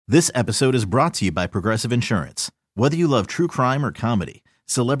This episode is brought to you by Progressive Insurance. Whether you love true crime or comedy,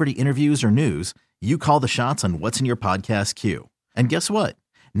 celebrity interviews or news, you call the shots on what's in your podcast queue. And guess what?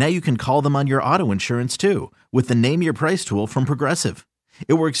 Now you can call them on your auto insurance too with the Name Your Price tool from Progressive.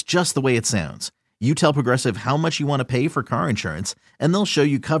 It works just the way it sounds. You tell Progressive how much you want to pay for car insurance, and they'll show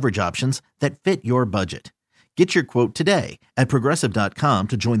you coverage options that fit your budget. Get your quote today at Progressive.com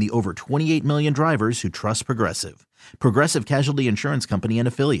to join the over 28 million drivers who trust Progressive. Progressive Casualty Insurance Company and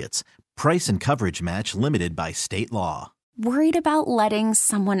Affiliates. Price and coverage match limited by state law. Worried about letting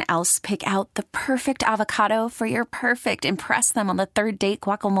someone else pick out the perfect avocado for your perfect impress them on the third date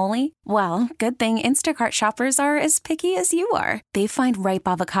guacamole? Well, good thing Instacart shoppers are as picky as you are. They find ripe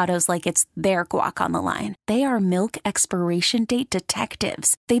avocados like it's their guac on the line. They are milk expiration date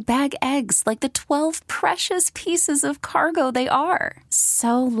detectives. They bag eggs like the 12 precious pieces of cargo they are.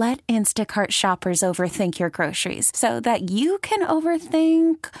 So let Instacart shoppers overthink your groceries so that you can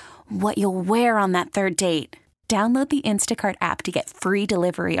overthink what you'll wear on that third date. Download the Instacart app to get free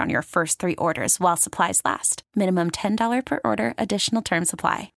delivery on your first 3 orders while supplies last. Minimum $10 per order. Additional terms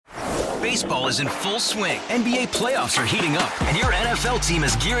apply. Baseball is in full swing. NBA playoffs are heating up, and your NFL team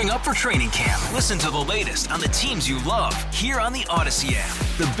is gearing up for training camp. Listen to the latest on the teams you love here on the Odyssey app.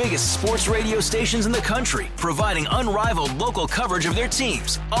 The biggest sports radio stations in the country, providing unrivaled local coverage of their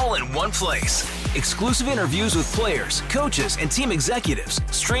teams, all in one place. Exclusive interviews with players, coaches, and team executives,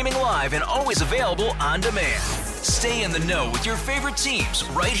 streaming live and always available on demand. Stay in the know with your favorite teams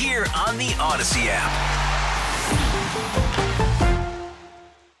right here on the Odyssey app.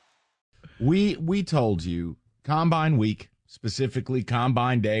 We told you Combine Week, specifically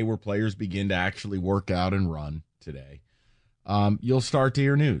Combine Day, where players begin to actually work out and run today. You'll start to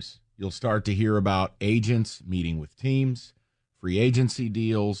hear news. You'll start to hear about agents meeting with teams, free agency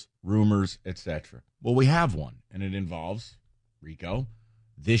deals, rumors, etc. Well, we have one, and it involves, Rico,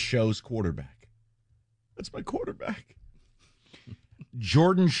 this show's quarterback. That's my quarterback.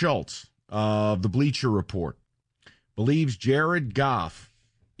 Jordan Schultz of the Bleacher Report believes Jared Goff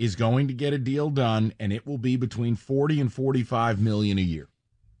is going to get a deal done, and it will be between $40 and $45 million a year.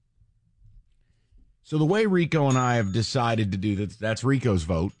 So the way Rico and I have decided to do this, that's Rico's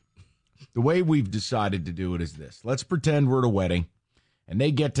vote. The way we've decided to do it is this. Let's pretend we're at a wedding, and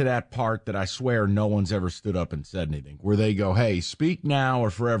they get to that part that I swear no one's ever stood up and said anything, where they go, hey, speak now or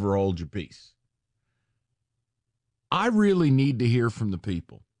forever hold your peace. I really need to hear from the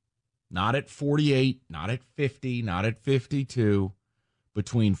people. Not at 48, not at 50, not at 52.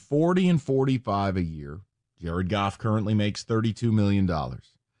 Between 40 and 45 a year. Jared Goff currently makes $32 million.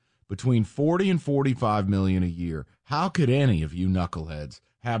 Between 40 and 45 million a year. How could any of you knuckleheads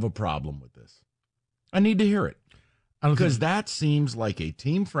have a problem with this? I need to hear it. Because that seems like a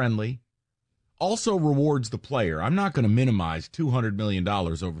team-friendly, also rewards the player. I'm not going to minimize $200 million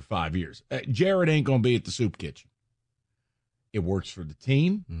over 5 years. Jared ain't going to be at the soup kitchen. It works for the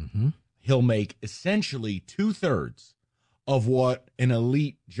team. Mm-hmm. He'll make essentially 2/3 of what an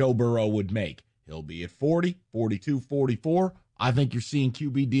elite Joe Burrow would make. He'll be at 40, 42, 44. I think you're seeing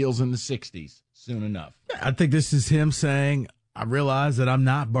QB deals in the 60s soon enough. I think this is him saying, I realize that I'm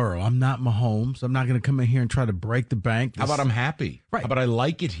not Burrow. I'm not Mahomes. I'm not going to come in here and try to break the bank. How about I'm happy? Right. How about I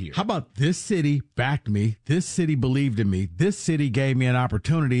like it here? How about this city backed me? This city believed in me. This city gave me an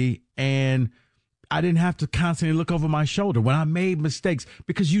opportunity, and I didn't have to constantly look over my shoulder when I made mistakes,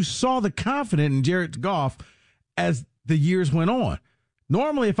 because you saw the confidence in Jared Goff as the years went on.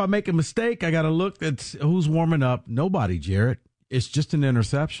 Normally, if I make a mistake, I got to look at who's warming up. Nobody, Jared. It's just an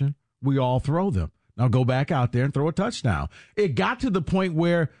interception. We all throw them. Now go back out there and throw a touchdown. It got to the point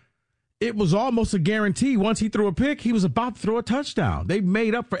where it was almost a guarantee. Once he threw a pick, he was about to throw a touchdown. They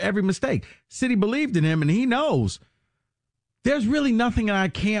made up for every mistake. City believed in him, and he knows there's really nothing I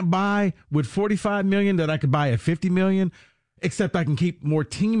can't buy with $45 million that I could buy at $50 million. Except I can keep more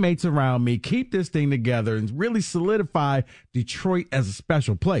teammates around me, keep this thing together, and really solidify Detroit as a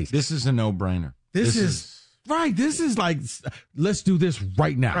special place. This is a no-brainer. This is right. This is like, let's do this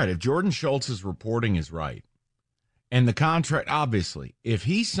right now. Right. If Jordan Schultz's reporting is right, and the contract, obviously, if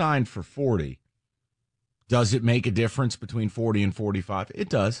he signed for 40, does it make a difference between 40 and 45? It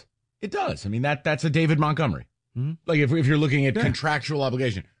does. It does. I mean, that's a David Montgomery. Mm-hmm. Like if you're looking at contractual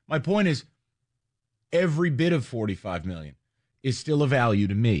obligation. My point is, every bit of $45 million is still a value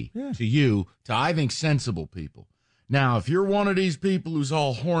to me, to you, to I think sensible people. Now, if you're one of these people who's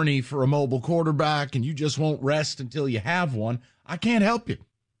all horny for a mobile quarterback and you just won't rest until you have one, I can't help you.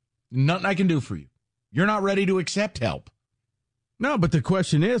 Nothing I can do for you. You're not ready to accept help. No, but the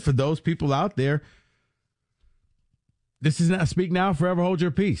question is, for those people out there, this is not speak now, forever hold your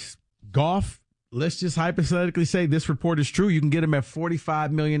peace. Goff let's just hypothetically say this report is true. You can get him at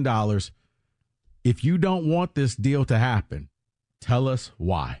 $45 million. If you don't want this deal to happen, tell us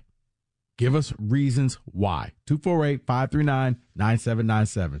why. Give us reasons why.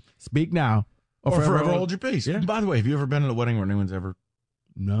 248-539-9797. Speak now. Or forever hold your peace. Yeah. By the way, have you ever been at a wedding where anyone's ever...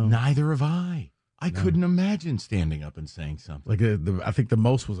 No. Neither have I. I couldn't imagine standing up and saying something. Like I think the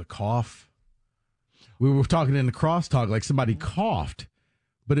most was a cough. We were talking in the crosstalk, like somebody coughed,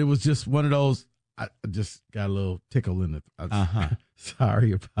 but it was just one of those. I just got a little tickle in it.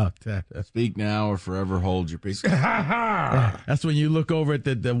 Sorry about that. Speak now or forever hold your peace. That's when you look over at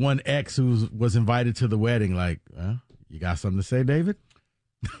the one ex who was invited to the wedding. Like, you got something to say, David?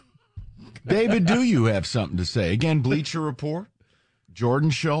 David, do you have something to say? Again, Bleacher Report. Jordan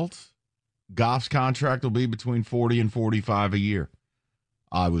Schultz, Goff's contract will be between 40 and 45 a year.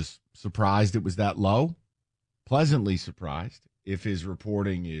 I was surprised it was that low. Pleasantly surprised if his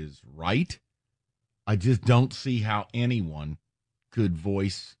reporting is right. I just don't see how anyone could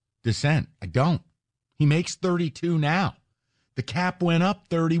voice dissent. I don't. He makes 32 now. The cap went up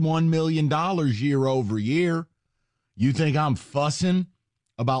 $31 million year over year. You think I'm fussing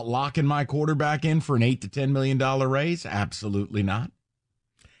about locking my quarterback in for an $8 to $10 million raise? Absolutely not.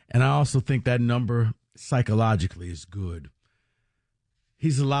 And I also think that number psychologically is good.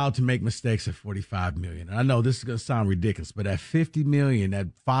 He's allowed to make mistakes at $45 million. And I know this is going to sound ridiculous, but at $50 million, at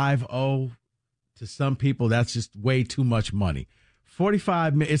 5-0, to some people, that's just way too much money.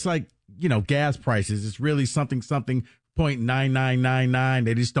 $45 million, it's like, gas prices. It's really something, 0.9999.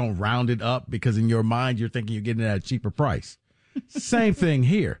 They just don't round it up because in your mind, you're thinking you're getting it at a cheaper price. Same thing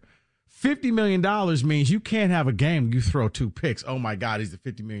here. $50 million means you can't have a game you throw 2 picks. Oh, my God, he's a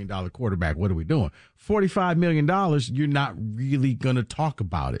 $50 million quarterback. What are we doing? $45 million, you're not really going to talk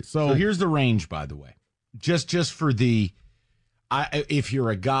about it. So here's the range, by the way. Just for if you're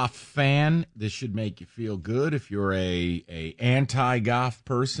a Goff fan, this should make you feel good. If you're a anti-Goff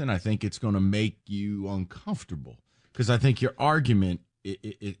person, I think it's going to make you uncomfortable because I think your argument,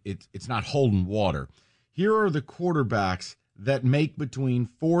 it's not holding water. Here are the quarterbacks that make between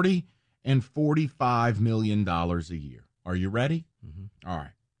 $40 and $45 million a year. Are you ready? Mm-hmm. All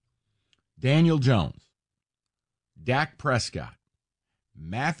right. Daniel Jones, Dak Prescott,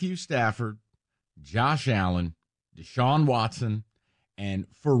 Matthew Stafford, Josh Allen, Deshaun Watson, and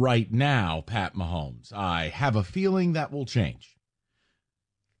for right now, Pat Mahomes. I have a feeling that will change.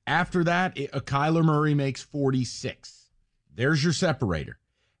 After that, Kyler Murray makes 46. There's your separator.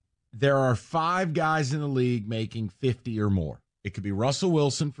 There are 5 guys in the league making 50 or more. It could be Russell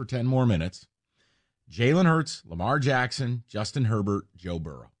Wilson for 10 more minutes, Jalen Hurts, Lamar Jackson, Justin Herbert, Joe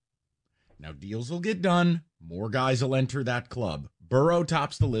Burrow. Now, deals will get done. More guys will enter that club. Burrow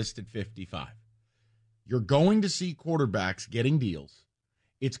tops the list at 55. You're going to see quarterbacks getting deals.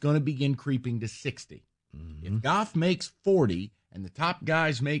 It's going to begin creeping to 60. Mm-hmm. If Goff makes 40 and the top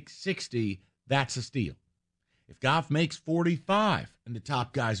guys make 60, that's a steal. If Goff makes 45 and the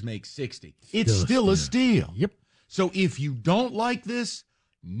top guys make 60, it's still a steal. Yep. So if you don't like this,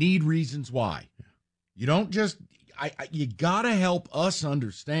 need reasons why. You don't just, you got to help us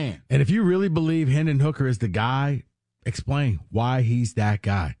understand. And if you really believe Hendon Hooker is the guy, explain why he's that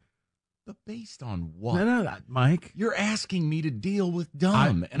guy. But based on what? No, Mike. You're asking me to deal with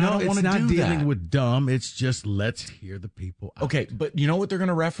dumb, and I don't want to do that. It's not dealing with dumb. It's just let's hear the people out. Okay, but you know what they're going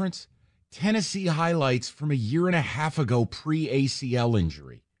to reference? Tennessee highlights from a year and a half ago pre-ACL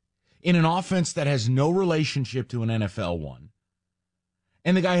injury in an offense that has no relationship to an NFL one.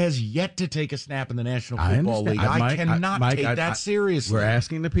 And the guy has yet to take a snap in the National Football League. I cannot take that seriously. We're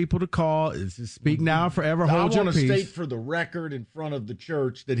asking the people to call. Speak now, forever hold your peace. I want to state for the record in front of the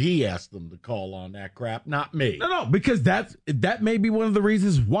church that he asked them to call on that crap, not me. No, because that may be one of the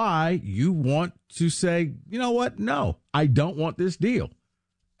reasons why you want to say, you know what? No, I don't want this deal.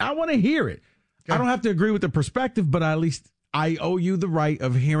 I want to hear it. Okay. I don't have to agree with the perspective, but at least I owe you the right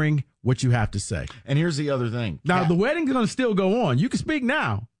of hearing what you have to say. And here's the other thing. Now, the wedding's going to still go on. You can speak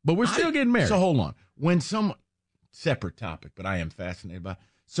now, but we're still getting married. So hold on. When someone, separate topic, but I am fascinated by it.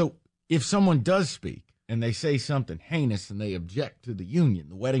 So if someone does speak and they say something heinous and they object to the union,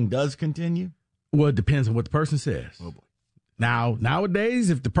 the wedding does continue? Well, it depends on what the person says. Oh, boy. Now, nowadays,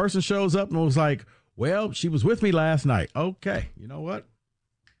 if the person shows up and was like, well, she was with me last night. Okay, you know what?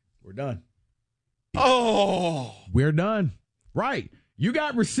 We're done. Oh. We're done. Right. You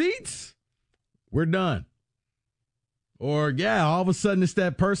got receipts? We're done. Or, yeah, all of a sudden it's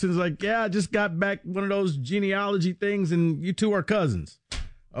that person's like, yeah, I just got back one of those genealogy things and you two are cousins.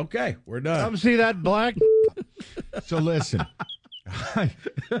 Okay, we're done. Come see that black? So listen,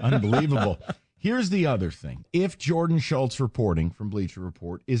 unbelievable. Here's the other thing. If Jordan Schultz reporting from Bleacher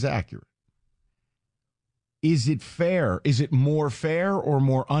Report is accurate, Is it fair? Is it more fair or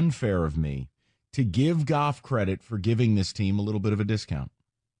more unfair of me to give Goff credit for giving this team a little bit of a discount?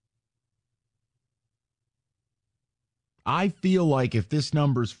 I feel like if this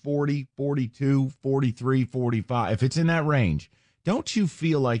number's 40, 42, 43, 45, if it's in that range, don't you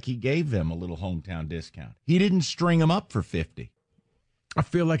feel like he gave them a little hometown discount? He didn't string them up for 50. I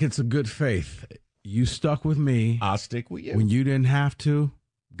feel like it's a good faith. You stuck with me. I'll stick with you. When you didn't have to,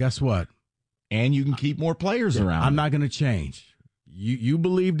 guess what? And you can keep more players around. I'm not going to change. You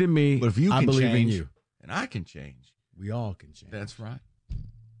believed in me. But if you I can believe change, in you. And I can change. We all can change. That's right.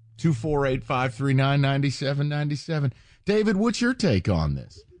 248-539-9797. David, what's your take on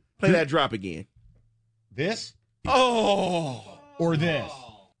this? Play that drop again. This? Oh. Or this?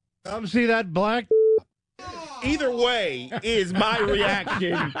 Come see that black. Either way is my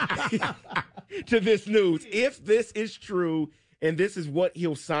reaction to this news. If this is true and this is what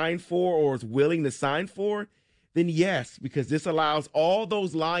he'll sign for or is willing to sign for, then yes, because this allows all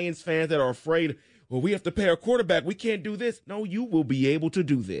those Lions fans that are afraid, well, we have to pay our quarterback, we can't do this. No, you will be able to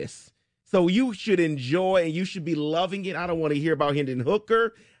do this. So you should enjoy and you should be loving it. I don't want to hear about Hendon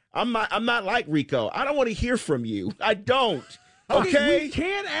Hooker. I'm not like Rico. I don't want to hear from you. I don't. Okay? We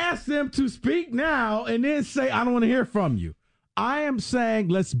can't ask them to speak now and then say, I don't want to hear from you. I am saying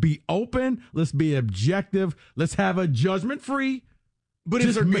let's be open. Let's be objective. Let's have a judgment-free. But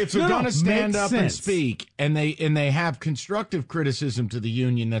if they're going to stand up and speak and they have constructive criticism to the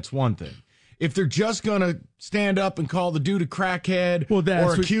union, that's one thing. If they're just going to stand up and call the dude a crackhead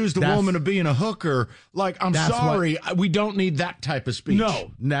or accuse the woman of being a hooker, like, I'm sorry, we don't need that type of speech.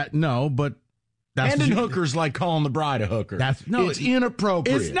 No, but that's Hendon Hooker's like calling the bride a hooker. It's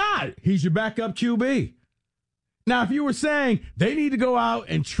inappropriate. It's not. He's your backup QB. Now, if you were saying they need to go out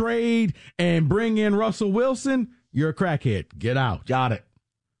and trade and bring in Russell Wilson, you're a crackhead. Get out. Got it.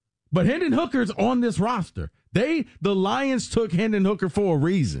 But Hendon Hooker's on this roster. The Lions took Hendon Hooker for a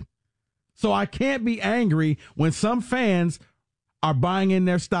reason. So I can't be angry when some fans are buying in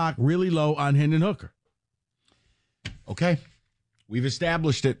their stock really low on Hendon Hooker. Okay. We've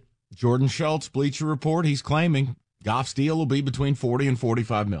established it. Jordan Schultz, Bleacher Report, he's claiming Goff's deal will be between 40 and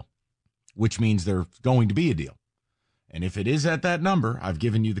 45 mil, which means there's going to be a deal. And if it is at that number, I've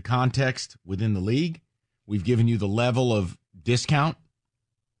given you the context within the league. We've given you the level of discount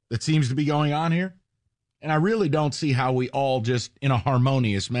that seems to be going on here. And I really don't see how we all just, in a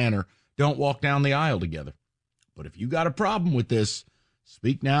harmonious manner, don't walk down the aisle together. But if you got a problem with this,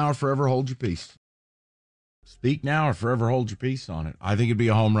 speak now or forever hold your peace. Speak now or forever hold your peace on it. I think it'd be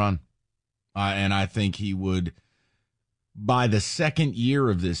a home run. And I think he would, by the second year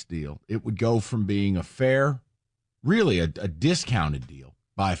of this deal, it would go from being a fair, really a discounted deal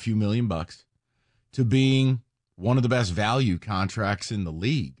by a few $1,000,000 to being one of the best value contracts in the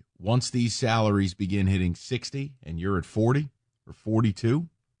league. Once these salaries begin hitting 60 and you're at 40 or 42,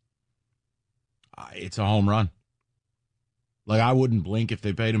 it's a home run. Like, I wouldn't blink if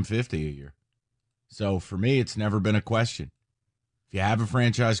they paid him 50 a year. So for me, it's never been a question. If you have a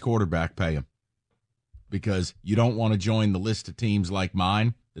franchise quarterback, pay him. Because you don't want to join the list of teams like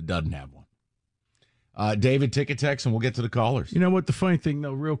mine that doesn't have one. David, take a text and we'll get to the callers. You know what? The funny thing,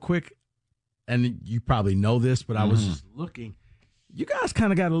 though, real quick, and you probably know this, but I was just looking. You guys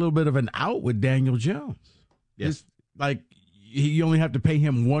kind of got a little bit of an out with Daniel Jones. Yes. Like, you only have to pay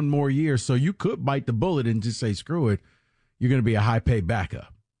him one more year, so you could bite the bullet and just say, screw it. You're going to be a high-paid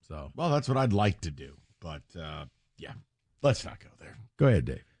backup. So, well, that's what I'd like to do. But, yeah, let's not go there. Go ahead,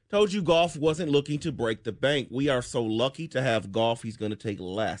 Dave. Told you Goff wasn't looking to break the bank. We are so lucky to have Goff. He's going to take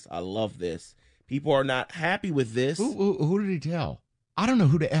less. I love this. People are not happy with this. Who did he tell? I don't know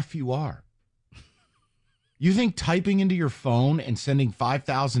who the F you are. You think typing into your phone and sending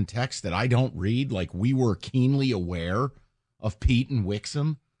 5,000 texts that I don't read, like we were keenly aware of Pete and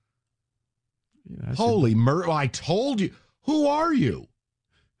Wixom? Yeah, holy murder. I told you. Who are you?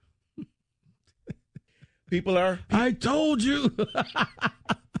 People are. I told you.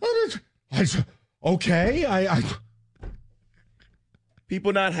 Okay.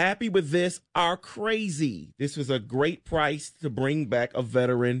 People not happy with this are crazy. This was a great price to bring back a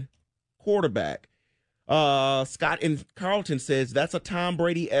veteran quarterback. Scott in Carlton says that's a Tom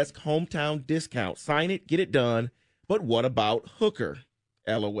Brady-esque hometown discount. Sign it, get it done. But what about Hooker?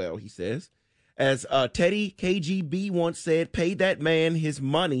 LOL, he says. As Teddy KGB once said, pay that man his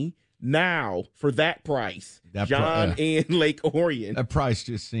money now for that price. John in Lake Orion. That price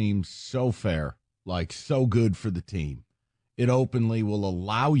just seems so fair, like so good for the team. It openly will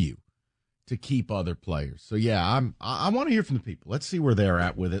allow you to keep other players. So, yeah, I want to hear from the people. Let's see where they're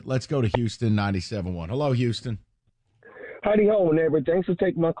at with it. Let's go to Houston 97.1. Hello, Houston. Howdy ho, neighbor. Thanks for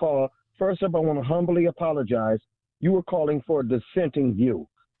taking my call. First up, I want to humbly apologize. You were calling for a dissenting view.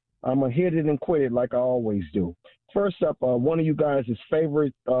 I'm going to hit it and quit it like I always do. First up, one of you guys'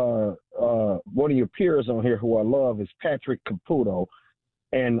 favorite, one of your peers on here who I love is Patrick Caputo.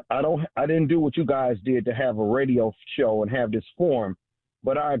 And I didn't do what you guys did to have a radio show and have this forum,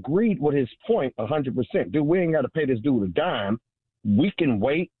 but I agreed with his point 100%. Dude, we ain't got to pay this dude a dime. We can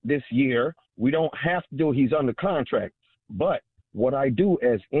wait this year. We don't have to do it. He's under contract. But what I do,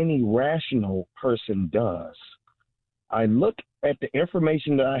 as any rational person does, I look at the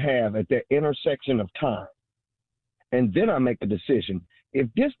information that I have at that intersection of time, and then I make a decision. If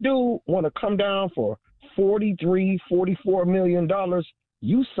this dude want to come down for $43, $44 million,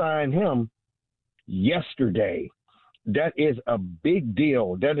 you sign him yesterday. That is a big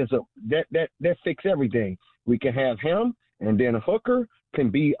deal. That fix everything. We can have him, and then Hooker can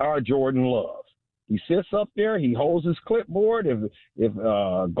be our Jordan Love. He sits up there. He holds his clipboard. If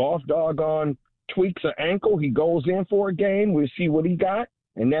Goff doggone tweaks an ankle, he goes in for a game. We'll see what he got,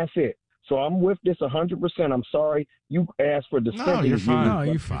 and that's it. So I'm with this 100%. I'm sorry you asked for dissenting. No, you're fine. No,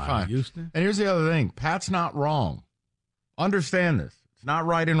 you're fine, Houston. And here's the other thing. Pat's not wrong. Understand this. It's not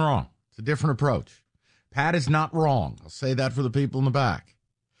right and wrong. It's a different approach. Pat is not wrong. I'll say that for the people in the back.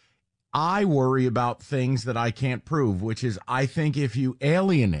 I worry about things that I can't prove, which is I think if you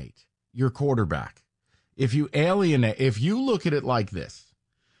alienate your quarterback, if you look at it like this,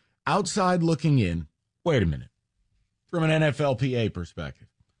 outside looking in, wait a minute, from an NFLPA perspective,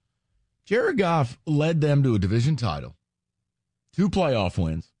 Jared Goff led them to a division title, 2 playoff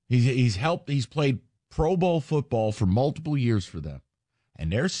wins. He's played Pro Bowl football for multiple years for them,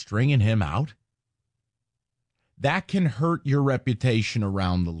 and they're stringing him out. That can hurt your reputation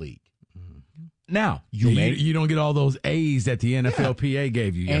around the league. Now, you don't get all those A's that the NFLPA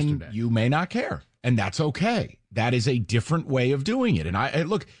gave you yesterday. And you may not care, and that's okay. That is a different way of doing it. And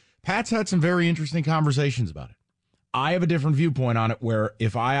look, Pat's had some very interesting conversations about it. I have a different viewpoint on it where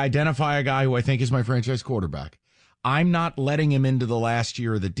if I identify a guy who I think is my franchise quarterback, I'm not letting him into the last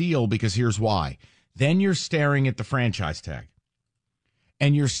year of the deal because here's why. Then you're staring at the franchise tag,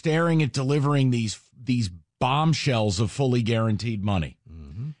 and you're staring at delivering these bombshells of fully guaranteed money.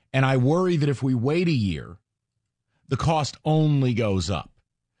 Mm-hmm. And I worry that if we wait a year, the cost only goes up.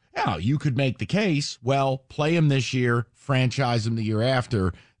 Now, you could make the case, well, play him this year, franchise him the year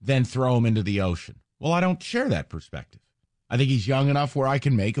after, then throw him into the ocean. Well, I don't share that perspective. I think he's young enough where I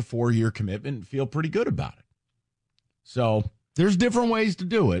can make a 4-year commitment and feel pretty good about it. So there's different ways to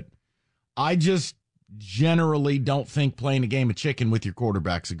do it. I just generally don't think playing a game of chicken with your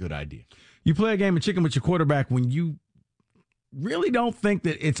quarterback's a good idea. You play a game of chicken with your quarterback when you really don't think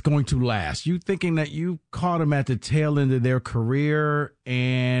that it's going to last. You thinking that you caught them at the tail end of their career,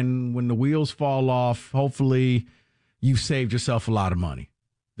 and when the wheels fall off, hopefully you've saved yourself a lot of money.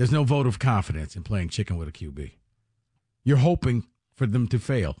 There's no vote of confidence in playing chicken with a QB. You're hoping for them to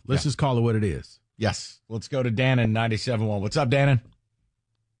fail. Let's just call it what it is. Yes. Let's go to Dannon, 97.1. What's up, Dannon?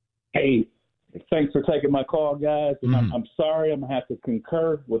 Hey, thanks for taking my call, guys. And I'm sorry, I'm going to have to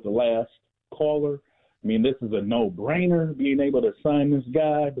concur with the last caller. I mean, this is a no-brainer, being able to sign this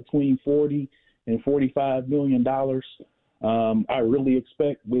guy between $40 and $45 million. I really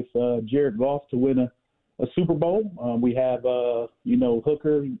expect with Jared Goff to win a Super Bowl. We have,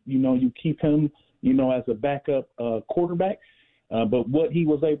 Hooker, you keep him, as a backup quarterback. But what he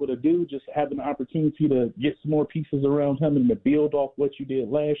was able to do, just having the opportunity to get some more pieces around him and to build off what you did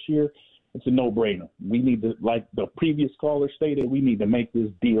last year, it's a no-brainer. We need to, like the previous caller stated, we need to make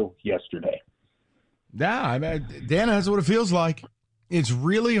this deal yesterday. Yeah, I mean, Dan, that's what it feels like. It's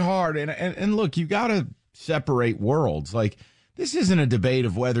really hard. And look, you got to separate worlds. Like, this isn't a debate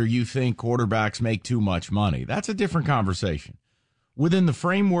of whether you think quarterbacks make too much money. That's a different conversation. Within the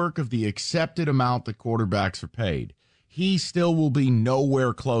framework of the accepted amount that quarterbacks are paid, he still will be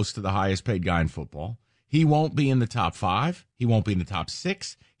nowhere close to the highest paid guy in football. He won't be in the top 5. He won't be in the top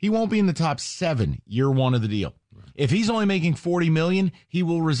 6. He won't be in the top 7 year one of the deal. Right. If he's only making $40 million, he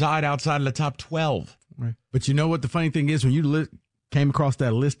will reside outside of the top 12. Right. But you know what the funny thing is? When you came across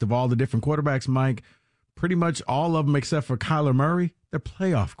that list of all the different quarterbacks, Mike, pretty much all of them except for Kyler Murray, they're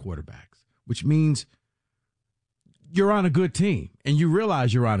playoff quarterbacks, which means you're on a good team, and you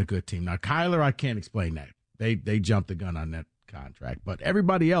realize you're on a good team. Now, Kyler, I can't explain that. They jumped the gun on that contract. But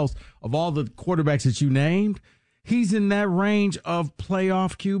everybody else, of all the quarterbacks that you named, he's in that range of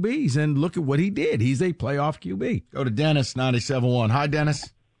playoff QBs. And look at what he did. He's a playoff QB. Go to Dennis, 97.1. Hi,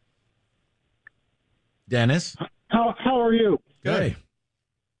 Dennis. Dennis? How are you? Good.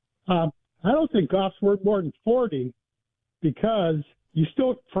 I don't think Goff's worth more than 40 because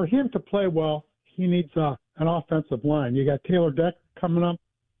for him to play well, he needs an offensive line. You got Taylor Decker coming up.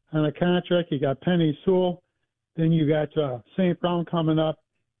 on a contract. You got Penny Sewell. Then you got St. Brown coming up.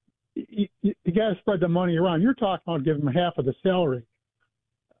 You got to spread the money around. You're talking about giving him half of the salary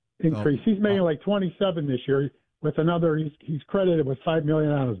increase. He's making like 27 this year. With another, he's credited with $5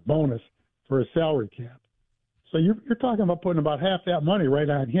 million on his bonus for his salary cap. So you're talking about putting about half that money right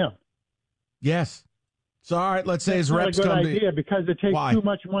on him. Yes. So all right, let's say his reps come. That's not a good idea because it takes too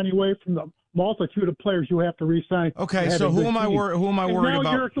much money away from the multitude of players you have to re-sign. Okay, so who am I worried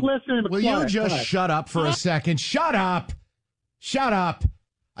about? You're listening. Will you just shut up for a second? Shut up. Shut up.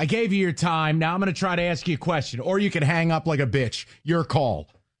 I gave you your time. Now I'm going to try to ask you a question, or you can hang up like a bitch. Your call.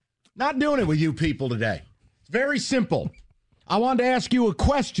 Not doing it with you people today. It's very simple. I wanted to ask you a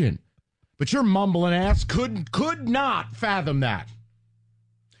question, but your mumbling ass could not fathom that.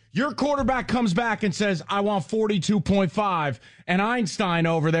 Your quarterback comes back and says, I want 42.5, and Einstein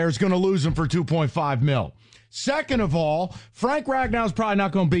over there is going to lose him for 2.5 mil. Second of all, Frank Ragnow's probably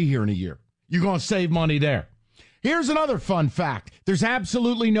not going to be here in a year. You're going to save money there. Here's another fun fact. There's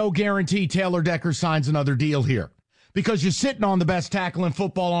absolutely no guarantee Taylor Decker signs another deal here because you're sitting on the best tackle in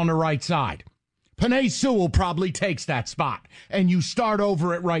football on the right side. Penei Sewell probably takes that spot, and you start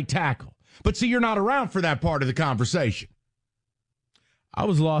over at right tackle. But see, you're not around for that part of the conversation. I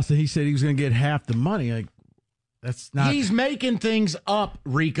was lost that he said he was going to get half the money. Like, that's not. He's making things up,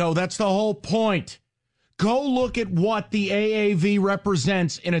 Rico. That's the whole point. Go look at what the AAV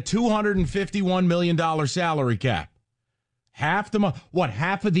represents in a $251 million salary cap. Half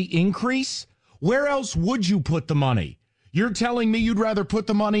of the increase? Where else would you put the money? You're telling me you'd rather put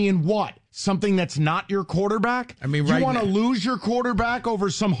the money in what? Something that's not your quarterback? I mean, you want to lose your quarterback over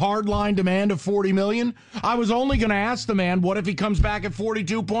some hardline demand of $40 million? I was only going to ask the man, what if he comes back at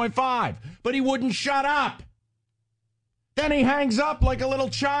 42.5? But he wouldn't shut up. Then he hangs up like a little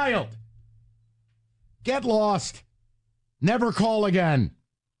child. Get lost. Never call again.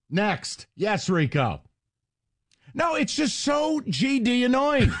 Next. Yes, Rico. No, it's just so GD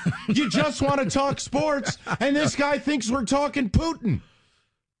annoying. You just want to talk sports, and this guy thinks we're talking Putin.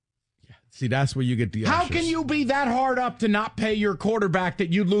 See, that's where you get the How can you be that hard up to not pay your quarterback that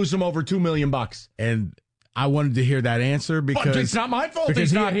you'd lose him over $2 million? And I wanted to hear that answer because it's not my fault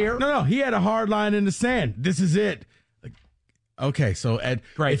he's not here. No, he had a hard line in the sand. This is it. Okay, so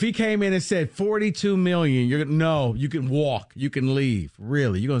if he came in and said $42 million, you can walk, you can leave.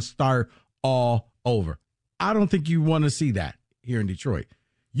 Really, you're going to start all over. I don't think you want to see that here in Detroit.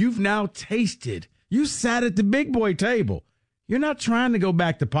 You've now tasted. You sat at the big boy table. You're not trying to go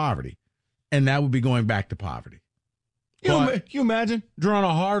back to poverty, and that would be going back to poverty. You imagine drawing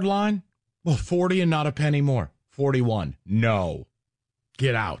a hard line? Well, 40 and not a penny more. 41. No.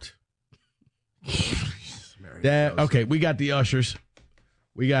 Get out. Okay, we got the ushers.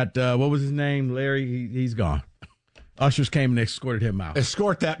 We got, what was his name? Larry, he's gone. Ushers came and escorted him out.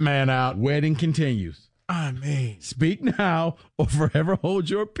 Escort that man out. Wedding continues. I mean. Speak now or forever hold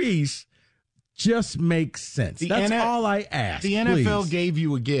your peace. Just makes sense. That's all I ask. The NFL gave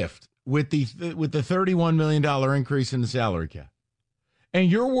you a gift with the $31 million increase in the salary cap.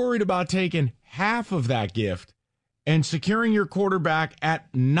 And you're worried about taking half of that gift and securing your quarterback at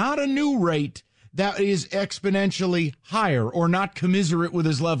not a new rate that is exponentially higher or not commiserate with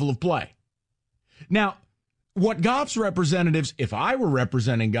his level of play. Now, what Goff's representatives, if I were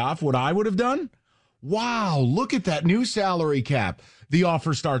representing Goff, what I would have done? Wow, look at that new salary cap. The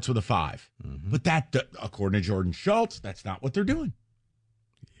offer starts with a 5. Mm-hmm. But that, according to Jordan Schultz, that's not what they're doing.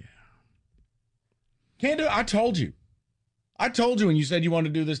 Yeah. Can't do it. I told you when you said you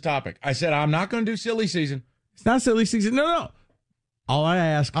wanted to do this topic. I said, I'm not going to do silly season. It's not silly season. No. All I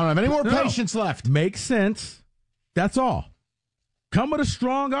ask. I don't have any more patience left. Makes sense. That's all. Come with a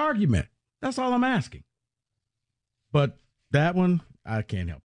strong argument. That's all I'm asking. But that one, I can't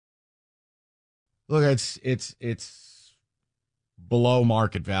help. Look, it's below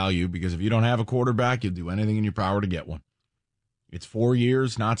market value because if you don't have a quarterback, you'll do anything in your power to get one. It's 4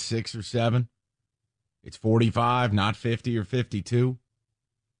 years, not 6 or 7. It's 45, not 50 or 52.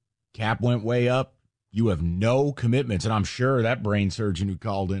 Cap went way up. You have no commitments, and I'm sure that brain surgeon who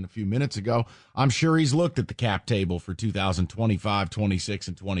called in a few minutes ago, I'm sure he's looked at the cap table for 2025, 26,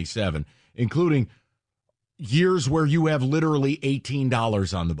 and 27, including years where you have literally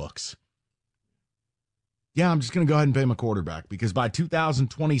 $18 on the books. Yeah, I'm just going to go ahead and pay my quarterback because by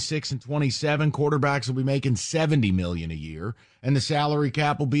 2026 and 27, quarterbacks will be making $70 million a year, and the salary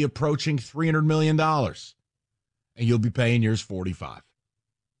cap will be approaching $300 million, and you'll be paying yours $45.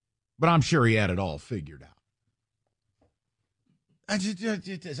 But I'm sure he had it all figured out.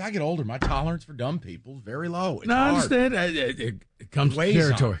 As I get older, my tolerance for dumb people is very low. I understand. It comes with the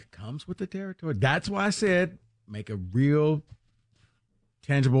territory. Comes with the territory. That's why I said make a real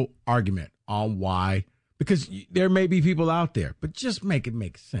tangible argument on why. Because there may be people out there, but just make it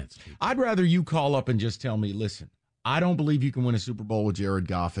make sense. I'd rather you call up and just tell me, listen, I don't believe you can win a Super Bowl with Jared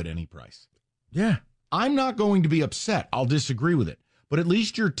Goff at any price. Yeah. I'm not going to be upset. I'll disagree with it. But at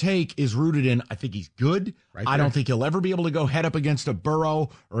least your take is rooted in, I think he's good. Right I don't think he'll ever be able to go head up against a Burrow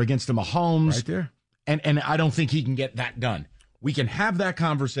or against a Mahomes. Right there. And I don't think he can get that done. We can have that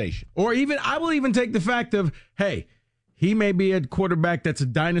conversation. Or even, I will even take the fact of, hey, he may be a quarterback that's a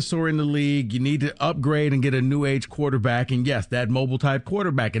dinosaur in the league. You need to upgrade and get a new age quarterback. And yes, that mobile type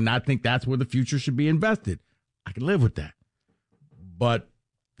quarterback. And I think that's where the future should be invested. I can live with that. But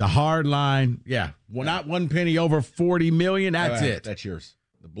the hard line, well, not one penny over $40 million. That's it. That's yours.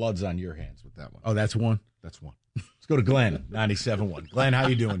 The blood's on your hands with that one. Oh, that's one? That's one. Let's go to Glenn, 97.1. Glenn, how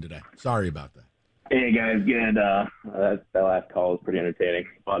you doing today? Sorry about that. Hey, guys. Good. That last call was pretty entertaining.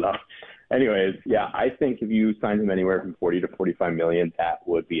 But anyways, I think if you signed him anywhere from 40 to 45 million, that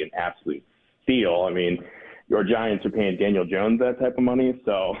would be an absolute steal. I mean, your Giants are paying Daniel Jones that type of money,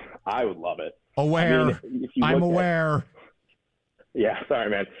 so I would love it. Aware. I'm aware. Sorry,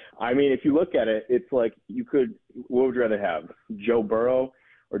 man. I mean, if you look at it, it's like what would you rather have, Joe Burrow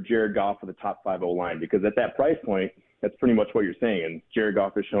or Jared Goff with a top 5 O-line? Because at that price point, that's pretty much what you're saying. And Jared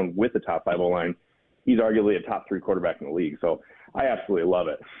Goff is shown with the top 5 O-line. He's arguably a top 3 quarterback in the league. So I absolutely love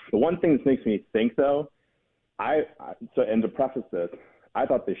it. The one thing that makes me think, though, and to preface this, I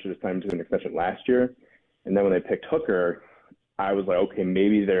thought they should have signed him to an extension last year. And then when they picked Hooker, I was like, okay,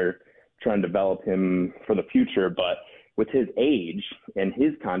 maybe they're trying to develop him for the future. But with his age and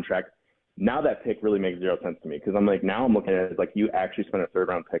his contract, now that pick really makes zero sense to me. Because I'm like, now I'm looking at it as like you actually spent a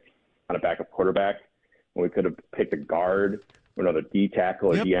 3rd-round pick on a backup quarterback when we could have picked a guard or another D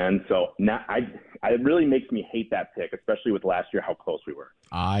tackle or DN. So now it really makes me hate that pick, especially with last year how close we were.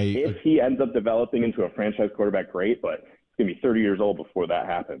 If he ends up developing into a franchise quarterback, great, but it's going to be 30 years old before that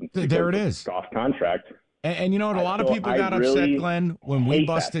happens. There it is. Goff contract. And you know what? A lot of people got upset, Glenn, when we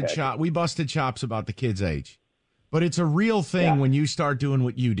busted chops about the kid's age. But it's a real thing when you start doing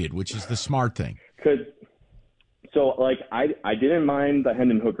what you did, which is the smart thing. I didn't mind the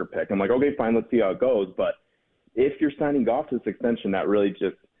Hendon Hooker pick. I'm like, okay, fine, let's see how it goes. But if you're signing Goff to this extension, that really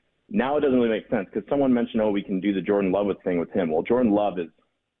just – now it doesn't really make sense because someone mentioned, we can do the Jordan Love thing with him. Well, Jordan Love is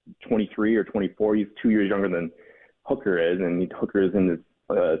 23 or 24. He's 2 years younger than Hooker is, and Hooker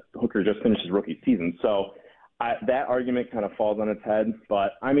just finished his rookie season. So that argument kind of falls on its head.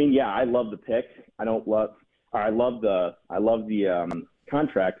 But, I mean, I love the pick. I love the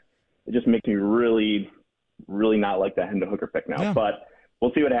contract. It just makes me really, really not like that Hendon Hooker pick now. Yeah. But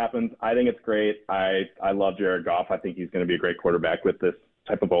we'll see what happens. I think it's great. I love Jared Goff. I think he's going to be a great quarterback with this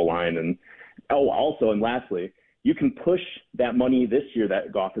type of O-line. And also, and lastly, you can push that money this year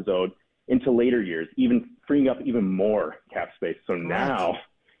that Goff is owed into later years, even freeing up even more cap space. So now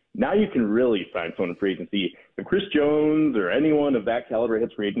you can really sign someone in free agency. If Chris Jones or anyone of that caliber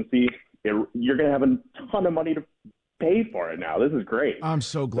hits free agency, you're going to have a ton of money to pay for it now. This is great. I'm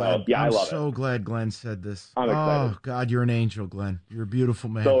so glad. I love it. I'm so glad Glenn said this. I'm excited. Oh, God, you're an angel, Glenn. You're a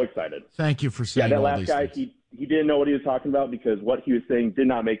beautiful man. So excited. Thank you for saying all these things. That last guy, he didn't know what he was talking about because what he was saying did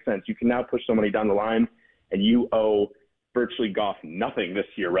not make sense. You can now push somebody down the line, and you owe virtually Goff nothing this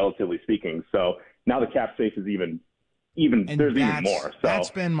year, relatively speaking. So now the cap space is even there's even more. So that's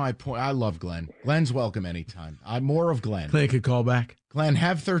been my point. I love Glenn. Glenn's welcome anytime. I'm more of Glenn. Glenn could call back. Glenn,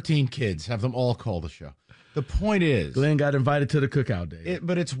 have 13 kids. Have them all call the show. The point is, Glenn got invited to the cookout day.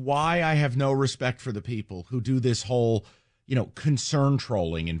 But it's why I have no respect for the people who do this whole, concern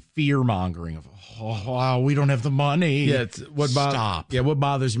trolling and fear mongering of, we don't have the money. Yeah, stop. What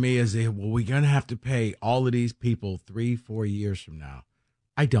bothers me is we're going to have to pay all of these people 3-4 years from now.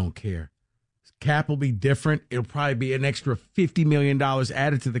 I don't care. Cap will be different. It'll probably be an extra $50 million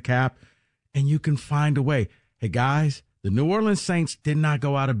added to the cap, and you can find a way. Hey, guys, the New Orleans Saints did not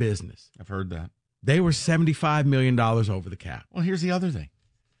go out of business. I've heard that. They were $75 million over the cap. Well, here's the other thing.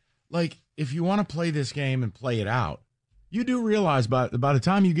 If you want to play this game and play it out, you do realize by the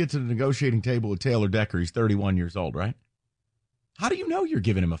time you get to the negotiating table with Taylor Decker, he's 31 years old, right? How do you know you're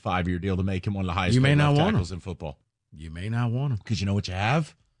giving him a 5-year deal to make him one of the highest paid left tackles in football? You may not want him. Because you know what you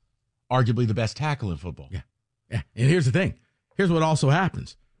have? Arguably the best tackle in football. Yeah. And here's the thing. Here's what also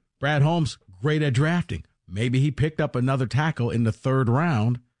happens. Brad Holmes, great at drafting. Maybe he picked up another tackle in the 3rd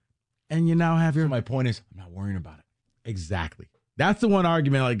round, and you now have your... So my point is, I'm not worrying about it. Exactly. That's the one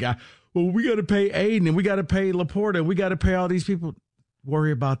argument we got to pay Aiden, and we got to pay Laporta, and we got to pay all these people.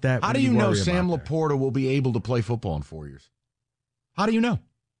 Worry about that. How do you know Sam Laporta will be able to play football in 4 years? How do you know?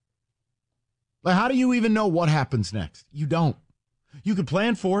 How do you even know what happens next? You don't. You can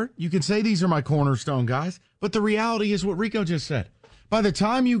plan for it. You can say these are my cornerstone guys, but the reality is what Rico just said. By the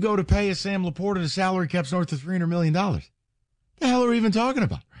time you go to pay a Sam Laporta, the salary cap's north of $300 million. The hell are we even talking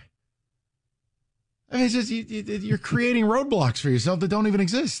about? I mean, it's just you're creating roadblocks for yourself that don't even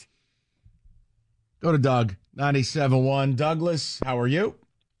exist. Go to Doug, 97.1. Douglas, how are you?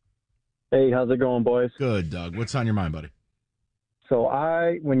 Hey, how's it going, boys? Good, Doug. What's on your mind, buddy? So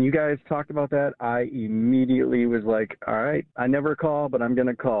when you guys talked about that, I immediately was like, all right, I never call, but I'm going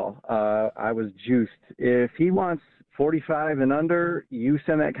to call. I was juiced. If he wants 45 and under, you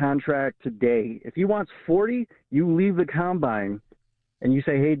send that contract today. If he wants 40, you leave the combine and you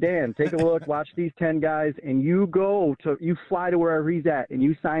say, hey, Dan, take a look, watch these 10 guys, and you fly to wherever he's at and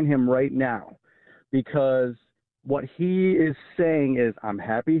you sign him right now. Because what he is saying is, I'm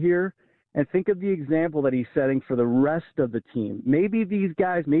happy here. And think of the example that he's setting for the rest of the team. Maybe these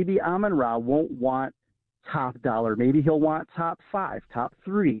guys, maybe Amon-Ra won't want top dollar. Maybe he'll want top 5, top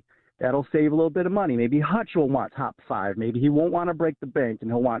 3. That'll save a little bit of money. Maybe Hutch will want top 5. Maybe he won't want to break the bank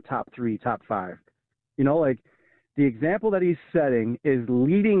and he'll want top 3, top 5. You know, like the example that he's setting is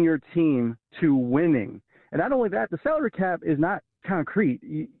leading your team to winning. And not only that, the salary cap is not concrete.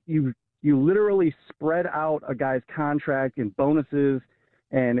 You literally spread out a guy's contract and bonuses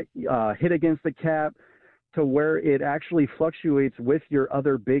and hit against the cap to where it actually fluctuates with your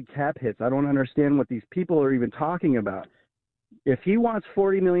other big cap hits. I don't understand what these people are even talking about. If he wants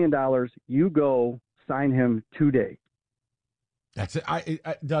 $40 million, you go sign him today. That's it.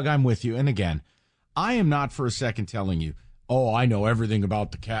 Doug, I'm with you. And again, I am not for a second telling you, oh, I know everything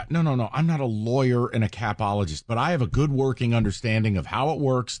about the cap. No. I'm not a lawyer and a capologist, but I have a good working understanding of how it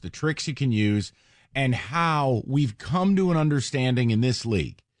works, the tricks you can use, and how we've come to an understanding in this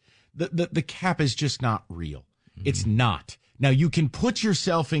league. The cap is just not real. Mm-hmm. It's not. Now, you can put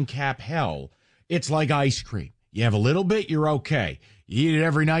yourself in cap hell. It's like ice cream. You have a little bit, you're okay. You eat it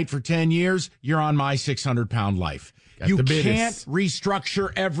every night for 10 years, you're on my 600-pound life. You can't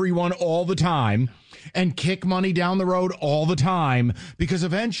restructure everyone all the time and kick money down the road all the time, because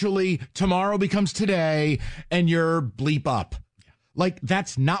eventually tomorrow becomes today and you're bleep up. Like,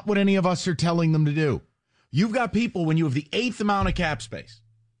 that's not what any of us are telling them to do. You've got people, when you have the 8th amount of cap space,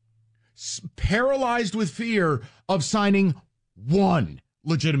 paralyzed with fear of signing one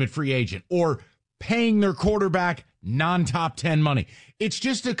legitimate free agent or paying their quarterback non-top 10 money. It's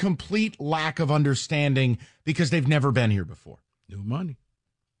just a complete lack of understanding because they've never been here before. New money.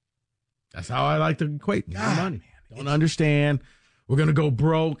 That's how I like to equate new money. Man, don't understand. We're going to go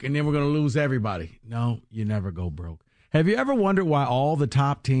broke and then we're going to lose everybody. No, you never go broke. Have you ever wondered why all the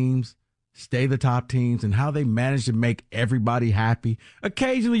top teams stay the top teams and how they manage to make everybody happy?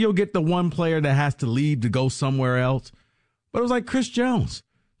 Occasionally you'll get the one player that has to leave to go somewhere else. But it was like Chris Jones.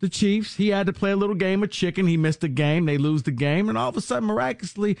 The Chiefs, he had to play a little game of chicken. He missed a game. They lose the game. And all of a sudden,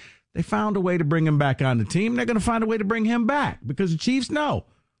 miraculously, they found a way to bring him back on the team. They're going to find a way to bring him back because the Chiefs know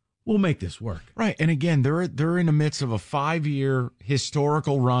we'll make this work. Right. And again, they're in the midst of a 5-year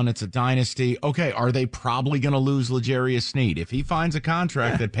historical run. It's a dynasty. Okay, are they probably going to lose L'Jarius Sneed? If he finds a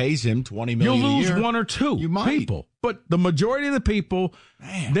contract that pays him $20 million You'll lose a year, one or two people. But the majority of the people,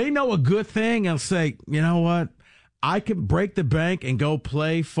 they know a good thing and say, you know what? I could break the bank and go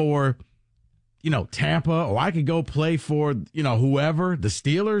play for, Tampa, or I could go play for, whoever, the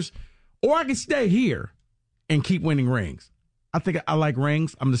Steelers, or I can stay here and keep winning rings. I think I like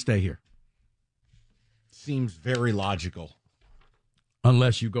rings. I'm going to stay here. Seems very logical.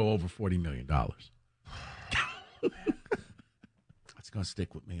 Unless you go over $40 million. That's going to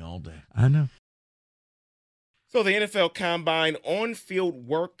stick with me all day. I know. So the NFL Combine on-field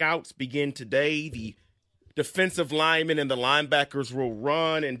workouts begin today. The defensive linemen and the linebackers will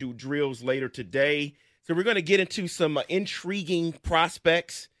run and do drills later today. So we're going to get into some intriguing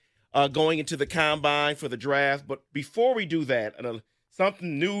prospects going into the Combine for the draft. But before we do that,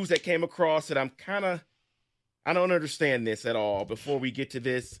 something news that came across that I don't understand this at all. Before we get to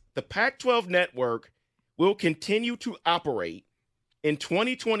this, the Pac-12 network will continue to operate in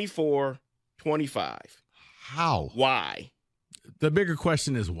 2024-25. How? Why? The bigger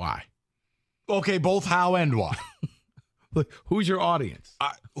question is why. Okay, both how and why. Look, who's your audience?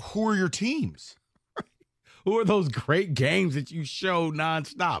 Who are your teams? Who are those great games that you show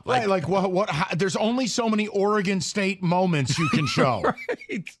nonstop? Right, like what? There's only so many Oregon State moments you can show.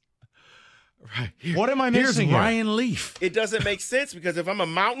 Right. What am I missing Here's here? Ryan Leaf. It doesn't make sense because if I'm a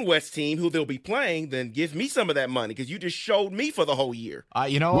Mountain West team who they'll be playing, then give me some of that money because you just showed me for the whole year.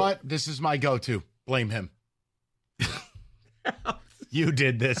 You know what? This is my go-to. Blame him. You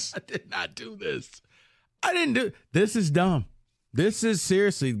did this. I did not do this. I didn't do this. Is dumb. This is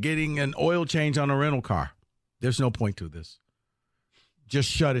seriously getting an oil change on a rental car. There's no point to this. Just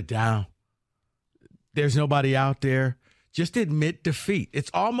shut it down. There's nobody out there. just admit defeat.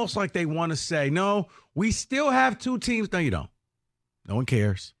 It's almost like they want to say, no, we still have two teams. No, you don't. No one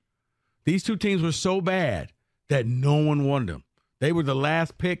cares. These two teams were so bad that no one wanted them. They were the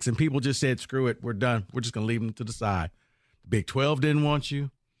last picks, and people just said, screw it, we're done. We're just going to leave them to the side. The Big 12 didn't want you.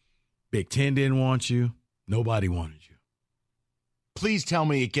 Big 10 didn't want you. Nobody wanted you. Please tell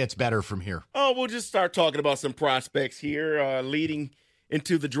me it gets better from here. Oh, we'll just start talking about some prospects here leading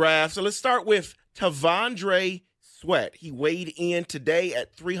into the draft. So let's start with T'Vondre Sweat. He weighed in today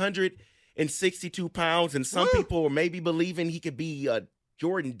at 362 pounds, and some people are maybe believing he could be a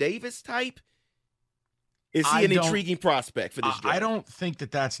Jordan Davis type. Is he an intriguing prospect for this draft? I don't think that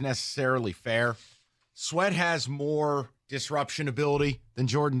that's necessarily fair. Sweat has more disruption ability than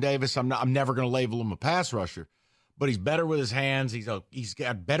Jordan Davis. I'm never going to label him a pass rusher, but he's better with his hands. He's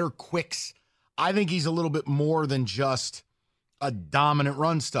got better quicks. I think he's a little bit more than just a dominant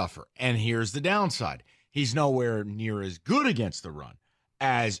run stuffer. And here's the downside. He's nowhere near as good against the run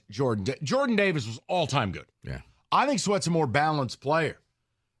as Jordan. Jordan Davis was all-time good. Yeah. I think Sweat's a more balanced player.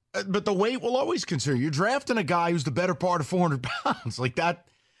 But the weight will always concern you. You're drafting a guy who's the better part of 400 pounds. Like that,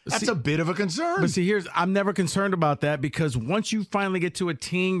 that's a bit of a concern. But see, I'm never concerned about that because once you finally get to a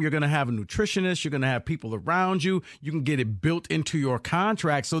team, you're going to have a nutritionist. You're going to have people around you. You can get it built into your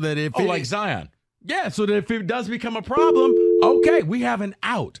contract so that if like Zion. Yeah, so that if it does become a problem, okay, we have an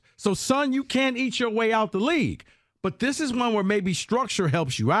out. So, son, you can't eat your way out the league. But this is one where maybe structure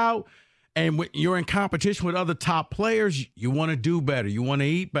helps you out. And when you're in competition with other top players, you want to do better. You want to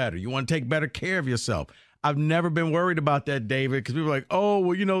eat better. You want to take better care of yourself. I've never been worried about that, David, because people are like, oh,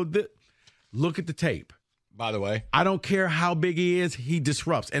 well, look at the tape. By the way, I don't care how big he is, he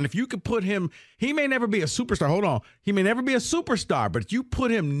disrupts. And if you could put him, he may never be a superstar. Hold on. He may never be a superstar, but if you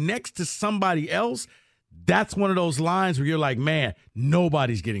put him next to somebody else, that's one of those lines where you're like, man,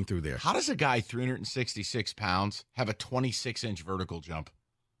 nobody's getting through there. How does a guy 366 pounds have a 26-inch vertical jump?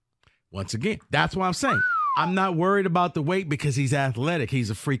 Once again, that's what I'm saying. I'm not worried about the weight because he's athletic. He's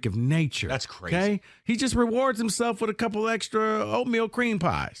a freak of nature. That's crazy. Okay? He just rewards himself with a couple extra oatmeal cream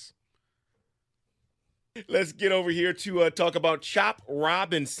pies. Let's get over here to talk about Chop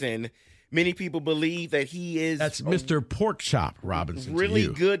Robinson. Many people believe that he is... That's Mr. Pork Chop Robinson. Really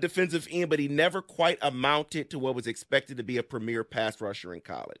good defensive end, but he never quite amounted to what was expected to be a premier pass rusher in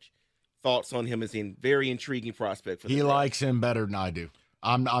college. Thoughts on him as a very intriguing prospect for the He draft. likes him better than I do.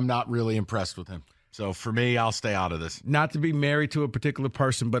 I'm not really impressed with him. So for me, I'll stay out of this. Not to be married to a particular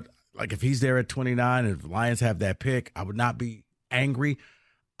person, but like if he's there at 29 and if the Lions have that pick, I would not be angry.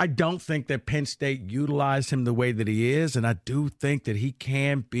 I don't think that Penn State utilized him the way that he is, and I do think that he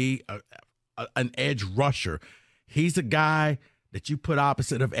can be an edge rusher. He's a guy that you put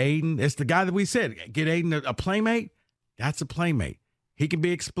opposite of Aiden. It's the guy that we said, get Aiden a playmate. That's a playmate. He can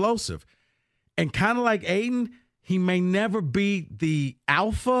be explosive. And kind of like Aiden, he may never be the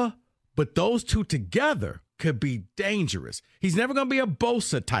alpha, but those two together could be dangerous. He's never going to be a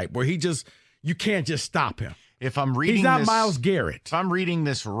Bosa type where you can't just stop him. If I'm reading He's not Myles Garrett. If I'm reading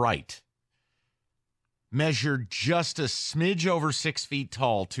this right, measured just a smidge over 6 feet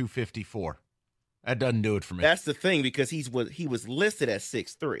tall, 254. That doesn't do it for me. That's the thing because he was listed at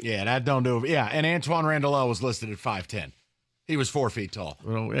 6'3". Yeah, that don't do it. Yeah, and Antoine Randall was listed at 5'10". He was 4 feet tall.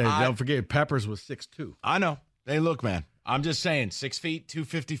 Well, hey, don't forget, Peppers was 6'2". I know. Hey, look, man. I'm just saying, 6 feet,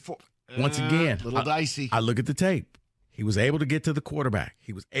 254. Once again, little dicey. I look at the tape. He was able to get to the quarterback.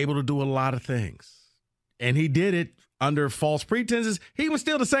 He was able to do a lot of things. And he did it under false pretenses. He was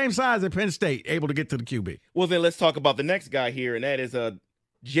still the same size at Penn State, able to get to the QB. Well, then let's talk about the next guy here, and that is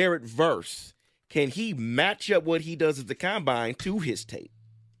Jared Verse. Can he match up what he does at the combine to his tape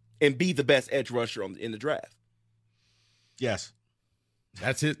and be the best edge rusher in the draft? Yes.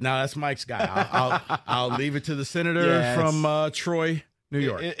 That's it. Now that's Mike's guy. I'll leave it to the senator from Troy, New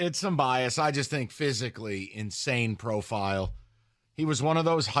York. It's some bias. I just think physically insane profile. He was one of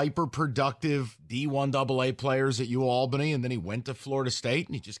those hyper-productive D1 AA players at UAlbany, and then he went to Florida State,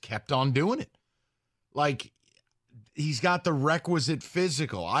 and he just kept on doing it. Like, he's got the requisite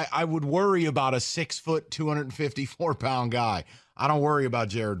physical. I would worry about a 6 foot, 254-pound guy. I don't worry about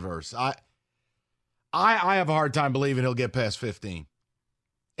Jared Verse. I have a hard time believing he'll get past 15.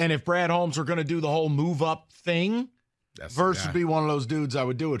 And if Brad Holmes were going to do the whole move-up thing, Verse would be one of those dudes I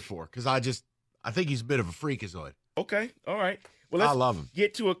would do it for because I think he's a bit of a freakazoid. Okay, all right. Well, I love him.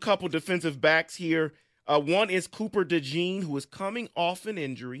 Get to a couple defensive backs here. One is Cooper DeJean, who is coming off an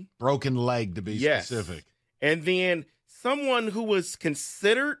injury. Broken leg, to be specific. And then someone who was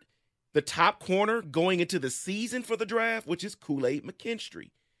considered the top corner going into the season for the draft, which is Kool-Aid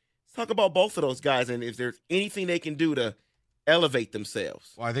McKinstry. Let's talk about both of those guys and if there's anything they can do to elevate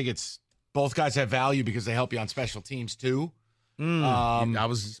themselves. Well, I think it's Both guys have value because they help you on special teams too. I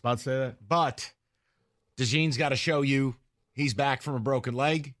was just about to say that. But DeJean's got to show you he's back from a broken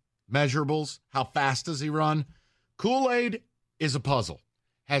leg, measurables, how fast does he run. Kool-Aid is a puzzle.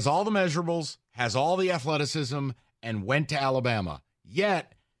 Has all the measurables, has all the athleticism, and went to Alabama.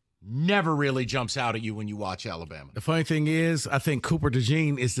 Yet, never really jumps out at you when you watch Alabama. The funny thing is, I think Cooper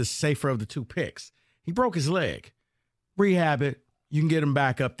DeJean is the safer of the two picks. He broke his leg. Rehab it. You can get him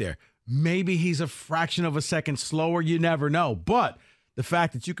back up there. Maybe he's a fraction of a second slower. You never know. But the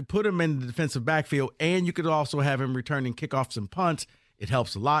fact that you could put him in the defensive backfield and you could also have him returning kickoffs and punts, it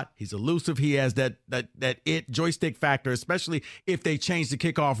helps a lot. He's elusive. He has that joystick factor, especially if they change the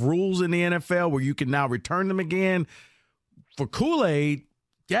kickoff rules in the NFL where you can now return them again. For Kool-Aid,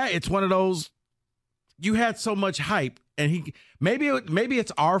 yeah, it's one of those, you had so much hype, and he maybe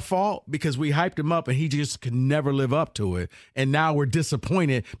it's our fault because we hyped him up and he just could never live up to it. And now we're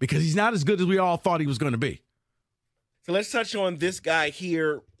disappointed because he's not as good as we all thought he was going to be. So let's touch on this guy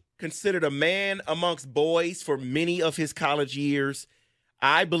here, considered a man amongst boys for many of his college years.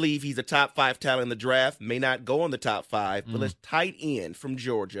 I believe he's a top 5 talent in the draft. May not go in the top 5, but let's tight end from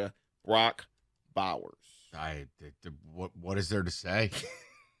Georgia, Brock Bowers. What is there to say?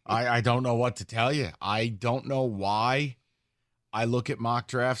 I don't know what to tell you. I don't know why I look at mock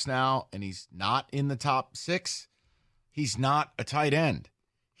drafts now and he's not in the top 6. He's not a tight end.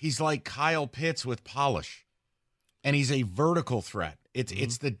 He's like Kyle Pitts with polish, and he's a vertical threat.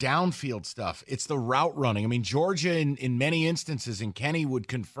 It's the downfield stuff. It's the route running. I mean, Georgia in many instances, and Kenny would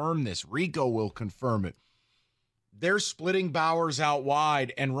confirm this, Rico will confirm it, they're splitting Bowers out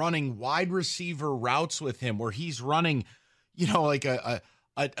wide and running wide receiver routes with him where he's running, like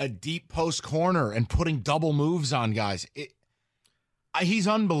a deep post corner and putting double moves on guys. He's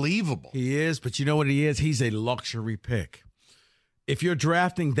unbelievable. He is, but you know what he is? He's a luxury pick. If you're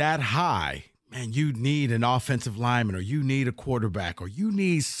drafting that high, man, you need an offensive lineman, or you need a quarterback, or you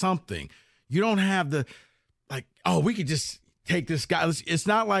need something. You don't have we could just take this guy. It's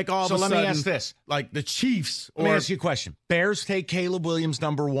not like all of a sudden. So let me ask this. Like the Chiefs. Let me ask you a question. Bears take Caleb Williams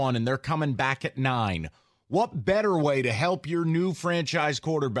number 1, and they're coming back at 9. What better way to help your new franchise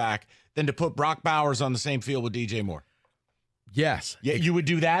quarterback than to put Brock Bowers on the same field with DJ Moore? Yes. Yeah, you would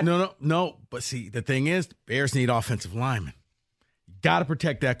do that? No. But see, the thing is, Bears need offensive linemen. Got to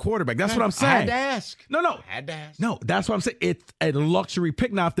protect that quarterback. That's what I'm saying. I had to ask. No. Had to ask. No, that's what I'm saying. It's a luxury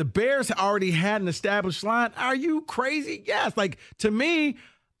pick. Now, if the Bears already had an established line, are you crazy? Yes. Like, to me,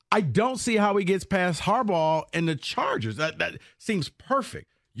 I don't see how he gets past Harbaugh and the Chargers. That seems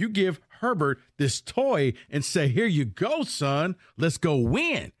perfect. You give Herbert this toy and say, here you go, son. Let's go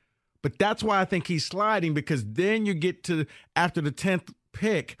win. But that's why I think he's sliding, because then you get to after the 10th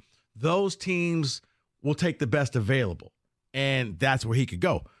pick, those teams will take the best available. And that's where he could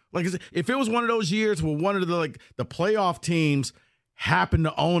go. Like I said, if it was one of those years where one of the playoff teams happened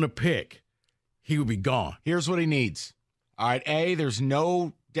to own a pick, he would be gone. Here's what he needs. All right, there's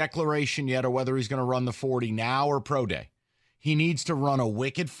no declaration yet of whether he's going to run the 40 now or pro day. He needs to run a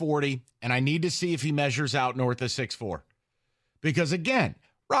wicked 40, and I need to see if he measures out north of 6'4". Because, again,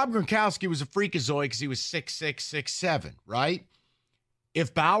 Rob Gronkowski was a freakazoid because he was 6'6", 6'7", right?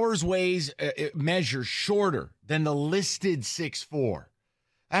 If Bowers measures shorter than the listed 6'4",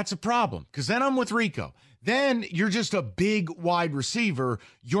 that's a problem, because then I'm with Rico. Then you're just a big wide receiver.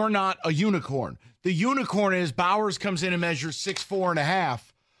 You're not a unicorn. The unicorn is Bowers comes in and measures 6'4.5"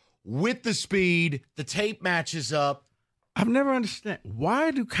 with the speed. The tape matches up. I've never understood.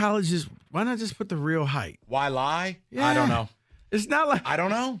 Why not just put the real height? Why lie? Yeah. I don't know. It's not like, I don't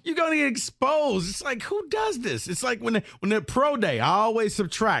know. You're going to get exposed. It's like, who does this? It's like when the pro day, I always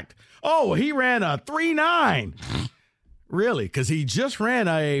subtract. Oh, he ran a 3.9. Really? Because he just ran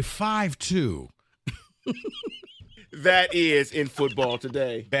a 5.2. That is in football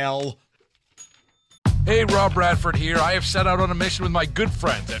today. Bell. Hey, Rob Bradford here. I have set out on a mission with my good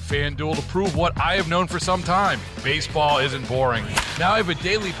friends at FanDuel to prove what I have known for some time. Baseball isn't boring. Now I have a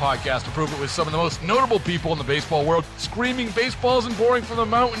daily podcast to prove it with some of the most notable people in the baseball world, screaming baseball isn't boring from the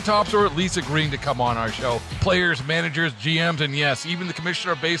mountaintops, or at least agreeing to come on our show. Players, managers, GMs, and yes, even the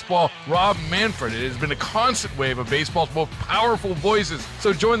commissioner of baseball, Rob Manfred. It has been a constant wave of baseball's most powerful voices.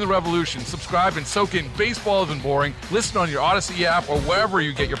 So join the revolution. Subscribe and soak in Baseball Isn't Boring. Listen on your Odyssey app or wherever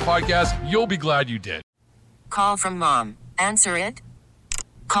you get your podcasts. You'll be glad you did. Call from mom. Answer it.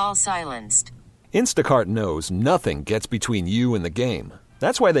 Call silenced. Instacart knows nothing gets between you and the game.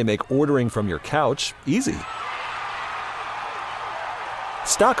 That's why they make ordering from your couch easy.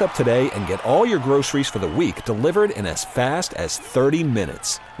 Stock up today and get all your groceries for the week delivered in as fast as 30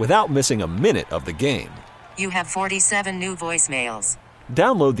 minutes without missing a minute of the game. You have 47 new voicemails.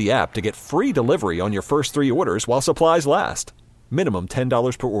 Download the app to get free delivery on your first 3 orders while supplies last. Minimum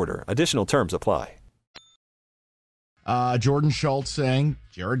 $10 per order. Additional terms apply. Jordan Schultz saying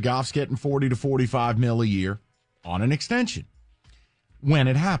Jared Goff's getting 40 to 45 mil a year on an extension when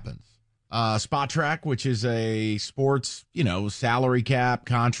it happens. Spot Track, which is a sports, salary cap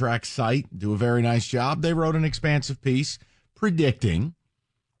contract site, do a very nice job. They wrote an expansive piece predicting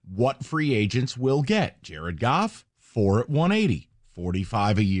what free agents will get. Jared Goff, 4 at 180,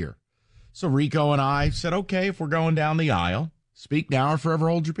 45 a year. So Rico and I said, okay, if we're going down the aisle, speak now or forever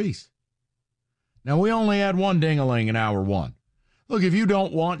hold your peace. Now, we only had one ding-a-ling in hour one. Look, if you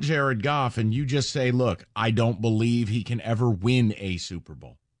don't want Jared Goff and you just say, look, I don't believe he can ever win a Super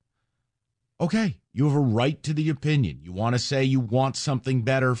Bowl. Okay, you have a right to the opinion. You want to say you want something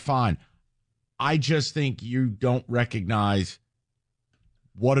better, fine. I just think you don't recognize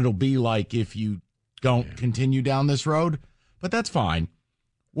what it'll be like if you don't continue down this road, but that's fine.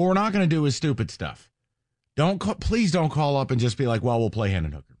 What we're not going to do is stupid stuff. Please don't call up and just be like, well, we'll play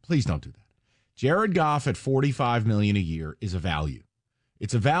Hendon Hooker. Please don't do that. Jared Goff at $45 million a year is a value.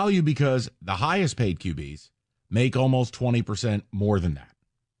 It's a value because the highest paid QBs make almost 20% more than that.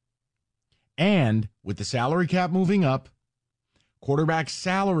 And with the salary cap moving up, quarterback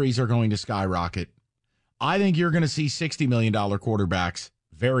salaries are going to skyrocket. I think you're going to see $60 million quarterbacks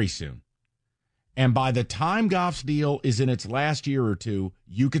very soon. And by the time Goff's deal is in its last year or two,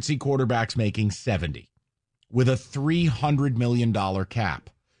 you could see quarterbacks making 70 with a $300 million cap.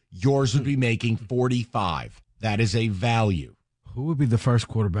 Yours would be making 45. That is a value. Who would be the first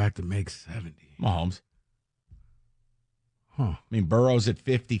quarterback to make 70? Mahomes. Huh. I mean, Burrow's at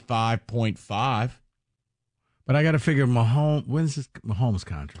 55.5. But I got to figure when's this Mahomes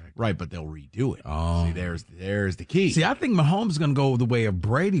contract? Right, but they'll redo it. Oh. See, there's the key. See, I think Mahomes is going to go the way of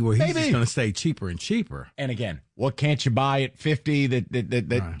Brady, where he's just going to stay cheaper and cheaper. And again, what can't you buy at 50?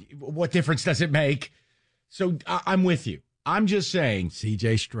 Right. What difference does it make? So I'm with you. I'm just saying.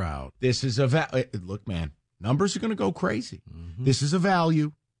 C.J. Stroud. This is look, man, numbers are going to go crazy. Mm-hmm. This is a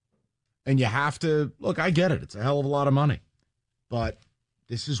value. And you have to, look, I get it. It's a hell of a lot of money. But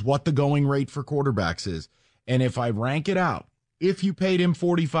this is what the going rate for quarterbacks is. And if I rank it out, if you paid him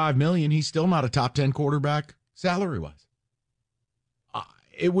 $45 million, he's still not a top 10 quarterback salary-wise.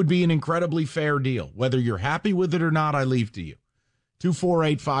 It would be an incredibly fair deal. Whether you're happy with it or not, I leave to you.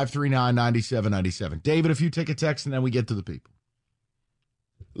 248-539-9797. David, if you take a text and then we get to the people.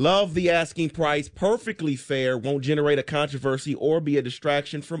 Love the asking price. Perfectly fair. Won't generate a controversy or be a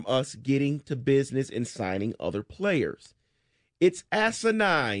distraction from us getting to business and signing other players. It's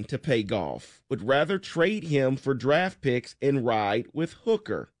asinine to pay Goff. Would rather trade him for draft picks and ride with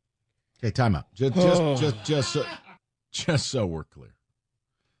Hooker. Okay, time out. Just so we're clear.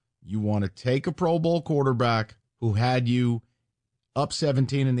 You want to take a Pro Bowl quarterback who had you up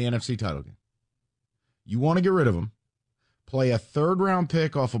 17 in the NFC title game. You want to get rid of him, play a third-round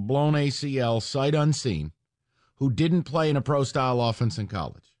pick off a blown ACL, sight unseen, who didn't play in a pro-style offense in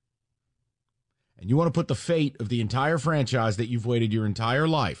college. And you want to put the fate of the entire franchise that you've waited your entire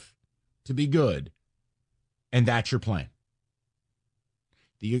life to be good, and that's your plan.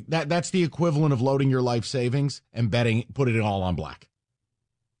 That's the equivalent of loading your life savings and putting it all on black.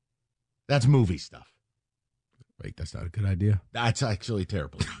 That's movie stuff. Wait, that's not a good idea. That's actually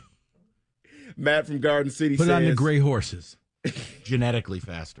terrible. Matt from Garden City says... Put it on the gray horses. Genetically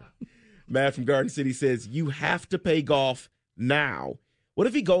faster. Matt from Garden City says, you have to pay Goff now. What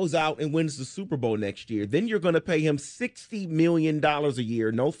if he goes out and wins the Super Bowl next year? Then you're going to pay him $60 million a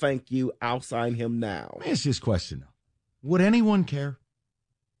year. No, thank you. I'll sign him now. Let me ask this question, though. Would anyone care?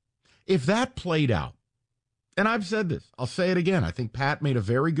 If that played out, and I've said this, I'll say it again. I think Pat made a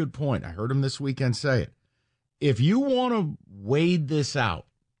very good point. I heard him this weekend say it. If you want to wade this out,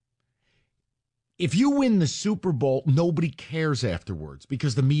 if you win the Super Bowl, nobody cares afterwards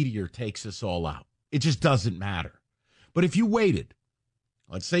because the meteor takes us all out. It just doesn't matter. But if you waited,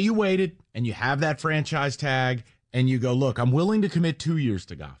 let's say you waited and you have that franchise tag and you go, look, I'm willing to commit 2 years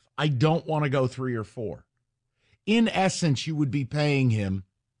to Goff. I don't want to go 3 or 4. In essence, you would be paying him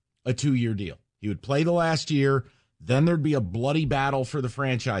a 2-year deal. He would play the last year. Then there'd be a bloody battle for the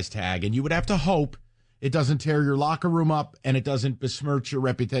franchise tag. And you would have to hope it doesn't tear your locker room up and it doesn't besmirch your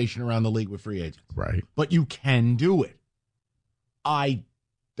reputation around the league with free agents. Right. But you can do it. I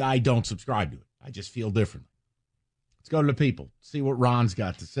don't subscribe to it. I just feel differently. Let's go to the people. See what Ron's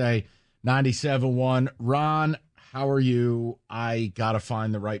got to say. 97.1. Ron, how are you? I got to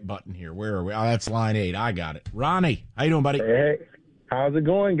find the right button here. Where are we? Oh, that's line 8. I got it. Ronnie, how you doing, buddy? Hey, how's it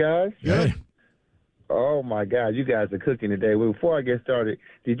going, guys? Good. Oh, my God. You guys are cooking today. Well, before I get started,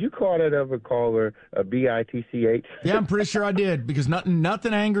 did you call that other caller a bitch? Yeah, I'm pretty sure I did, because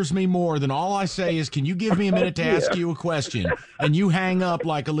nothing angers me more than all I say is, can you give me a minute to ask you a question? And you hang up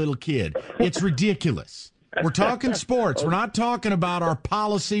like a little kid. It's ridiculous. We're talking sports. We're not talking about our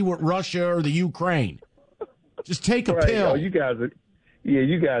policy with Russia or the Ukraine. Just take a pill. Oh, you guys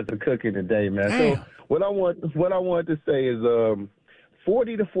are cooking today, man. Damn. So what I want to say is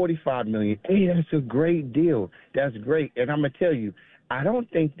 40 to 45 million. Hey, that's a great deal. That's great. And I'm going to tell you, I don't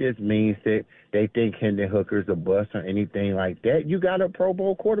think this means that they think Hendon Hooker's a bust or anything like that. You got a Pro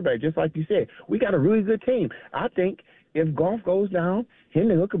Bowl quarterback, just like you said. We got a really good team. I think if Goff goes down,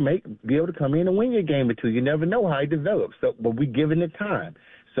 Hendon Hooker may be able to come in and win your game or two. You never know how he develops. So, but we're giving it time.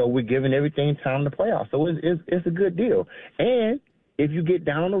 So we're giving everything time to play off. So it's a good deal. And if you get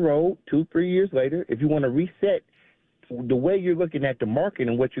down the road 2-3 years later, if you want to reset the way you're looking at the market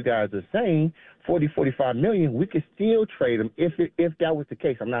and what you guys are saying, 40, 45 million, we could still trade them if that was the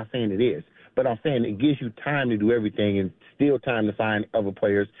case. I'm not saying it is, but I'm saying it gives you time to do everything and still time to sign other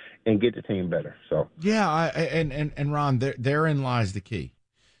players and get the team better. So yeah, and Ron, therein lies the key.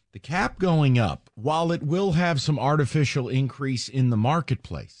 The cap going up, while it will have some artificial increase in the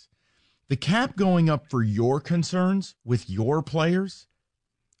marketplace, the cap going up for your concerns with your players,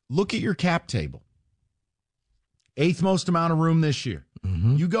 look at your cap table. 8th most amount of room this year.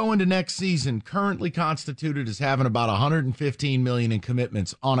 Mm-hmm. You go into next season currently constituted as having about $115 million in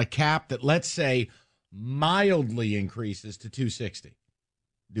commitments on a cap that, let's say, mildly increases to $260.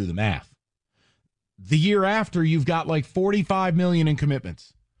 Do the math. The year after, you've got like $45 million in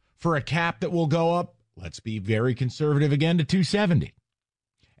commitments for a cap that will go up, let's be very conservative again, to $270.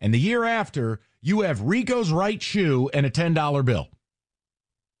 And the year after, you have Rico's right shoe and a $10 bill.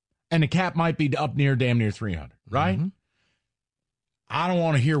 And the cap might be up damn near 300, right? Mm-hmm. I don't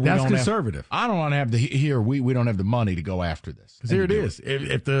want to hear that's conservative. I don't want to have we don't have the money to go after this. Because here it is.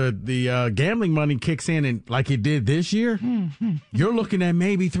 If the gambling money kicks in and like it did this year, you're looking at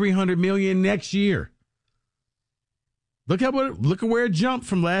maybe $300 million next year. Look at where it jumped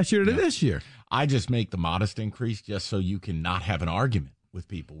from last year to this year. I just make the modest increase just so you can not have an argument with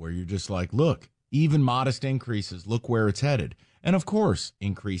people where you're just like, look, even modest increases, look where it's headed. And, of course,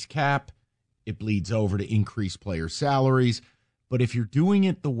 increase cap, it bleeds over to increase player salaries. But if you're doing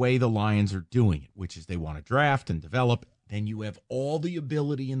it the way the Lions are doing it, which is they want to draft and develop, then you have all the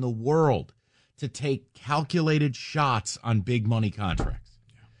ability in the world to take calculated shots on big money contracts.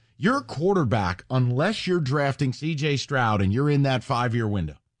 Yeah. Your quarterback, unless you're drafting C.J. Stroud and you're in that 5-year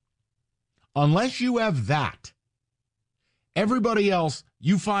window, unless you have that, everybody else,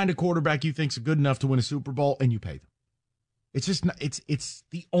 you find a quarterback you think's good enough to win a Super Bowl and you pay them. It's just not, it's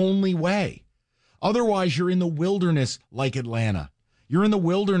the only way. Otherwise, you're in the wilderness like Atlanta. You're in the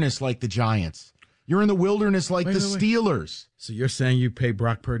wilderness like the Giants. You're in the wilderness like the Steelers. So you're saying you pay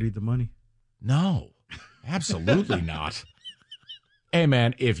Brock Purdy the money? No, absolutely not. Hey,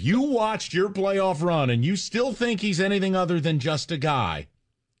 man, if you watched your playoff run and you still think he's anything other than just a guy,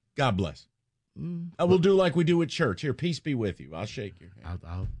 God bless. We'll do like we do at church. Here, peace be with you. I'll shake your hand.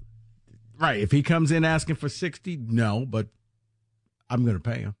 Right. If he comes in asking for 60, no, but I'm going to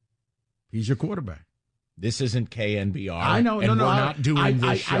pay him. He's your quarterback. This isn't KNBR. I know. And we're not doing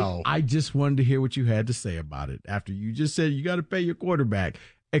this show. I just wanted to hear what you had to say about it after you just said you got to pay your quarterback,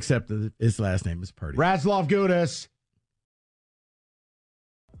 except that his last name is Purdy. Ratzlaff Gudas.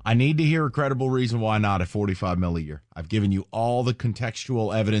 I need to hear a credible reason why not at $45 million a year. I've given you all the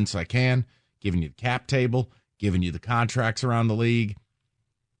contextual evidence I can, given you the cap table, given you the contracts around the league.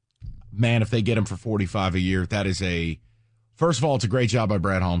 Man, if they get him for $45 a year, that is first of all, it's a great job by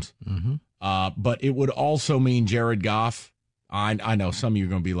Brad Holmes. Mm-hmm. But it would also mean Jared Goff. I know some of you are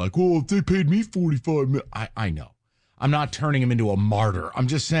going to be like, well, if they paid me $45 million. I know. I'm not turning him into a martyr. I'm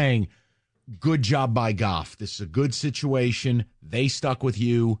just saying, good job by Goff. This is a good situation. They stuck with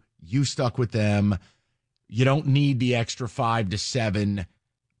you. You stuck with them. You don't need the extra 5 to 7.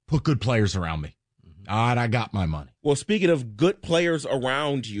 Put good players around me. All right, I got my money. Well, speaking of good players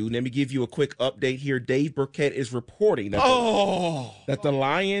around you, let me give you a quick update here. Dave Burkett is reporting that the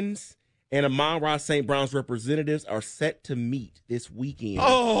Lions and Amon-Ra St. Brown's representatives are set to meet this weekend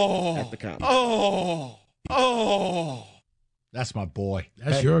at the Commons. That's my boy.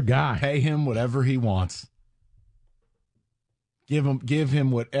 That's your guy. Pay him whatever he wants. Give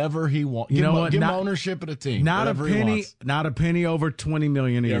him whatever he wants. Give him ownership of the team. Not a penny over $20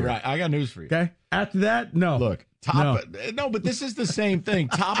 million a year. Yeah, right. I got news for you. Okay. After that, no. Look, but this is the same thing.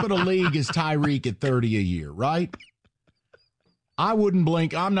 Top of the league is Tyreek at $30 a year, right? I wouldn't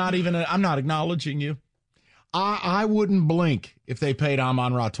blink. I'm not acknowledging you. I wouldn't blink if they paid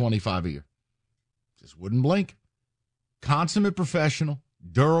Amon-Ra $25 a year. Just wouldn't blink. Consummate professional,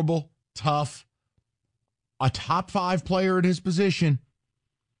 durable, tough, a top 5 player at his position,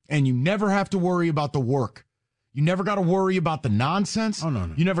 and you never have to worry about the work. You never got to worry about the nonsense. Oh, no.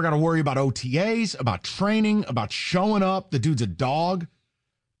 You never got to worry about OTAs, about training, about showing up. The dude's a dog.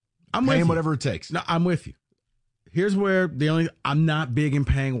 I'm paying with you. whatever it takes. No, I'm with you. Here's where I'm not big in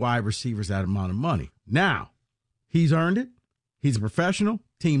paying wide receivers that amount of money. Now, he's earned it. He's a professional.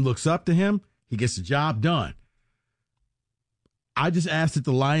 Team looks up to him. He gets the job done. I just asked that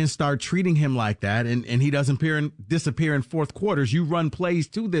the Lions start treating him like that, and he doesn't disappear in fourth quarters. You run plays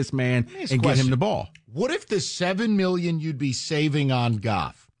to this man and get him the ball. What if the $7 million you'd be saving on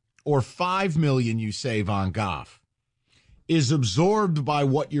Goff, or $5 million you save on Goff, is absorbed by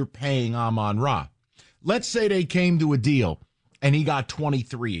what you're paying Amon-Ra? Let's say they came to a deal and he got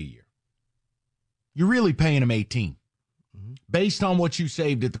 23 a year. You're really paying him 18 based on what you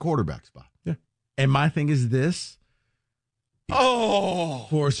saved at the quarterback spot. Yeah. And my thing is this.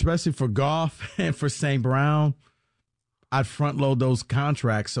 Especially for Goff and for St. Brown, I'd front load those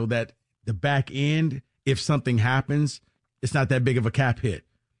contracts so that the back end, if something happens, it's not that big of a cap hit.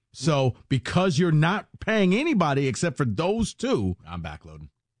 So because you're not paying anybody except for those two, I'm backloading.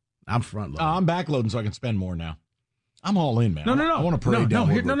 I'm front loading. I'm backloading so I can spend more now. I'm all in, man. No. I want to parade down.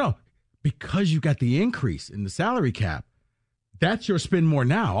 No. Because you got the increase in the salary cap, that's your spend more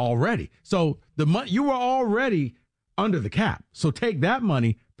now already. So the money you were already under the cap. So take that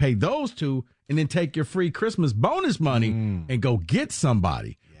money, pay those two, and then take your free Christmas bonus money and go get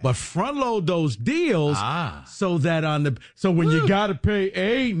somebody. Yeah. But front load those deals so that when you got to pay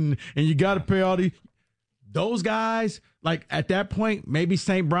Aiden and you got to pay all those guys, like at that point, maybe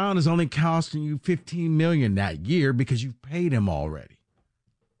St. Brown is only costing you $15 million that year because you've paid him already.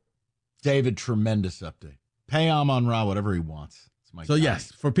 David, tremendous update. Pay Amon-Ra whatever he wants. So,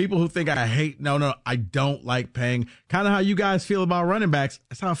 yes, for people who think I don't like paying, kind of how you guys feel about running backs,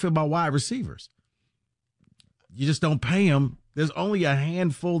 that's how I feel about wide receivers. You just don't pay them. There's only a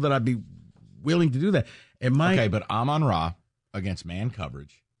handful that I'd be willing to do that. Okay, but Amon-Ra against man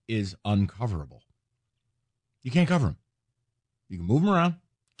coverage is uncoverable. You can't cover him. You can move him around,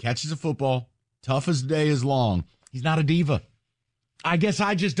 catches a football, tough as the day is long. He's not a diva. I guess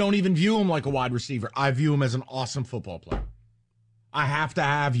I just don't even view him like a wide receiver. I view him as an awesome football player. I have to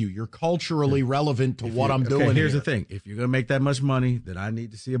have you. You're culturally relevant to what I'm doing. Here's the thing. If you're going to make that much money, then I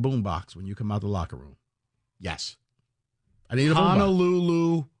need to see a boombox when you come out the locker room. Yes. I need a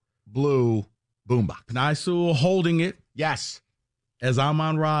Honolulu blue boombox. Penei Sewell holding it. Yes. As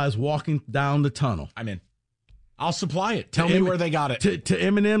Amon-Ra is walking down the tunnel. I'm in. I'll supply it. Tell me where they got it. To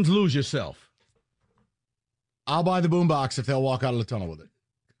Eminem's Lose Yourself. I'll buy the boombox if they'll walk out of the tunnel with it.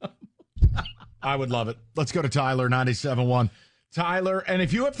 I would love it. Let's go to Tyler, 97.1. Tyler, and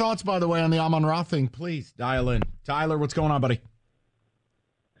if you have thoughts, by the way, on the Amon-Ra thing, please dial in. Tyler, what's going on, buddy?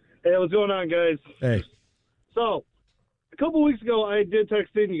 Hey, what's going on, guys? Hey. So, a couple weeks ago, I did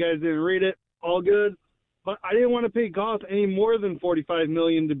text in. You guys didn't read it. All good. But I didn't want to pay Goff any more than $45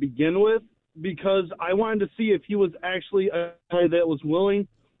 million to begin with because I wanted to see if he was actually a guy that was willing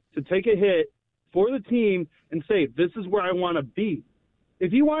to take a hit for the team and say, this is where I want to be.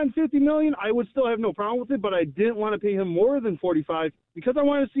 If he wanted $50 million, I would still have no problem with it, but I didn't want to pay him more than $45 because I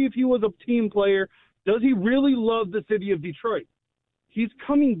wanted to see if he was a team player. Does he really love the city of Detroit? He's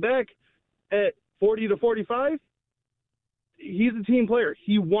coming back at 40 to 45. He's a team player.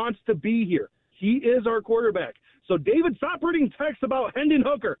 He wants to be here. He is our quarterback. So, David, stop reading texts about Hendon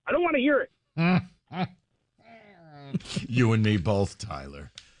Hooker. I don't want to hear it. You and me both,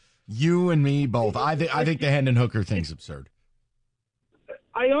 Tyler. You and me both. I think the Hendon Hooker thing's absurd.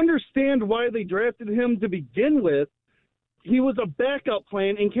 I understand why they drafted him to begin with. He was a backup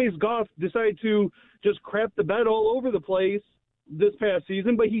plan in case Goff decided to just crap the bed all over the place this past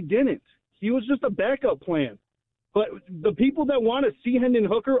season, but he didn't. He was just a backup plan. But the people that want to see Hendon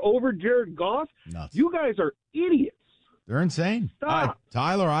Hooker over Jared Goff, you guys are idiots. They're insane. Stop.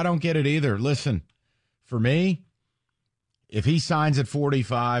 Tyler, I don't get it either. Listen, for me, if he signs at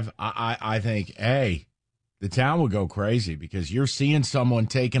 45, I think, A, the town would go crazy because you're seeing someone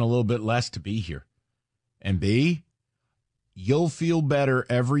taking a little bit less to be here. And B, you'll feel better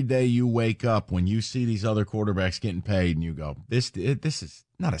every day you wake up when you see these other quarterbacks getting paid and you go, this is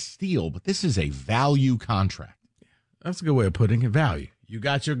not a steal, but this is a value contract. That's a good way of putting it, value. You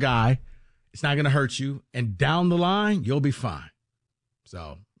got your guy. It's not going to hurt you. And down the line, you'll be fine.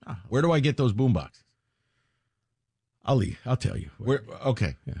 So, where do I get those boomboxes? I'll tell you.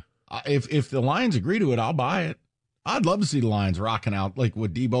 Okay. Yeah. If the Lions agree to it, I'll buy it. I'd love to see the Lions rocking out, like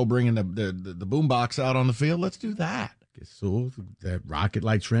with Debo bringing the boombox out on the field. Let's do that. Get Sewell, that rocket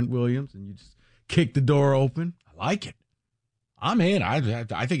like Trent Williams, and kick the door open. I like it. I'm in. I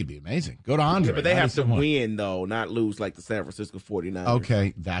think it'd be amazing. Go to Andre. Yeah, but they have to win, though, not lose like the San Francisco 49ers.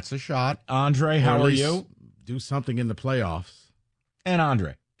 Okay, that's a shot. Andre, how are you? Do something in the playoffs. And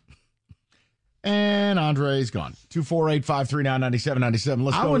Andre. And Andre's gone.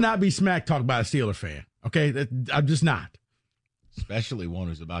 248-539-9797. I will not be smack talked by a Steeler fan. Okay? I'm just not. Especially one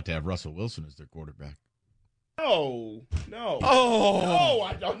who's about to have Russell Wilson as their quarterback. No. Oh. No,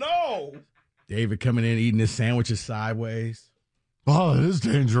 I don't know. David coming in eating his sandwiches sideways. Oh, it is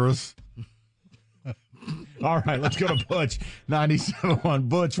dangerous. All right, let's go to Butch. 97.1.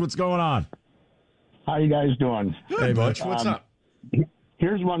 Butch, what's going on? How you guys doing? Hey, Butch, what's up?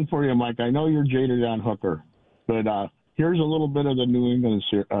 Here's one for you, Mike. I know you're jaded on Hooker, but here's a little bit of the New England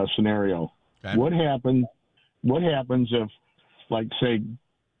scenario. Okay. What happens if, like, say,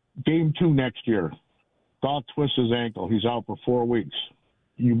 game 2 next year, Goff twists his ankle, he's out for 4 weeks.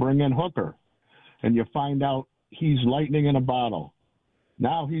 You bring in Hooker, and you find out he's lightning in a bottle.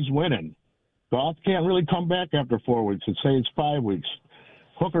 Now he's winning. Goff can't really come back after 4 weeks. Let's say it's 5 weeks.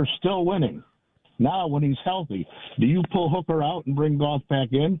 Hooker's still winning. Now, when he's healthy, do you pull Hooker out and bring Goff back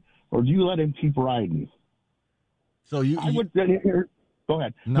in, or do you let him keep riding? So I would here. Go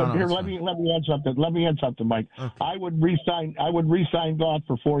ahead. No, here, let me add something. Let me add something, Mike. Okay. I would re-sign Goff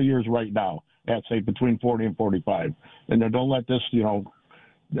for 4 years right now. At say between 40 and 45, and then don't let this.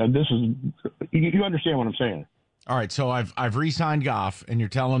 This is you understand what I'm saying. All right, so I've re-signed Goff, and you're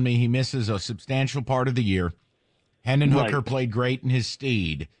telling me he misses a substantial part of the year. Hendon Hooker played great in his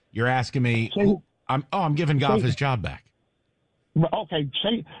stead. You're asking me, I'm giving Goff his job back. Okay,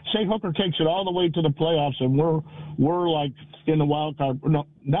 say Hooker takes it all the way to the playoffs, and we're like in the wild card, no,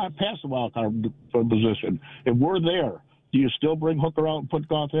 not past the wild card position. If we're there, do you still bring Hooker out and put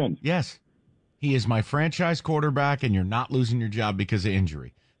Goff in? Yes, he is my franchise quarterback, and you're not losing your job because of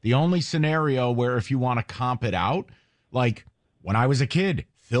injury. The only scenario where if you want to comp it out, like when I was a kid,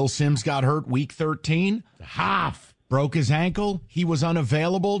 Phil Simms got hurt week 13. Half broke his ankle. He was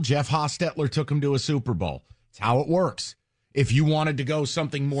unavailable. Jeff Hostetler took him to a Super Bowl. It's how it works. If you wanted to go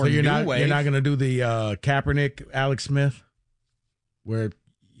something more you're new not wave, going to do the Kaepernick, Alex Smith, where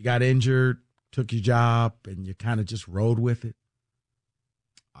you got injured, took your job, and you kind of just rode with it?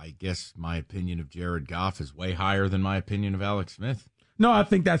 I guess my opinion of Jared Goff is way higher than my opinion of Alex Smith. No, I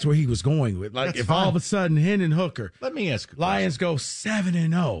think that's where he was going with. Like, That's if fine. all of a sudden Hendon Hooker, Let me ask you a Lions go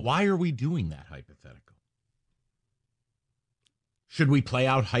 7-0. Why are we doing that hypothetical? Should we play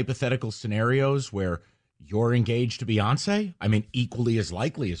out hypothetical scenarios where you're engaged to Beyonce? I mean, equally as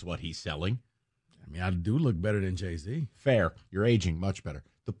likely as what he's selling. I mean, I do look better than Jay-Z. Fair. You're aging much better.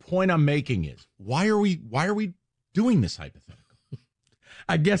 The point I'm making is, why are we doing this hypothetical?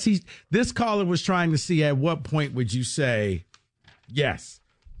 I guess this caller was trying to see at what point would you say, yes,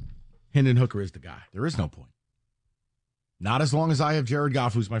 Hendon Hooker is the guy. There is no point. Not as long as I have Jared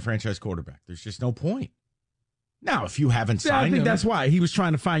Goff, who's my franchise quarterback. There's just no point. Now, if you haven't signed him. I think that's why he was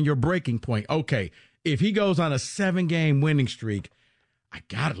trying to find your breaking point. Okay, if he goes on a 7-game winning streak, I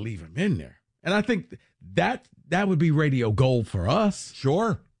got to leave him in there. And I think that would be radio gold for us.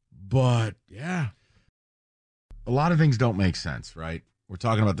 Sure. But, yeah. A lot of things don't make sense, right? We're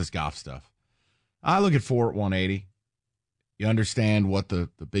talking about this Goff stuff. I look at 4 at 180. You understand what the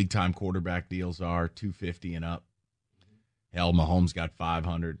big-time quarterback deals are, 250 and up. Hell, Mahomes got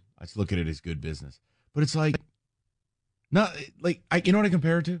 500. I just look at it as good business. But it's like, you know what I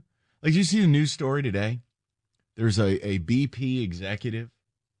compare it to? Like, you see the news story today? There's a BP executive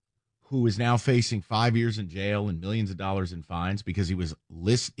who is now facing 5 years in jail and millions of dollars in fines because he was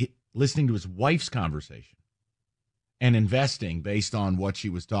listening to his wife's conversation and investing based on what she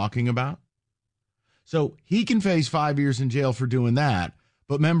was talking about. So he can face 5 years in jail for doing that,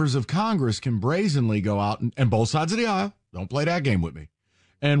 but members of Congress can brazenly go out and both sides of the aisle, don't play that game with me,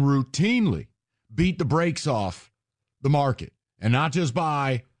 and routinely beat the brakes off the market, and not just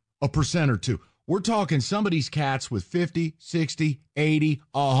by a % or two. We're talking some of these cats with 50, 60, 80,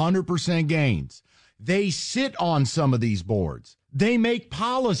 100% gains. They sit on some of these boards. They make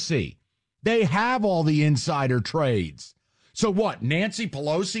policy. They have all the insider trades. So what, Nancy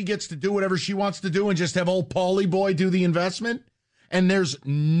Pelosi gets to do whatever she wants to do and just have old Paulie boy do the investment? And there's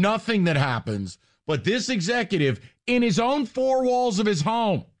nothing that happens but this executive in his own four walls of his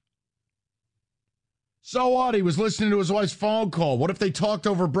home. So what? He was listening to his wife's phone call. What if they talked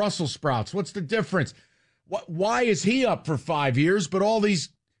over Brussels sprouts? What's the difference? Why is he up for 5 years, but all these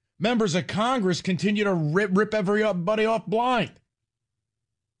members of Congress continue to rip everybody off blind?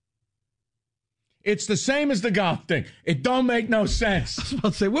 It's the same as the Goff thing. It don't make no sense. I was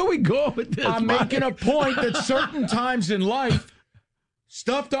about to say, where we go with this? I'm making a point that certain times in life,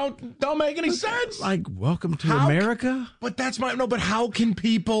 Stuff don't make any sense. Like, welcome to America? But but how can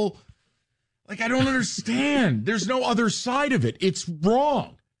people, I don't understand. There's no other side of it. It's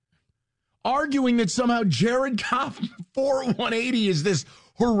wrong. Arguing that somehow Jared Goff 4-180 is this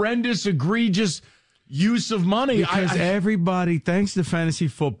horrendous, egregious use of money. Because everybody, thanks to fantasy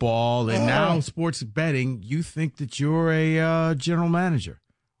football and now sports betting, you think that you're a general manager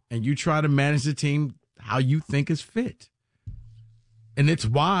and you try to manage the team how you think is fit. And it's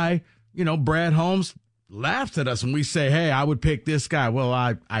why, Brad Holmes laughs at us when we say, hey, I would pick this guy. Well,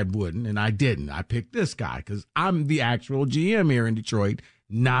 I wouldn't, and I didn't. I picked this guy because I'm the actual GM here in Detroit,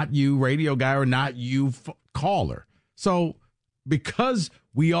 not you radio guy or not you caller. So because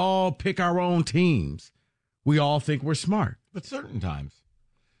we all pick our own teams, we all think we're smart. But certain times,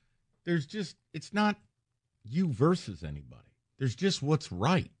 it's not you versus anybody. There's just what's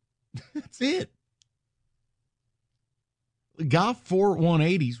right. That's it. Goff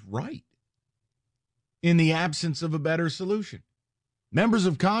 4-180's right in the absence of a better solution. Members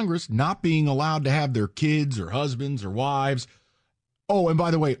of Congress not being allowed to have their kids or husbands or wives. Oh, and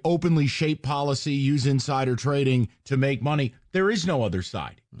by the way, openly shape policy, use insider trading to make money. There is no other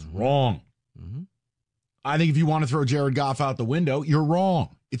side. It's wrong. Mm-hmm. I think if you want to throw Jared Goff out the window, you're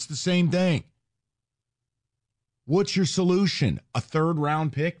wrong. It's the same thing. What's your solution? A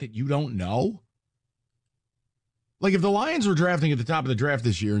third-round pick that you don't know? Like, if the Lions were drafting at the top of the draft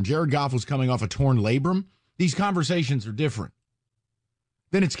this year and Jared Goff was coming off a torn labrum, these conversations are different.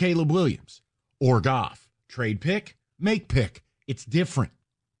 Then it's Caleb Williams or Goff. Trade pick, make pick. It's different.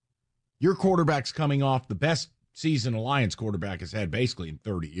 Your quarterback's coming off the best season a Lions quarterback has had basically in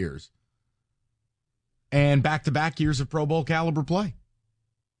 30 years. And back-to-back years of Pro Bowl caliber play.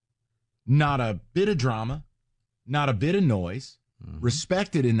 Not a bit of drama, not a bit of noise.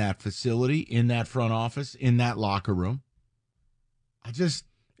 Respected in that facility, in that front office, in that locker room.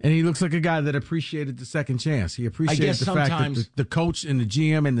 And he looks like a guy that appreciated the second chance. He appreciated the fact that the coach and the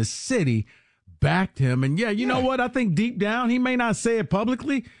GM and the city backed him. And you know what? I think deep down, he may not say it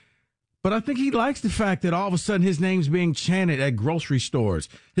publicly, but I think he likes the fact that all of a sudden his name's being chanted at grocery stores.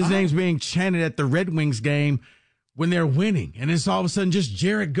 His name's being chanted at the Red Wings game when they're winning. And it's all of a sudden just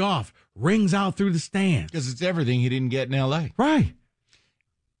Jared Goff rings out through the stands. Because it's everything he didn't get in L.A. Right.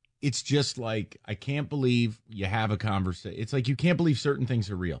 It's just like, I can't believe you have a conversation. It's like you can't believe certain things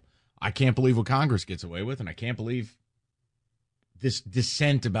are real. I can't believe what Congress gets away with, and I can't believe this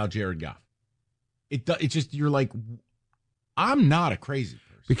dissent about Jared Goff. It's just, you're like, I'm not a crazy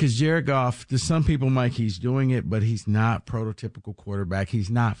person. Because Jared Goff, to some people, Mike, he's doing it, but he's not prototypical quarterback. He's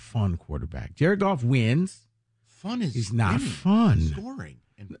not fun quarterback. Jared Goff wins. He's not winning, fun. Scoring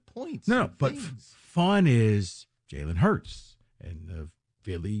and points. No, but fun is Jalen Hurts and the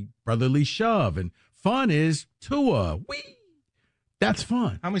Philly brotherly shove, and fun is Tua. That's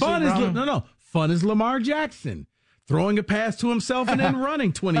fun. Fun is Lamar Jackson throwing a pass to himself and then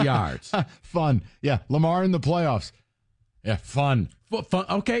running 20 yards. Fun. Yeah, Lamar in the playoffs. Yeah, fun. Fun.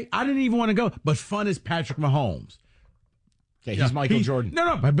 Okay, I didn't even want to go, but fun is Patrick Mahomes. Okay, he's Michael Jordan.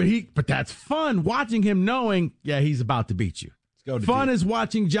 But that's fun watching him knowing, he's about to beat you. Let's go. Fun is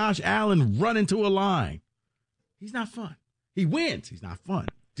watching Josh Allen run into a line. He's not fun. He wins. He's not fun.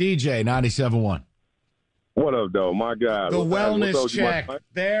 DJ 97.1. What up, though? My God. The wellness check.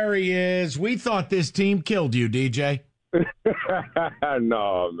 There he is. We thought this team killed you, DJ.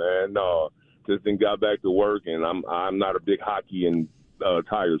 No, man, no. Just got back to work, and I'm not a big hockey and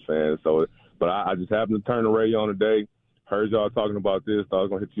Tigers fan. So, but I just happened to turn the radio on today. Heard y'all talking about this. Thought I was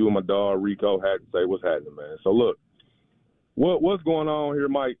gonna hit you and my dog Rico. Had to say what's happening, man. So look, what's going on here,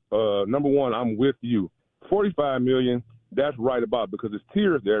 Mike? Number one, I'm with you. $45 million. That's right about, because it's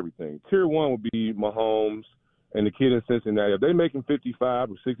tiers to everything. Tier 1 would be Mahomes and the kid in Cincinnati. If they make him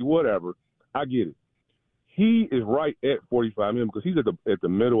 55 or 60, whatever, I get it. He is right at $45 million because he's at the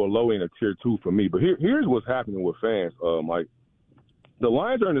middle or low end of Tier 2 for me. But here's what's happening with fans, Mike. The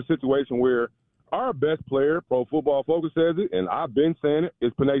Lions are in a situation where our best player, Pro Football Focus says it, and I've been saying it,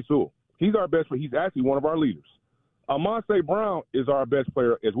 is Penei Sewell. He's our best player. He's actually one of our leaders. Amon-Ra Brown is our best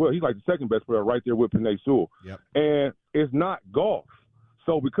player as well. He's like the second best player right there with Penei Sewell. Yep. And it's not Goff.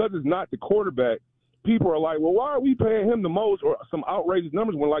 So because it's not the quarterback, people are like, well, why are we paying him the most or some outrageous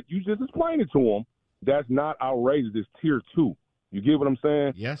numbers when, like, you just explained it to him? That's not outrageous. It's Tier 2. You get what I'm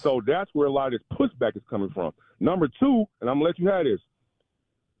saying? Yes. So that's where a lot of this pushback is coming from. Number two, and I'm going to let you have this,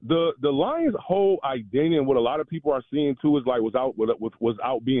 the Lions' whole identity and what a lot of people are seeing, too, is like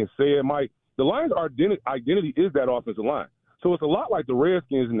without being said, Mike, the Lions' identity is that offensive line. So it's a lot like the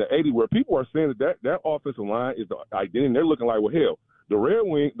Redskins in the 80s where people are saying that offensive line is the identity. And they're looking like, well, hell, the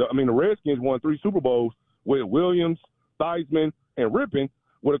Redskins won 3 Super Bowls with Williams, Theismann, and ripping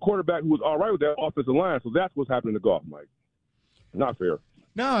with a quarterback who was all right with that offensive line. So that's what's happening to Goff, Mike. Not fair.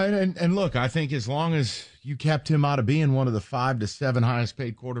 No, and look, I think as long as you kept him out of being one of the 5 to 7 highest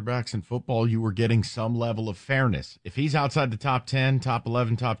paid quarterbacks in football, you were getting some level of fairness. If he's outside the top 10, top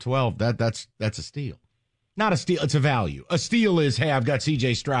 11, top 12, that's a steal. Not a steal, it's a value. A steal is, hey, I've got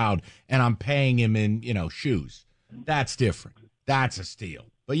C.J. Stroud and I'm paying him in, shoes. That's different. That's a steal.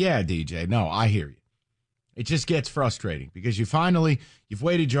 But yeah, DJ, no, I hear you. It just gets frustrating because you've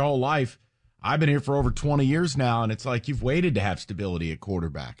waited your whole life. I've been here for over 20 years now, and it's like you've waited to have stability at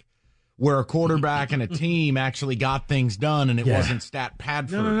quarterback, where a quarterback and a team actually got things done, and it wasn't stat pad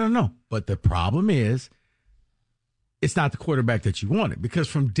for No. But the problem is, it's not the quarterback that you wanted, because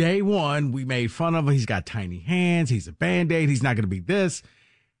from day one, we made fun of him. He's got tiny hands. He's a Band-Aid. He's not going to be this.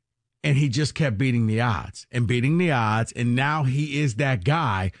 And he just kept beating the odds. And now he is that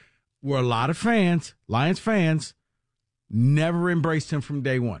guy where a lot of fans, Lions fans, never embraced him from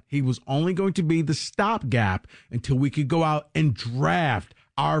day one. He was only going to be the stopgap until we could go out and draft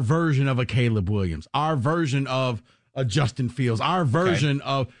our version of a Caleb Williams, our version of a Justin Fields, our version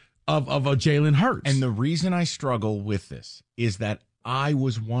of a Jalen Hurts. And the reason I struggle with this is that I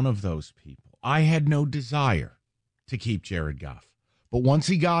was one of those people. I had no desire to keep Jared Goff. But once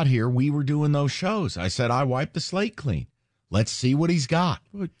he got here, we were doing those shows. I said, I wiped the slate clean. Let's see what he's got.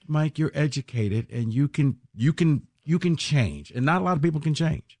 But Mike, you're educated and you can change, and not a lot of people can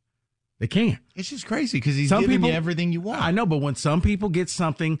change. They can't. It's just crazy because he's giving you everything you want. I know, but when some people get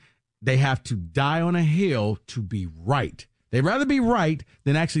something, they have to die on a hill to be right. They'd rather be right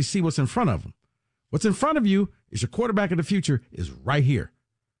than actually see what's in front of them. What's in front of you is your quarterback of the future is right here.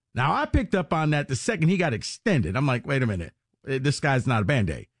 Now, I picked up on that the second he got extended. I'm like, wait a minute. This guy's not a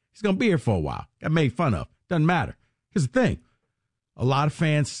Band-Aid. He's going to be here for a while. Got made fun of. Doesn't matter. Here's the thing. A lot of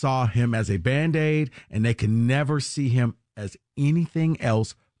fans saw him as a Band-Aid, and they can never see him as anything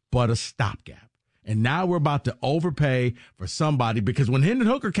else but a stopgap. And now we're about to overpay for somebody because when Hendon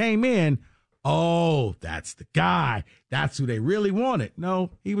Hooker came in, oh, that's the guy. That's who they really wanted.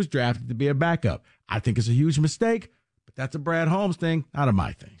 No, he was drafted to be a backup. I think it's a huge mistake, but that's a Brad Holmes thing, not a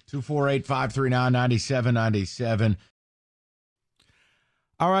my thing. 248-539-9797.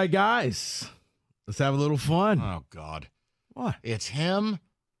 All right, guys, let's have a little fun. Oh, God. What? It's him.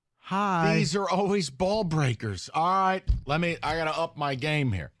 Hi. These are always ball breakers. All right. I got to up my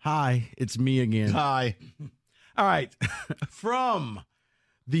game here. Hi. It's me again. Hi. All right. From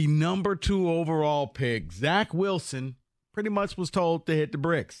the number 2 overall pick, Zach Wilson pretty much was told to hit the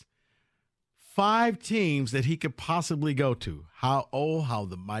bricks. 5 teams that he could possibly go to. How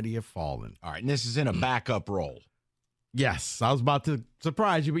the mighty have fallen. All right. And this is in a backup role. Yes. I was about to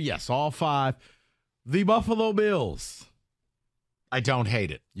surprise you, but yes, all 5. The Buffalo Bills. I don't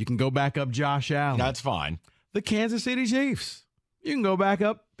hate it. You can go back up Josh Allen. That's fine. The Kansas City Chiefs. You can go back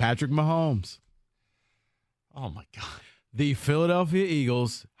up Patrick Mahomes. Oh, my God. The Philadelphia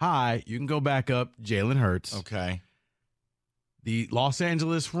Eagles. You can go back up Jalen Hurts. Okay. The Los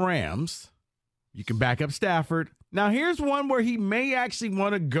Angeles Rams. You can back up Stafford. Now, here's one where he may actually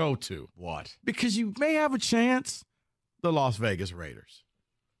want to go to. What? Because you may have a chance. The Las Vegas Raiders.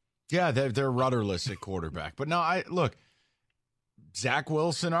 Yeah, they're rudderless at quarterback. But no, look. Zach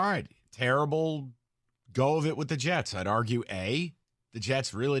Wilson, all right, terrible go of it with the Jets. I'd argue, the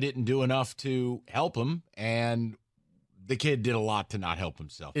Jets really didn't do enough to help him, and the kid did a lot to not help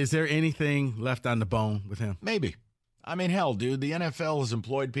himself. Is there anything left on the bone with him? Maybe. I mean, hell, dude, the NFL has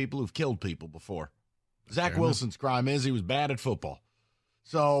employed people who've killed people before. Zach Wilson's crime is he was bad at football.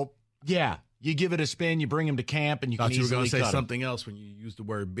 So, yeah, you give it a spin, you bring him to camp, and you can easily cut him. Thought you were going to say something else when you used the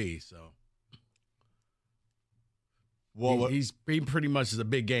word B, so. Well, he pretty much is a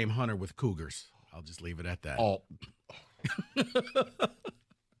big game hunter with Cougars. I'll just leave it at that. Oh.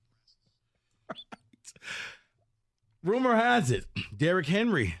 Rumor has it, Derrick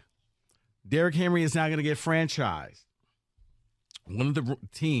Henry is now going to get franchised. One of the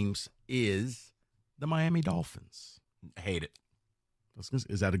teams is the Miami Dolphins. Hate it.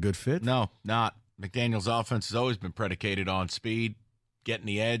 Is that a good fit? No, not. McDaniel's offense has always been predicated on speed, getting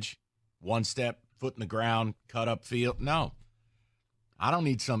the edge, one step, foot in the ground, cut up field. No. I don't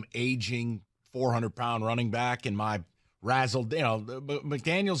need some aging 400-pound running back in my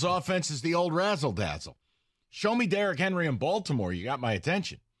McDaniel's offense is the old razzle-dazzle. Show me Derrick Henry in Baltimore, you got my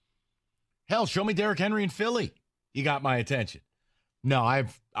attention. Hell, show me Derrick Henry in Philly, you got my attention. No, I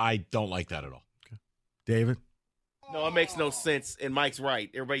don't like that at all. Okay. David? No, it makes no sense, and Mike's right.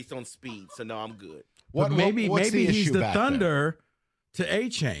 Everybody's on speed, so no, I'm good. Maybe he's the Thunder there? to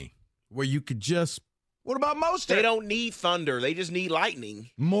A-Chain. Where you could just... What about Mostert? They don't need thunder. They just need lightning.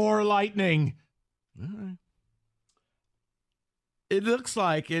 More lightning. All right. It looks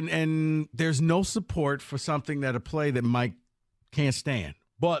like, and there's no support for something that a play that Mike can't stand.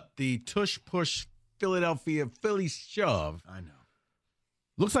 But the tush-push Philadelphia Philly shove. I know.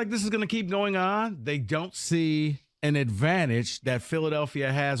 Looks like this is going to keep going on. They don't see an advantage that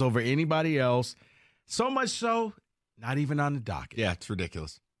Philadelphia has over anybody else. So much so, not even on the docket. Yeah, it's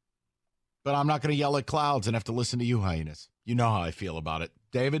ridiculous. But I'm not going to yell at clouds and have to listen to you, hyenas. You know how I feel about it.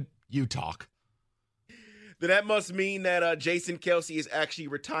 David, you talk. Then that must mean that Jason Kelce is actually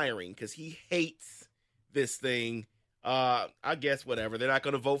retiring because he hates this thing. I guess whatever. They're not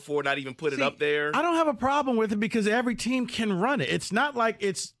going to vote for it, not even put it up there. I don't have a problem with it because every team can run it. It's not like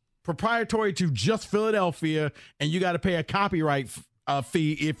it's proprietary to just Philadelphia and you got to pay a copyright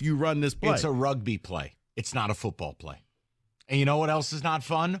fee if you run this play. It's a rugby play. It's not a football play. And you know what else is not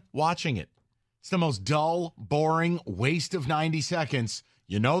fun? Watching it. It's the most dull, boring waste of 90 seconds.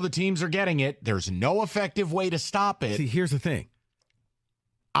 You know the teams are getting it. There's no effective way to stop it. See, here's the thing.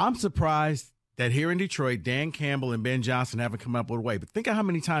 I'm surprised that here in Detroit, Dan Campbell and Ben Johnson haven't come up with a way. But think of how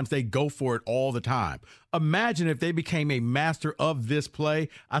many times they go for it all the time. Imagine if they became a master of this play.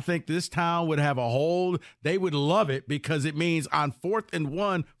 I think this town would have a hold. They would love it because it means on 4th and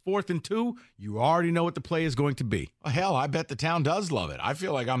 1, 4th and 2, you already know what the play is going to be. Well, hell, I bet the town does love it. I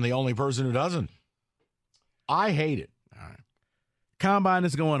feel like I'm the only person who doesn't. I hate it. All right. Combine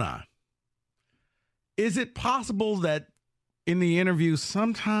is going on. Is it possible that in the interview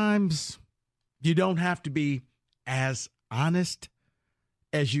sometimes you don't have to be as honest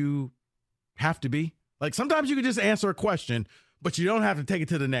as you have to be? Like sometimes you can just answer a question, but you don't have to take it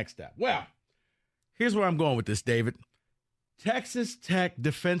to the next step. Well, here's where I'm going with this, David. Texas Tech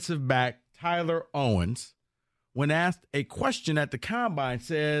defensive back Tyler Owens, when asked a question at the Combine,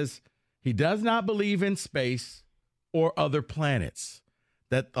 says he does not believe in space or other planets,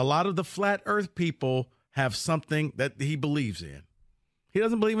 that a lot of the flat earth people have something that he believes in. He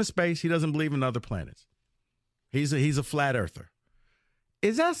doesn't believe in space. He doesn't believe in other planets. He's a flat earther.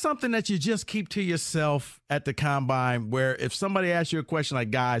 Is that something that you just keep to yourself at the Combine, where if somebody asks you a question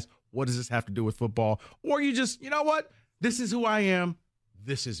like, guys, what does this have to do with football? Or you just, you know what? This is who I am.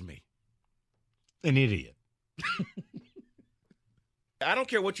 This is me. An idiot. I don't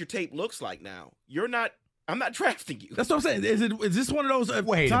care what your tape looks like now. I'm not drafting you. That's what I'm saying. Is this one of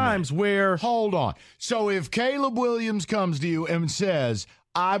those times where... Hold on. So if Caleb Williams comes to you and says,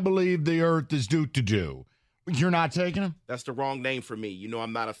 I believe the earth is do-to-do, you're not taking him? That's the wrong name for me. You know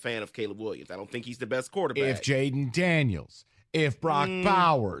I'm not a fan of Caleb Williams. I don't think he's the best quarterback. If Jaden Daniels, if Brock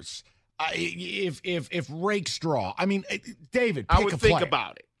Bowers, if Rakestraw. I mean, David, pick I would a think player.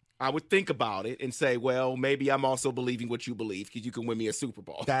 about it. I would think about it and say, well, maybe I'm also believing what you believe because you can win me a Super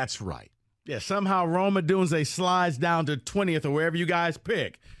Bowl. That's right. Yeah, somehow Roma Dunze slides down to 20th or wherever you guys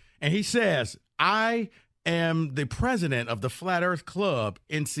pick. And he says, I am the president of the Flat Earth Club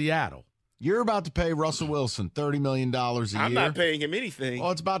in Seattle. You're about to pay Russell Wilson $30 million a year. I'm not paying him anything.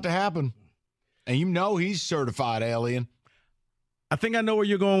 Well, it's about to happen. And you know he's certified alien. I think I know where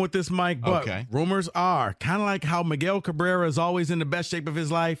you're going with this, Mike, but rumors are kind of like how Miguel Cabrera is always in the best shape of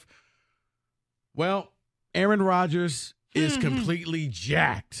his life. Well, Aaron Rodgers is completely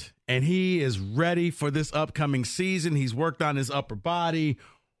jacked, and he is ready for this upcoming season. He's worked on his upper body.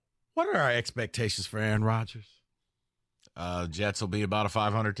 What are our expectations for Aaron Rodgers? Jets will be about a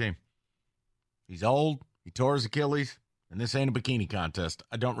 500 team. He's old. He tore his Achilles, and this ain't a bikini contest.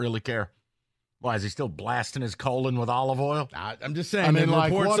 I don't really care. Why, is he still blasting his colon with olive oil? I'm just saying. I mean,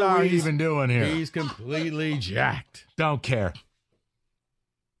 like, reports what are we he's- even doing here? He's completely jacked. Don't care.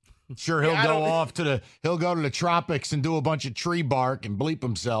 Sure, he'll go to the tropics and do a bunch of tree bark and bleep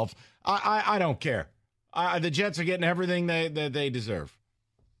himself. I don't care. The Jets are getting everything they deserve.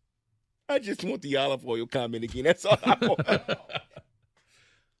 I just want the olive oil comment again. That's all I want. All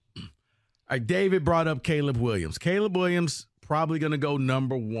right, David brought up Caleb Williams. Caleb Williams probably going to go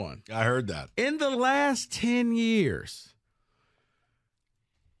number 1. I heard that. In the last 10 years,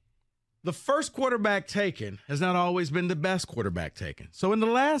 the first quarterback taken has not always been the best quarterback taken. So in the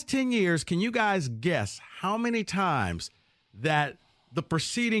last 10 years, can you guys guess how many times that the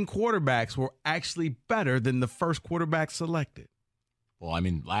preceding quarterbacks were actually better than the first quarterback selected? Well, I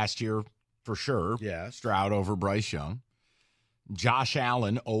mean, last year, for sure. Yeah. Stroud over Bryce Young. Josh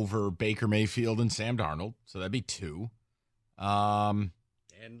Allen over Baker Mayfield and Sam Darnold. So that'd be 2. And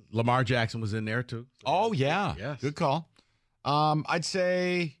Lamar Jackson was in there, too. So oh, yeah. Yes. Good call. I'd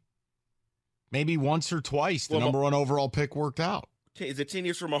say maybe once or twice the number 1 overall pick worked out. Is it 10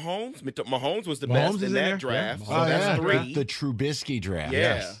 years for Mahomes? Mahomes was the best in that draft. Yeah. So that's 3. The Trubisky draft.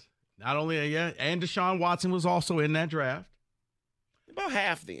 Yeah. Yes. Not only, and Deshaun Watson was also in that draft. About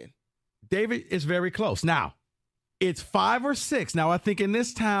half then. David is very close. Now, It's 5 or 6. Now, I think in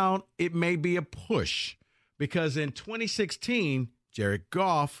this town, it may be a push because in 2016, Jared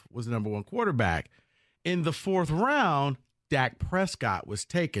Goff was the number 1 quarterback. In the 4th round, Dak Prescott was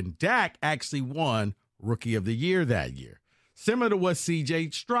taken. Dak actually won Rookie of the Year that year. Similar to what C.J.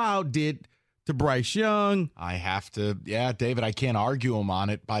 Stroud did to Bryce Young. David, I can't argue him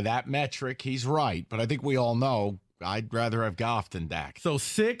on it. By that metric, he's right. But I think we all know I'd rather have Goff than Dak. So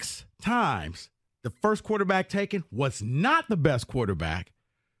 6 times. The first quarterback taken was not the best quarterback.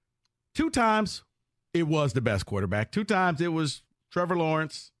 2 times, it was the best quarterback. 2 times, it was Trevor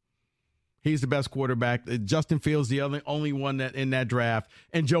Lawrence. He's the best quarterback. Justin Fields, the only one that in that draft,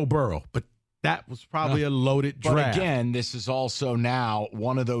 and Joe Burrow. But that was probably a loaded draft. But again, this is also now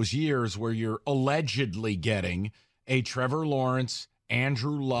one of those years where you're allegedly getting a Trevor Lawrence,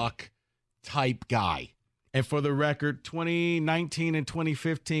 Andrew Luck type guy. And for the record, 2019 and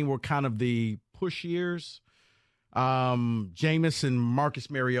 2015 were kind of the push years. Jameis and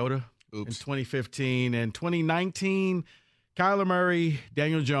Marcus Mariota in 2015. And 2019, Kyler Murray,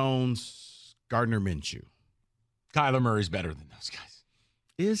 Daniel Jones, Gardner Minshew. Kyler Murray's better than those guys.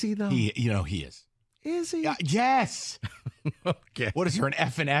 Is he, though? He is. Is he? Yes. Okay. What is there, an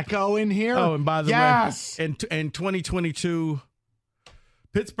F and echo in here? Oh, and by the yes. way, in 2022,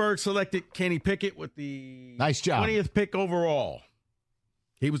 Pittsburgh selected Kenny Pickett with the nice job 20th pick overall.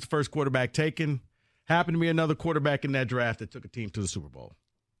 He was the first quarterback taken. Happened to be another quarterback in that draft that took a team to the Super Bowl.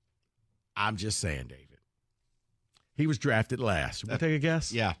 I'm just saying, David. He was drafted last. Want to take a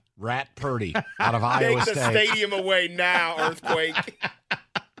guess? Yeah. Rat Purdy out of Iowa State. Take the stadium away now, Earthquake.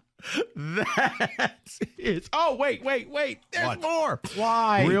 That's it. Oh, wait. There's more.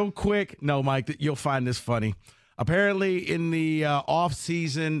 Why? Real quick. No, Mike, you'll find this funny. Apparently, in the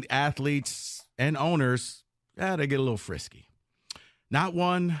off-season, athletes and owners, they get a little frisky. Not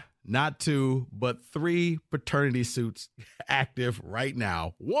 1, not 2, but 3 paternity suits active right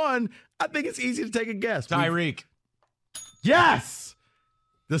now. 1, I think it's easy to take a guess. Tyreek. Yes.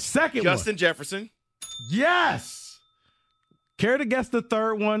 The second Justin Jefferson. Yes. Care to guess the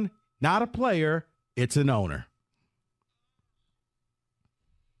third one? Not a player. It's an owner.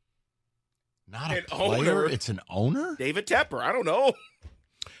 Not a player. It's an owner? David Tepper. I don't know.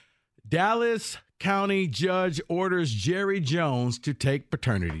 Dallas County judge orders Jerry Jones to take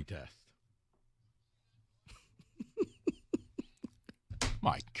paternity test.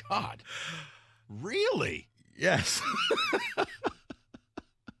 My God. Really? Yes.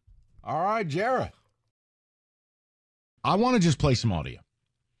 All right, Jared. I want to just play some audio.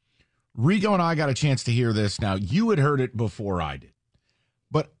 Rico and I got a chance to hear this. Now, you had heard it before I did.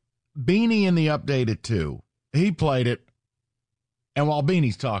 But Beanie in the update at 2, he played it. And while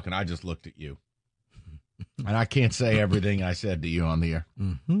Beanie's talking, I just looked at you. And I can't say everything I said to you on the air.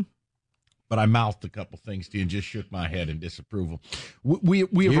 Mm-hmm. But I mouthed a couple things to you and just shook my head in disapproval.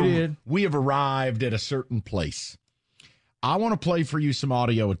 We have arrived at a certain place. I want to play for you some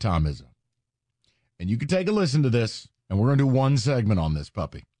audio with Tom Izzo. And you can take a listen to this, and we're going to do 1 segment on this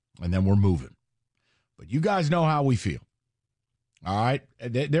puppy, and then we're moving. But you guys know how we feel. All right?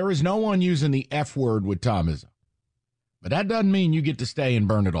 There is no one using the F word with Tom Izzo. But that doesn't mean you get to stay and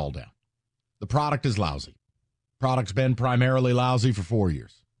burn it all down. The product is lousy. Product's been primarily lousy for 4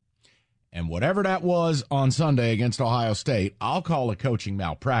 years. And whatever that was on Sunday against Ohio State, I'll call a coaching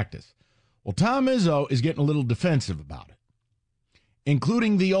malpractice. Well, Tom Izzo is getting a little defensive about it,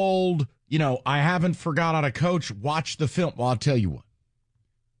 including the old, I haven't forgot how to coach, watch the film. Well, I'll tell you what.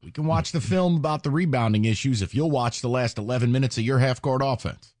 We can watch the film about the rebounding issues if you'll watch the last 11 minutes of your half-court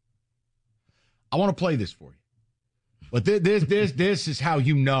offense. I want to play this for you. But this is how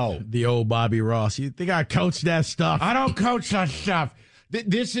you know. The old Bobby Ross. You think I coach that stuff? I don't coach that stuff.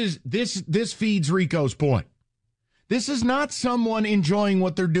 This feeds Rico's point. This is not someone enjoying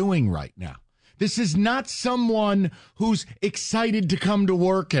what they're doing right now. This is not someone who's excited to come to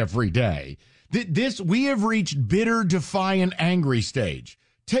work every day. We have reached bitter, defiant, angry stage.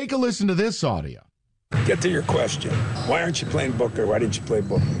 Take a listen to this audio. Get to your question. Why aren't you playing Booker? Why didn't you play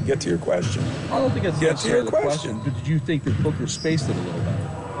Booker? Get to your question. I don't think that's necessarily the question. But did you think that Booker spaced it a little better?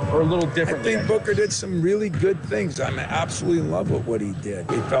 Or a little differently? I think Booker did some really good things. I'm absolutely in love with what he did.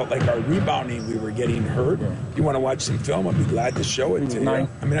 We felt like our rebounding, we were getting hurt. Yeah. You want to watch some film, I'd be glad to show it to you.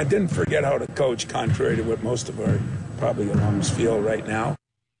 I mean, I didn't forget how to coach, contrary to what most of our probably alums feel right now.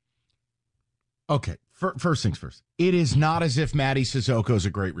 Okay, first things first. It is not as if Matty Sissoko's a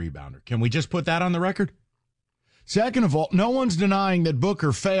great rebounder. Can we just put that on the record? Second of all, no one's denying that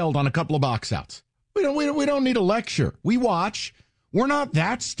Booker failed on a couple of box outs. We don't need a lecture. We watch. We're not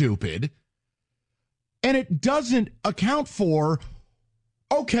that stupid. And it doesn't account for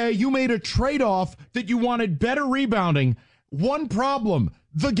Okay, you made a trade-off that you wanted better rebounding. One problem,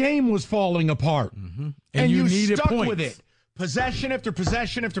 the game was falling apart. Mm-hmm. And you needed stuck points. with it. Possession after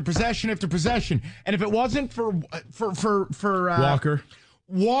possession after possession after possession. And if it wasn't for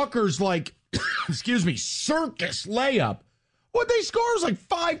Walker's circus layup, what they score is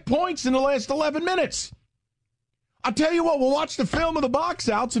 5 points in the last 11 minutes. I'll tell you what, we'll watch the film of the box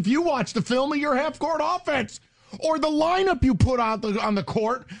outs if you watch the film of your half-court offense or the lineup you put out on the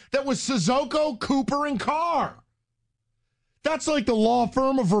court that was Sissoko, Cooper, and Carr. That's like the law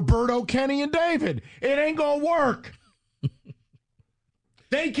firm of Roberto, Kenny, and David. It ain't going to work.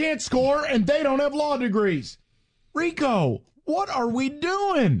 They can't score, and they don't have law degrees. Rico, what are we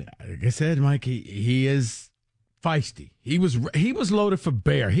doing? Like I said, Mike, he is feisty. He was loaded for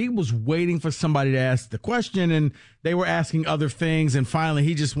bear. He was waiting for somebody to ask the question, and they were asking other things, and finally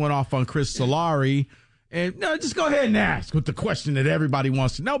he just went off on Chris Solari. And no, just go ahead and ask with the question that everybody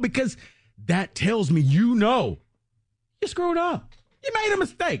wants to know, because that tells me you screwed up. You made a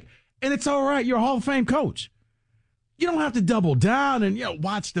mistake, and it's all right. You're a Hall of Fame coach. You don't have to double down and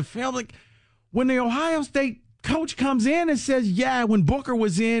watch the film. Like when the Ohio State coach comes in and says, "Yeah, when Booker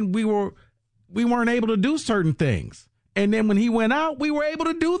was in, we weren't able to do certain things, and then when he went out, we were able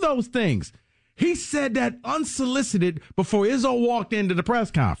to do those things." He said that unsolicited before Izzo walked into the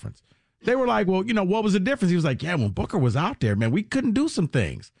press conference. They were like, "Well, what was the difference?" He was like, "Yeah, when Booker was out there, man, we couldn't do some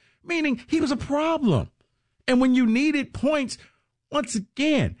things." Meaning he was a problem. And when you needed points, once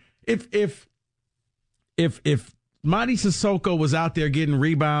again, if Mady Sissoko was out there getting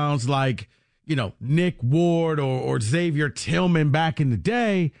rebounds like, Nick Ward or Xavier Tillman back in the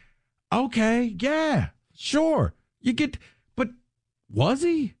day, okay, yeah, sure. But was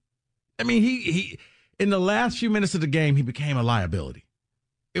he? I mean, he in the last few minutes of the game, he became a liability.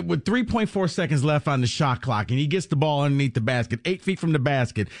 With 3.4 seconds left on the shot clock, and he gets the ball underneath the basket, 8 feet from the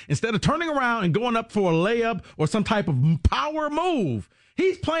basket, instead of turning around and going up for a layup or some type of power move,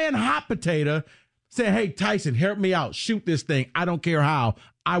 he's playing hot potato, saying, "Hey, Tyson, help me out. Shoot this thing. I don't care how.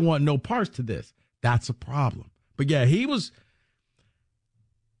 I want no parts to this." That's a problem. But, yeah, he was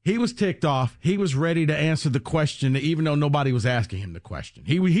ticked off. He was ready to answer the question, even though nobody was asking him the question.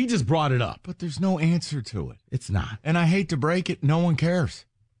 He just brought it up. But there's no answer to it. It's not. And I hate to break it, no one cares.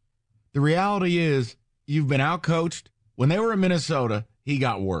 The reality is you've been outcoached. When they were in Minnesota, he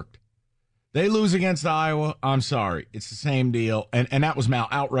got worked. They lose against Iowa, I'm sorry. It's the same deal. And that was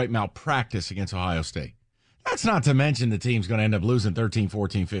outright malpractice against Ohio State. That's not to mention the team's going to end up losing 13,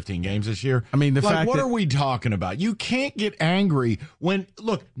 14, 15 games this year. I mean, what are we talking about? You can't get angry when,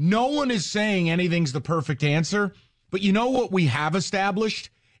 look, no one is saying anything's the perfect answer, but you know what we have established?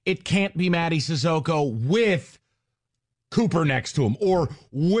 It can't be Mady Sissoko with Cooper next to him or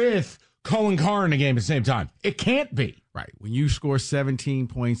with Cohen Carr in the game at the same time. It can't be. Right. When you score 17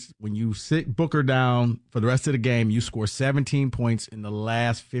 points, when you sit Booker down for the rest of the game, you score 17 points in the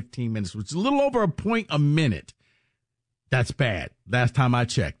last 15 minutes, which is a little over a point a minute. That's bad. Last time I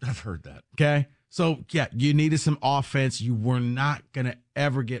checked. I've heard that. Okay. So, yeah, you needed some offense. You were not going to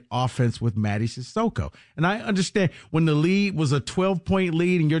ever get offense with Mady Sissoko. And I understand when the lead was a 12-point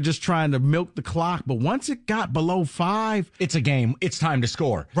lead and you're just trying to milk the clock. But once it got below 5. It's a game. It's time to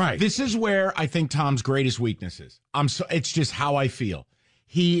score. Right. This is where I think Tom's greatest weakness is. It's just how I feel.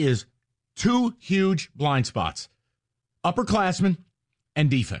 He is two huge blind spots. Upperclassmen and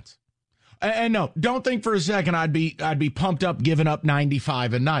defense. And no, don't think for a second I'd be pumped up giving up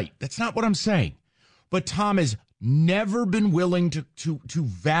 95 a night. That's not what I'm saying. But Tom has never been willing to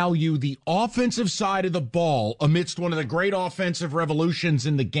value the offensive side of the ball amidst one of the great offensive revolutions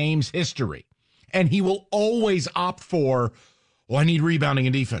in the game's history. And he will always opt for, I need rebounding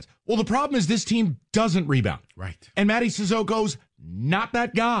and defense. Well, the problem is this team doesn't rebound. Right. And Mady Sissoko's not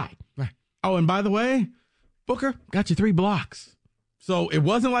that guy. Right. Oh, and by the way, Booker got you 3 blocks. So it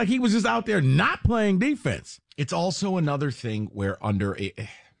wasn't like he was just out there not playing defense. It's also another thing where under a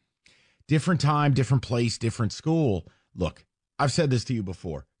different time, different place, different school. Look, I've said this to you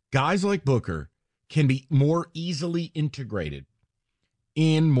before. Guys like Booker can be more easily integrated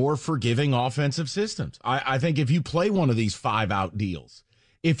in more forgiving offensive systems. I think if you play one of these 5-out deals,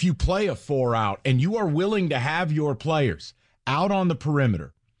 if you play a 4-out and you are willing to have your players out on the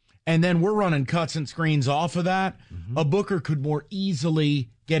perimeter, and then we're running cuts and screens off of that, a Booker could more easily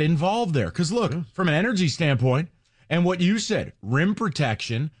get involved there. Because look, from an energy standpoint, and what you said, rim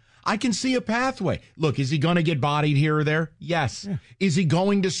protection, I can see a pathway. Look, is he going to get bodied here or there? Yes. Yeah. Is he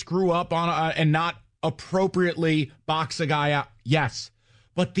going to screw up on and not appropriately box a guy out? Yes.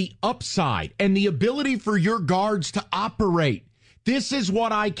 But the upside and the ability for your guards to operate, this is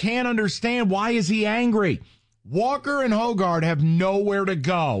what I can't understand. Why is he angry? Walker and Hogard have nowhere to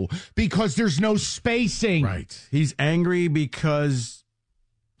go because there's no spacing. Right. He's angry because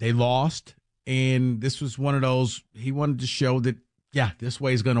they lost, and this was one of those, he wanted to show that, yeah, this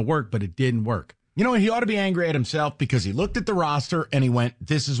way is going to work, but it didn't work. You know, he ought to be angry at himself because he looked at the roster and he went,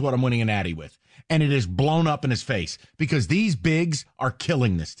 this is what I'm winning an Natty with. And it is blown up in his face because these bigs are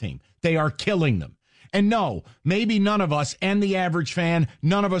killing this team. They are killing them. And no, maybe none of us, and the average fan,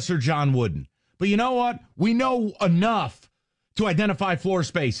 none of us are John Wooden. But you know what? We know enough to identify floor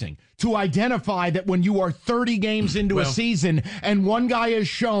spacing, to identify that when you are 30 games into a season and one guy has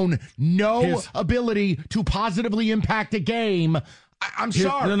shown no ability to positively impact a game, I'm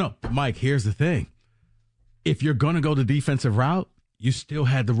sorry. No, Mike, here's the thing. If you're going to go the defensive route, you still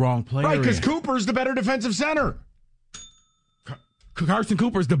had the wrong player. Right, because Cooper's the better defensive center. Carson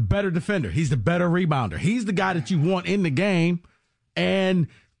Cooper's the better defender. He's the better rebounder. He's the guy that you want in the game, and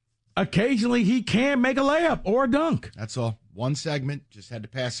occasionally he can make a layup or a dunk. That's all. One segment. Just had to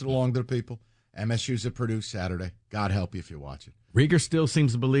pass it along to the people. MSU's at Purdue Saturday. God help you if you watch it. Rieger still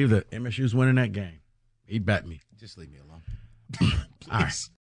seems to believe that MSU's winning that game. He'd bet me. Just leave me alone. Please. All right.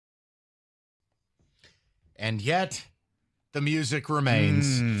 And yet, the music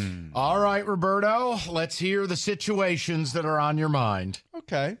remains. All right, Roberto, let's hear the situations that are on your mind.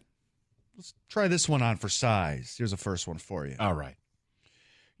 Okay. Let's try this one on for size. Here's the first one for you. All right.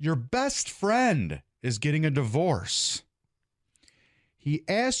 Your best friend is getting a divorce. He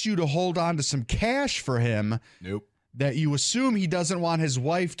asked you to hold on to some cash for him that you assume he doesn't want his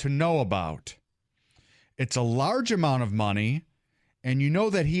wife to know about. It's a large amount of money, and you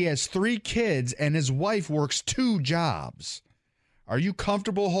know that he has 3 kids and his wife works 2 jobs. Are you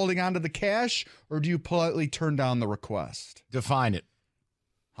comfortable holding on to the cash, or do you politely turn down the request? Define it.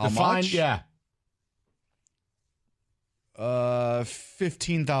 How much? Yeah.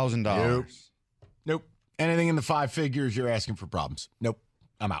 $15,000. Nope. Anything in the 5 figures, you're asking for problems. Nope.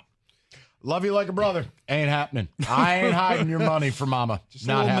 I'm out. Love you like a brother. Ain't happening. I ain't hiding your money for mama. Just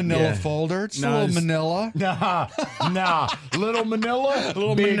not a little manila folder. It's a little manila. Nah. Little manila,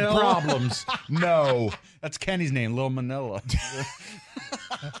 big problems. No. That's Kenny's name, Little Manila.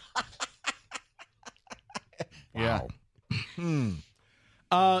 Yeah.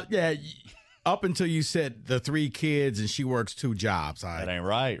 Yeah. Up until you said the 3 kids and she works 2 jobs. That ain't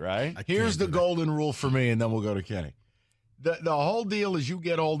right? Here's the golden rule for me, and then we'll go to Kenny. The whole deal is you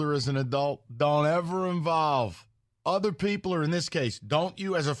get older as an adult, don't ever involve other people, or in this case, don't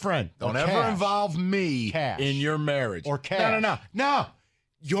you as a friend. Don't ever involve me in your marriage. Or cash. No.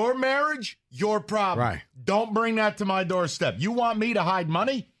 Your marriage, your problem. Right. Don't bring that to my doorstep. You want me to hide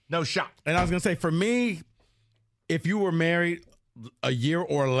money? No shot. And I was going to say, for me, if you were married a year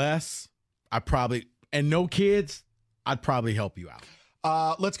or less, and no kids, I'd probably help you out.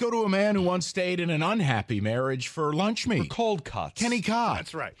 Let's go to a man who once stayed in an unhappy marriage for lunch meat. For cold cuts. Kenny Cobb.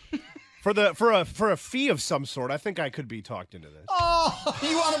 That's right. For a fee of some sort, I think I could be talked into this. Oh,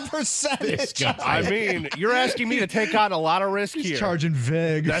 you want a percentage? I mean, you're asking me to take on a lot of risk here. Charging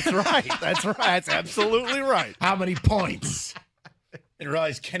vig. That's right. That's absolutely right. How many points? I didn't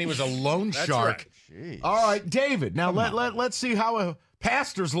realize Kenny was a loan shark. Right. All right, David. Now let's see how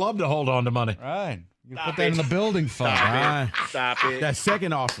pastors love to hold on to money. Right. You put that in the building fund. Stop it. That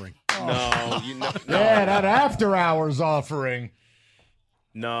second offering. No, Yeah, that after hours offering.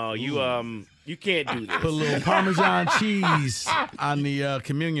 No, you can't do this. Put a little Parmesan cheese on the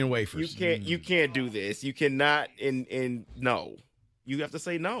communion wafers. You can't do this. You cannot. And no, you have to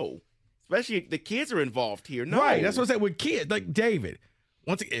say no. Especially if the kids are involved here. No, right. That's what I said with kids. Like David,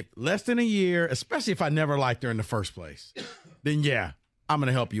 if less than a year, especially if I never liked her in the first place, then yeah, I'm going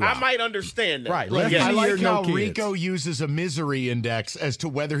to help you out. I might understand that. Right. I like how Rico uses a misery index as to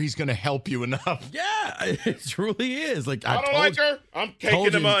whether he's going to help you enough. Yeah, it truly is. Like I don't like her. I'm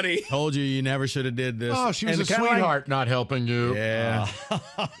taking the money. Told you never should have did this. Oh, she was a sweetheart not helping you. Yeah.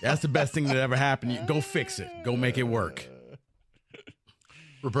 That's the best thing that ever happened. Go fix it. Go make it work.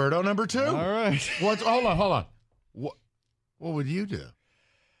 Roberto, number 2. All right. Hold on. What would you do?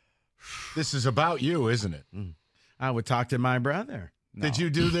 This is about you, isn't it? I would talk to my brother. No. Did you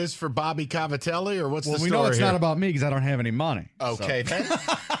do this for Bobby Cavatelli, or what's the story? Well, we know it's here? not about me because I don't have any money. Okay, then.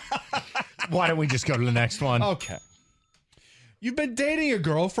 Why don't we just go to the next one? Okay. You've been dating a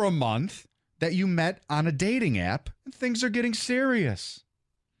girl for a month that you met on a dating app, and things are getting serious.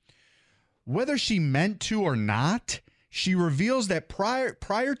 Whether she meant to or not, she reveals that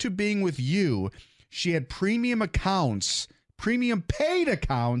prior to being with you, she had premium paid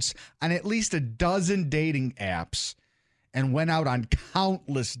accounts on at least a dozen dating apps and went out on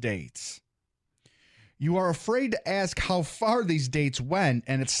countless dates. You are afraid to ask how far these dates went,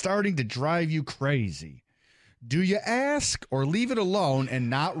 and it's starting to drive you crazy. Do you ask or leave it alone and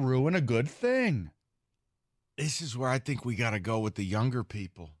not ruin a good thing? This is where I think we got to go with the younger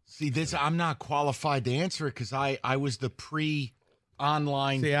people. See, this I'm not qualified to answer it because I was the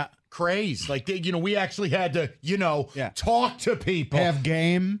pre-online craze. Like, we actually had to, talk to people. Have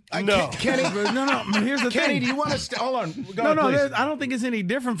game? Kenny, no. Here's the thing. Kenny, do you want to hold on? I don't think it's any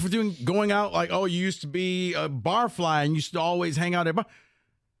different for going out like, oh, you used to be a bar fly and you used to always hang out at bar.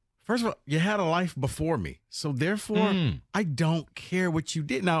 First of all, you had a life before me. So therefore, I don't care what you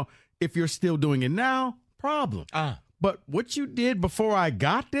did. Now, if you're still doing it now, problem. But what you did before I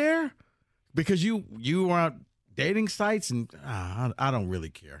got there, because you were on dating sites, and I don't really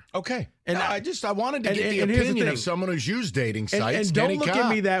care. Okay. And No, I wanted to get the opinion of someone who's used dating sites. And don't look at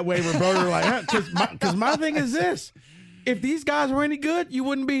me that way, Roberto, like, because my thing is this. If these guys were any good, you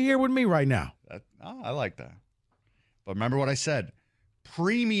wouldn't be here with me right now. I like that. But remember what I said.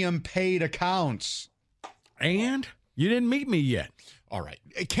 Premium paid accounts. And you didn't meet me yet. All right.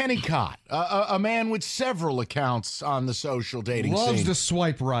 Kenny Cott, a man with several accounts on the social dating scene. Loves to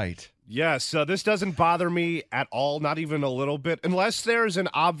swipe right. Yes, this doesn't bother me at all, not even a little bit. Unless there's an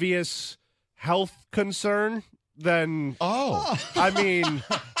obvious health concern, then I mean,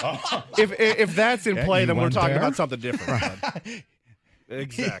 if that's in play, then we're talking about something different. Right.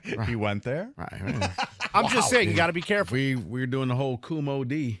 Exactly. He went there. Right. I'm just saying, you got to be careful. We're doing the whole Kumo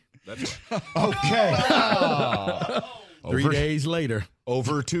D. That's okay. 3 days later.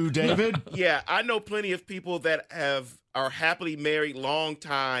 Over to David. Yeah, I know plenty of people that are happily married long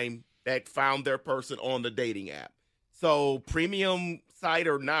time that found their person on the dating app. So premium site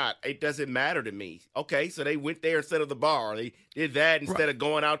or not, it doesn't matter to me. Okay, so they went there instead of the bar. They did that instead of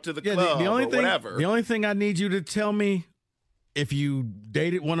going out to the club or whatever. The only thing I need you to tell me if you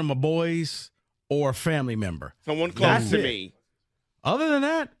dated one of my boys or a family member. Someone close to me. Other than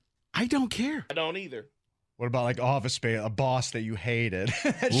that, I don't care. I don't either. What about like Office Space, a boss that you hated?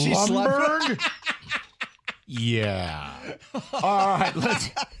 She Lumberg? Yeah. All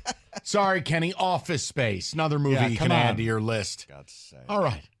right, sorry, Kenny. Office Space. Another movie you can add to your list. God's sake. All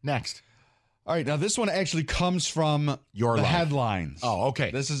right, next. All right, now this one actually comes from the headlines. Oh,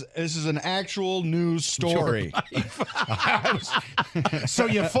 okay. This is an actual news story. So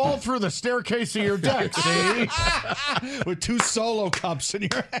you fall through the staircase of your deck, see? With 2 solo cups in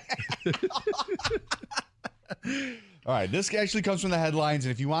your hand. All right, this actually comes from the headlines,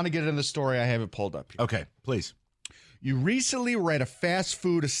 and if you want to get into the story, I have it pulled up here. Okay, please. You recently were at a fast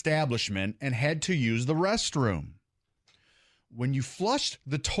food establishment and had to use the restroom. When you flushed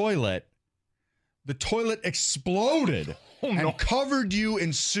the toilet exploded and covered you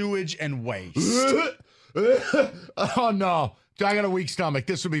in sewage and waste. Oh, no. I got a weak stomach.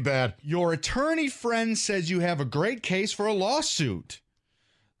 This would be bad. Your attorney friend says you have a great case for a lawsuit.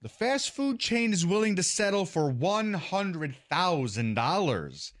 The fast food chain is willing to settle for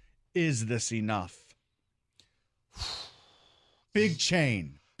 $100,000. Is this enough? Big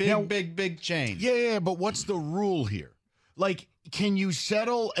chain. Big chain. Yeah, but what's the rule here? Like, can you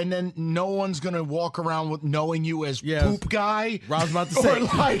settle and then no one's going to walk around with knowing you as poop guy? I was about to say.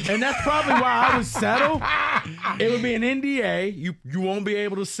 And that's probably why I would settle. It would be an NDA. You won't be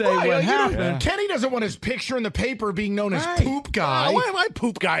able to say what happened. Yeah. Kenny doesn't want his picture in the paper being known as poop guy. Why am I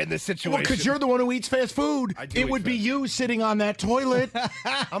poop guy in this situation? Well, because you're the one who eats fast food. It would be you sitting on that toilet.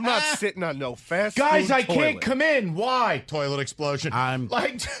 I'm not sitting on no fast Guys, food I toilet. can't come in. Why? Toilet explosion. I'm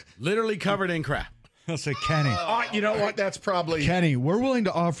literally covered in crap. I'll say, Kenny. You know what? That's probably... Kenny, we're willing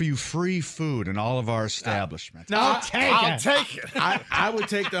to offer you free food in all of our establishments. I'll take it. I would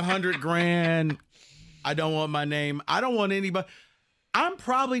take the $100,000. I don't want my name. I don't want anybody. I'm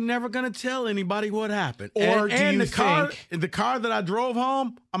probably never going to tell anybody what happened. Or the car that I drove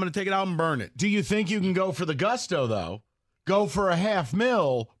home, I'm going to take it out and burn it. Do you think you can go for the gusto, though? Go for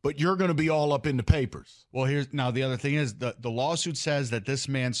 $500,000, but you're going to be all up in the papers. Well, the other thing is the lawsuit says that this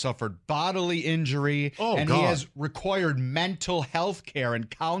man suffered bodily injury and he has required mental health care and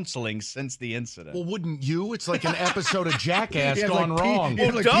counseling since the incident. Well, wouldn't you? It's like an episode of Jackass gone wrong. You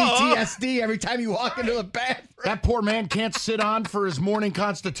have like PTSD every time you walk into the bathroom. That poor man can't sit on for his morning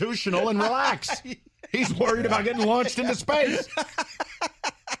constitutional and relax. He's worried about getting launched into space.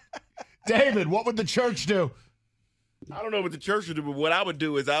 David, what would the church do? I don't know what the church would do, but what I would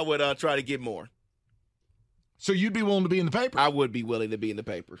do is I would try to get more. So you'd be willing to be in the paper? I would be willing to be in the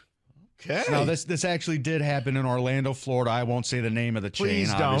paper. Okay. Now, this actually did happen in Orlando, Florida. I won't say the name of the chain,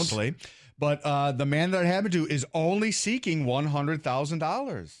 obviously. But the man that it happened to is only seeking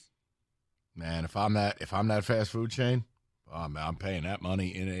 $100,000. Man, if I'm that fast food chain, I'm paying that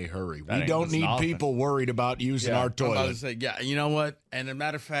money in a hurry. That We don't that's need nothing. people worried about using our I'm about toilet. to say, yeah, you know what? And as a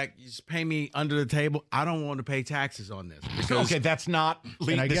matter of fact, you just pay me under the table. I don't want to pay taxes on this. Because, Okay, that's not.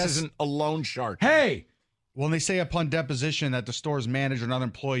 And I This guess- isn't a loan shark. hey, Well, they say upon deposition that the store's manager and other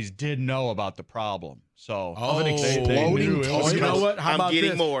employees did know about the problem. So Of an they exploding knew it was toilet. you know what? How I'm about getting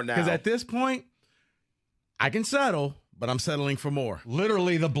this? more now. Because at this point, I can settle, but I'm settling for more.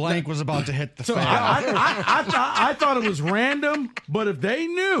 literally the blank was about to hit the So fan. I thought it was random, but if they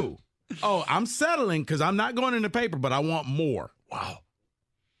knew, I'm settling because I'm not going in the paper, but I want more. Wow.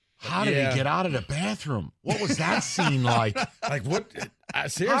 How did Yeah. he get out of the bathroom? What was that scene like? Like what?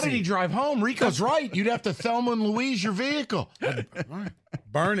 Seriously, How did he drive home? Rico's right. You'd have to Thelma and Louise your vehicle.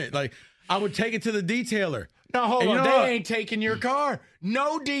 burn it? Like I would take it to the detailer. Now, hold And on. you know They what? ain't taking your car.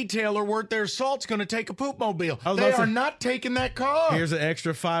 No detailer worth their salt's going to take a poop mobile. I was They about to are say- not taking that car. Here's an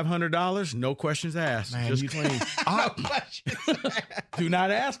extra $500. No questions asked. Man, Just you- clean. Do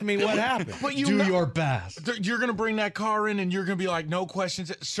not ask me what happened. But you Do know- your best. You're going to bring that car in and you're going to be like, no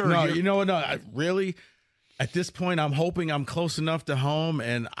questions. Sir, No, you're- you know what? No, really. At this point, I'm hoping I'm close enough to home,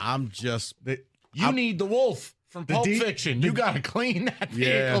 and I'm just. you need the wolf from Pulp Fiction. You got to clean that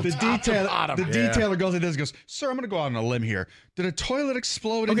Yeah. vehicle. The top to detailer, bottom. the detailer goes like this, goes, "Sir, I'm going to go out on a limb here. Did a toilet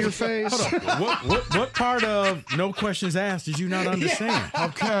explode in your face?" Hold on. What part of no questions asked did you not understand?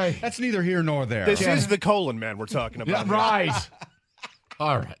 Okay. That's neither here nor there. This is the colon man we're talking about. here. Right.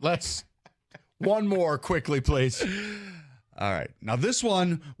 All right. Let's. One more quickly, please. All right. Now this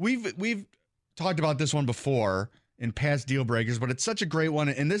one, we've talked about this one before in past deal breakers, but it's such a great one.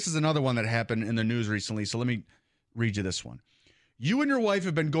 And this is another one that happened in the news recently. So let me read you this one. You and your wife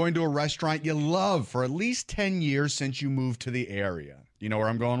have been going to a restaurant you love for at least 10 years since you moved to the area. You know where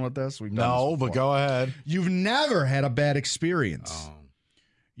I'm going with this? We've done No, this but before. go ahead. You've never had a bad experience.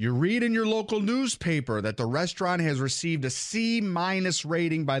 You read in your local newspaper that the restaurant has received a C-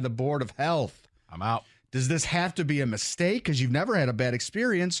 rating by the Board of Health. I'm out. Does this have to be a mistake because you've never had a bad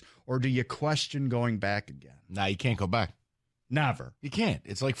experience, or do you question going back again? Now you can't go back. Never. You can't.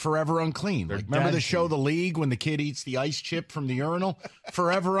 It's like forever unclean. They're Like, remember dead the show to The League when the kid eats the ice chip from the urinal?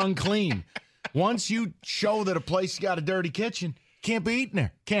 Forever unclean. Once you show that a place got a dirty kitchen, can't be eaten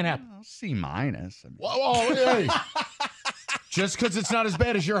there. Can't happen. C-. I mean, Whoa, hey. Just because it's not as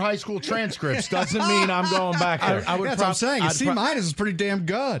bad as your high school transcripts doesn't mean I'm going back there. I would that's what I'm saying. A I'd C- is pretty damn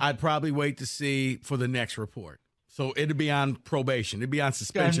good. I'd probably wait to see for the next report. So it'd be on probation. It'd be on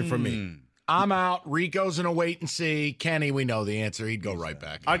suspension for me. I'm out. Rico's in a wait and see. Kenny, we know the answer. He'd go right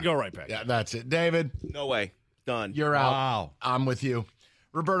back. I'd go right back. Yeah, that's it. David, No way. Done. you're out. Wow. I'm with you.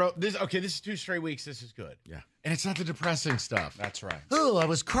 Roberto, this is 2 straight weeks. This is good. Yeah. And it's not the depressing stuff. That's right. Oh, I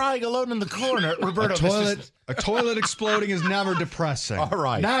was crying alone in the corner. Roberto, A toilet exploding is never depressing. all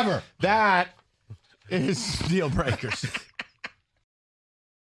right. Never. That is deal breakers.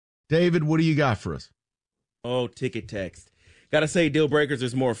 David, what do you got for us? Oh, ticket text. Gotta say, deal breakers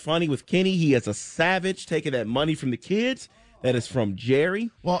is more funny with Kenny. He is a savage taking that money from the kids. That is from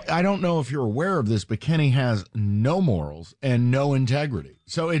Jerry. Well, I don't know if you're aware of this, but Kenny has no morals and no integrity.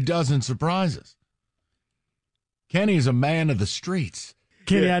 So it doesn't surprise us. Kenny's a man of the streets.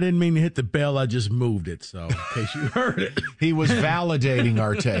 Kenny, I didn't mean to hit the bell. I just moved it. So in case you heard it. He was validating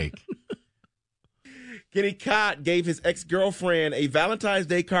our take. Kenny Cott gave his ex-girlfriend a Valentine's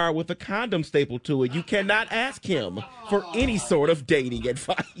Day card with a condom stapled to it. You cannot ask him for any sort of dating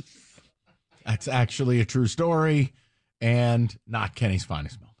advice. That's actually a true story and not Kenny's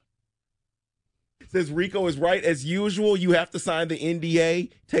finest moment. Says Rico is right as usual. You have to sign the NDA,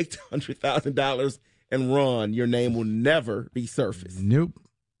 take $100,000 and run. Your name will never be surfaced. Nope.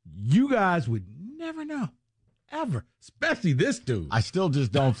 You guys would never know. Ever. Especially this dude. I still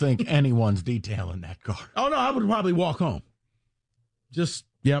just don't think anyone's detailing that car. Oh, no, I would probably walk home.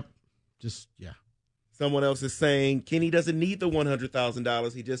 Yeah. Someone else is saying Kenny doesn't need the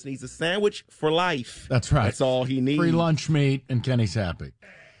 $100,000. He just needs a sandwich for life. That's right. That's all he needs. Free lunch meat, and Kenny's happy.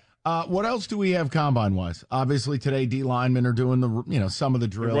 What else do we have combine-wise? Obviously, today, D linemen are doing some of the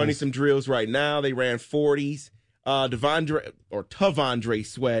drills. They're running some drills right now. They ran 40s. Tavondre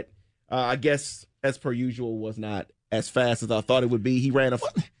Sweat, I guess, as per usual, was not as fast as I thought it would be. He ran a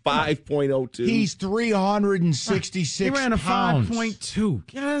 5.02. He's 366 He ran a pounds. 5.2.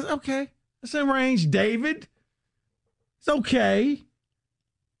 Yeah, okay. That's in range, David. It's okay.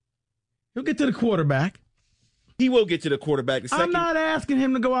 He'll get to the quarterback. He will get to the quarterback. I'm not asking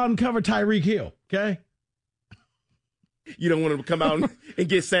him to go out and cover Tyreek Hill, okay? You don't want him to come out and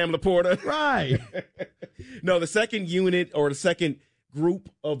get Sam Laporta? Right. No, the second unit or the second group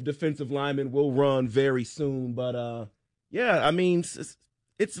of defensive linemen will run very soon. But, yeah, I mean,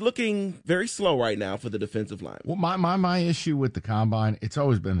 It's looking very slow right now for the defensive line. Well, my issue with the combine, it's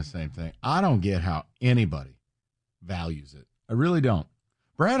always been the same thing. I don't get how anybody values it. I really don't.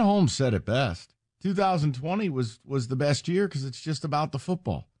 Brad Holmes said it best. 2020 was the best year because it's just about the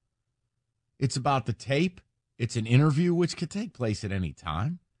football. It's about the tape. It's an interview, which could take place at any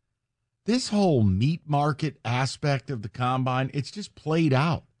time. This whole meat market aspect of the combine, it's just played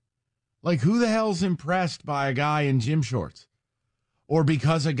out. Like, who the hell's impressed by a guy in gym shorts? Or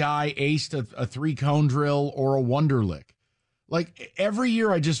because a guy aced a 3-cone drill or a Wonderlick? Like, every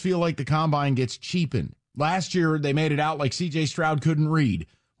year I just feel like the combine gets cheapened. Last year, they made it out like C.J. Stroud couldn't read.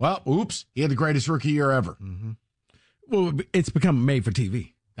 Well, oops, he had the greatest rookie year ever. Mm-hmm. Well, it's become made for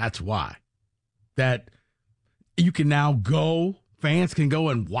TV. That's why. That you can now go, fans can go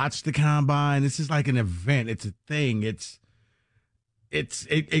and watch the combine. This is like an event. It's a thing. It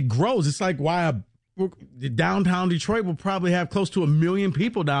grows. It's like why downtown Detroit will probably have close to 1 million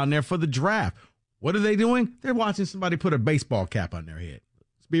people down there for the draft. What are they doing? They're watching somebody put a baseball cap on their head.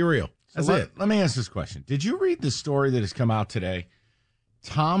 Let's be real. That's it. Let me ask this question. Did you read the story that has come out today?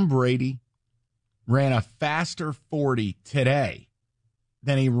 Tom Brady ran a faster 40 today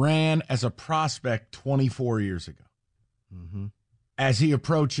than he ran as a prospect 24 years ago. Mm-hmm. As he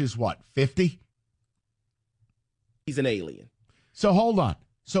approaches, 50? He's an alien. So hold on.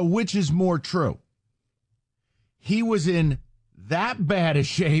 So which is more true? He was in that bad a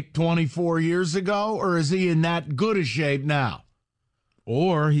shape 24 years ago, or is he in that good a shape now?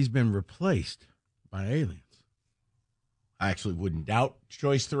 Or he's been replaced by aliens. I actually wouldn't doubt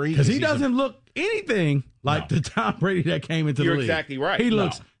choice 3. Because he doesn't look anything like the Tom Brady that came into the league. You're exactly right. He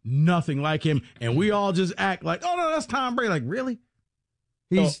looks nothing like him, and we all just act like, oh, no, that's Tom Brady. Like, really?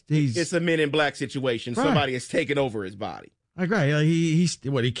 It's a Men in Black situation. Right. Somebody has taken over his body. Like, right.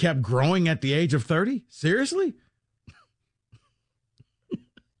 Like he kept growing at the age of 30? Seriously?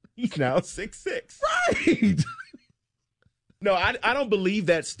 He's now 6'6". Right. No, I don't believe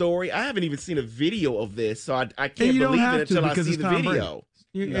that story. I haven't even seen a video of this, so I can't believe it until I see the video.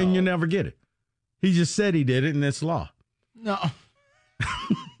 And you never get it. He just said he did it, and it's law. No.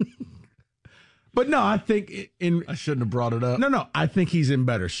 But no, I think I shouldn't have brought it up. No, I think he's in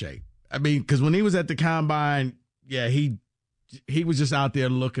better shape. I mean, because when he was at the combine, yeah, he was just out there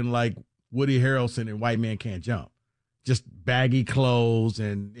looking like Woody Harrelson in White Man Can't Jump. Just baggy clothes,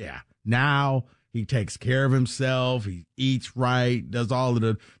 and yeah, now he takes care of himself. He eats right, does all of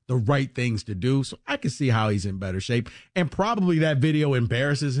the right things to do. So I can see how he's in better shape. And probably that video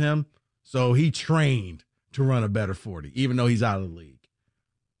embarrasses him. So he trained to run a better 40, even though he's out of the league.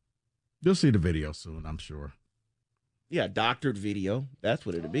 You'll see the video soon, I'm sure. Yeah, doctored video. That's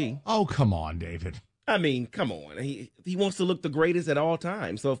what it'll be. Oh, come on, David. I mean, come on. He wants to look the greatest at all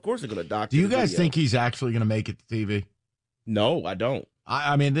times. So, of course, they're going to doctor. Do you guys think he's actually going to make it to TV? No, I don't.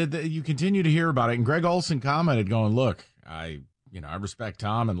 I mean, you continue to hear about it. And Greg Olson commented going, look, I respect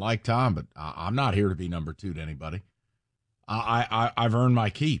Tom and like Tom, but I'm not here to be number 2 to anybody. I've earned my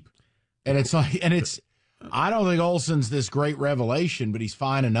keep. And it's like, I don't think Olson's this great revelation, but he's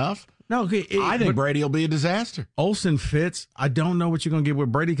fine enough. No, I think Brady will be a disaster. Olsen fits. I don't know what you're going to get with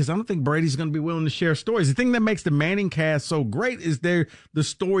Brady because I don't think Brady's going to be willing to share stories. The thing that makes the Manning cast so great is the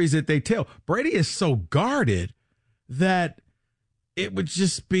stories that they tell. Brady is so guarded that it would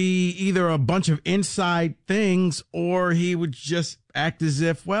just be either a bunch of inside things or he would just act as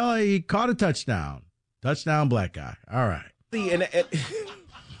if, well, he caught a touchdown. Touchdown, black guy. All right. See, and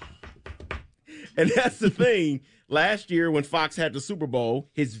that's the thing. Last year when Fox had the Super Bowl,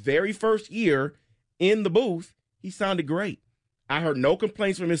 his very first year in the booth, he sounded great. I heard no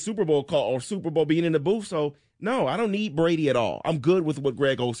complaints from his Super Bowl call or Super Bowl being in the booth. So, no, I don't need Brady at all. I'm good with what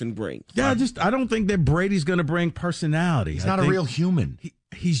Greg Olson brings. Yeah, I don't think that Brady's going to bring personality. He's not a real human.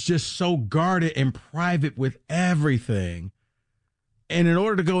 He's just so guarded and private with everything. And in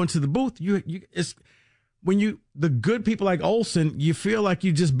order to go into the booth, the good people like Olsen, you feel like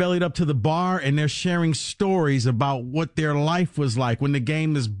you just bellied up to the bar and they're sharing stories about what their life was like when the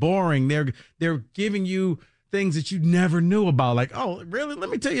game is boring. They're giving you things that you never knew about. Like, oh, really? Let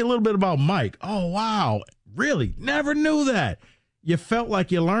me tell you a little bit about Mike. Oh, wow. Really? Never knew that. You felt like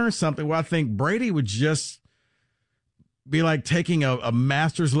you learned something. Well, I think Brady would just be like taking a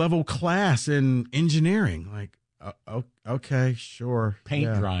master's level class in engineering. Like, okay, sure.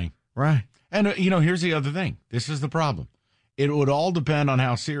 Paint drying. Right. And, here's the other thing. This is the problem. It would all depend on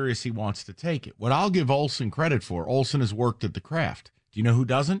how serious he wants to take it. What I'll give Olsen credit for, Olsen has worked at the craft. Do you know who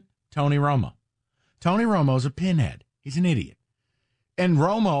doesn't? Tony Romo. Tony Romo's a pinhead. He's an idiot. And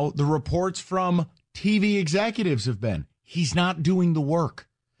Romo, the reports from TV executives have been, he's not doing the work.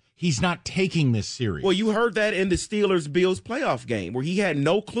 He's not taking this serious. Well, you heard that in the Steelers-Bills playoff game where he had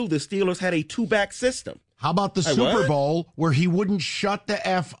no clue the Steelers had a two-back system. How about the Super Bowl where he wouldn't shut the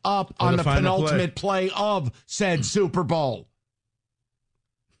F up on the penultimate play of said Super Bowl?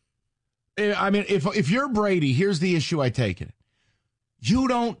 I mean, if you're Brady, here's the issue I take it. You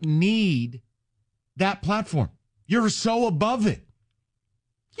don't need that platform. You're so above it.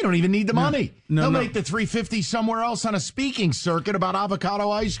 You don't even need the money. They'll make the $350 somewhere else on a speaking circuit about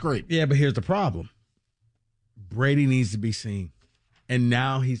avocado ice cream. Yeah, but here's the problem. Brady needs to be seen. And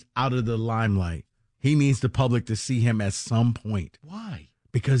now he's out of the limelight. He needs the public to see him at some point. Why?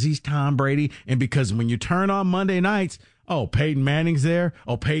 Because he's Tom Brady, and because when you turn on Monday nights, oh, Peyton Manning's there.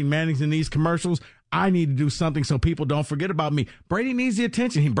 Oh, Peyton Manning's in these commercials. I need to do something so people don't forget about me. Brady needs the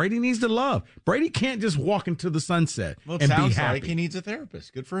attention. Brady needs the love. Brady can't just walk into the sunset and be happy. Like he needs a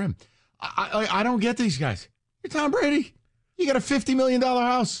therapist. Good for him. I don't get these guys. You're Tom Brady. You got a $50 million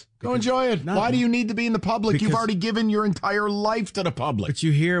house. Go enjoy it. Why do you need to be in the public? You've already given your entire life to the public. But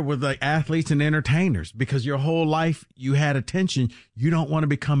you hear with like athletes and entertainers, because your whole life you had attention, you don't want to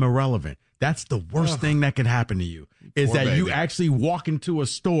become irrelevant. That's the worst thing that could happen to you, is that you actually walk into a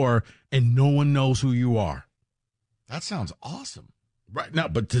store and no one knows who you are. That sounds awesome. Right. No,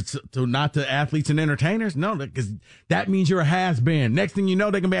 but to not to athletes and entertainers, no, because that means you're a has-been. Next thing you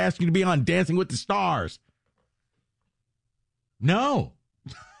know, they're going to be asking you to be on Dancing with the Stars. No.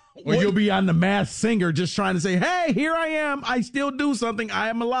 Or you'll be on The Masked Singer just trying to say, hey, here I am. I still do something. I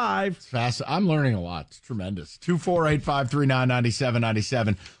am alive. It's fast. I'm learning a lot. It's tremendous.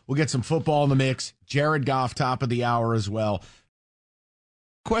 248-539-9797. We'll get some football in the mix. Jared Goff, top of the hour as well.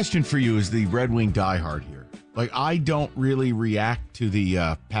 Question for you is the Red Wing diehard here. Like, I don't really react to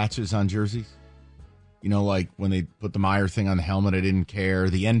the patches on jerseys. You know, like when they put the Meyer thing on the helmet, I didn't care.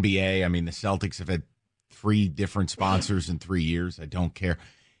 The NBA, I mean, the Celtics have had 3 different sponsors in 3 years. I don't care.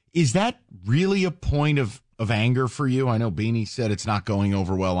 Is that really a point of anger for you? I know Beanie said it's not going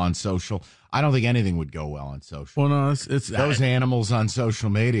over well on social. I don't think anything would go well on social. Well, no, it's those animals on social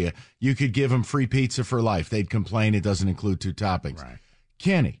media. You could give them free pizza for life. They'd complain it doesn't include 2 toppings. Right.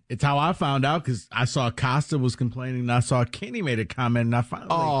 Kenny. It's how I found out, because I saw Costa was complaining, and I saw Kenny made a comment, and I finally...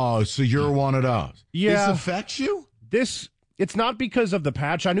 Oh, so you're one of those. Yeah. This affects you? It's not because of the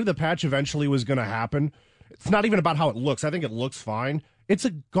patch. I knew the patch eventually was going to happen. It's not even about how it looks. I think it looks fine. It's a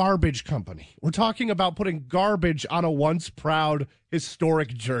garbage company. We're talking about putting garbage on a once proud historic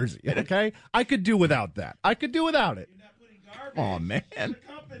jersey, okay? I could do without that. I could do without it. You're not putting garbage. Oh, man.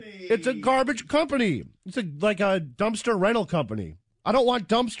 It's a garbage company. It's like a dumpster rental company. I don't want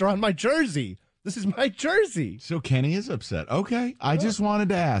dumpster on my jersey. This is my jersey. So Kenny is upset. Okay. I just wanted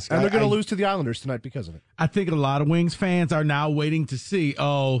to ask. And they're going to lose to the Islanders tonight because of it. I think a lot of Wings fans are now waiting to see,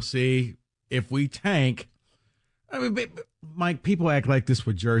 if we tank. I mean, Mike, people act like this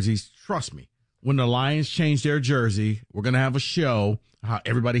with jerseys. Trust me. When the Lions change their jersey, we're going to have a show how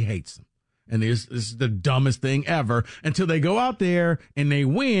everybody hates them. And this is the dumbest thing ever until they go out there and they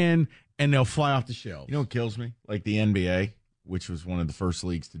win and they'll fly off the shelves. You know what kills me? Like the NBA, which was one of the first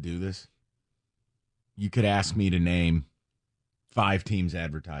leagues to do this. You could ask me to name 5 teams'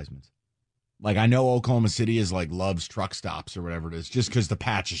 advertisements. Like, I know Oklahoma City is like loves truck stops or whatever it is, just because the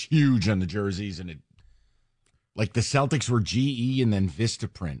patch is huge on the jerseys and it. Like the Celtics were GE and then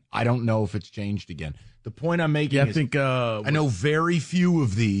Vistaprint. I don't know if it's changed again. The point I'm making is I know very few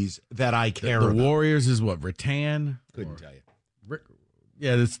of these that I care about. The Warriors is what, Rattan? Couldn't tell you.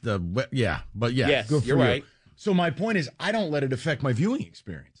 Yeah, that's but yeah. Yes, you're right. So my point is I don't let it affect my viewing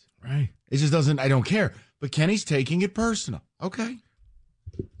experience. Right. It just doesn't, I don't care. But Kenny's taking it personal. Okay.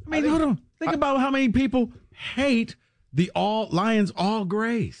 I mean, hold on. Think about how many people hate the Lions all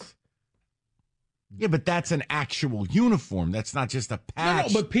grays. Yeah, but that's an actual uniform. That's not just a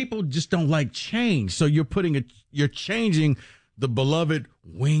patch. No, but people just don't like change. So you're changing the beloved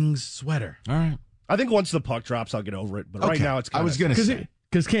Wings sweater. All right. I think once the puck drops, I'll get over it. But right now, it's kind of... I was going to say.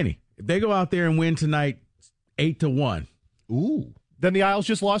 Because, Kenny, if they go out there and win tonight 8-1. Ooh. Then the Isles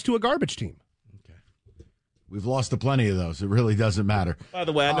just lost to a garbage team. Okay. We've lost to plenty of those. It really doesn't matter. By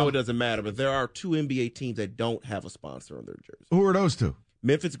the way, I know it doesn't matter, but there are 2 NBA teams that don't have a sponsor on their jersey. Who are those 2?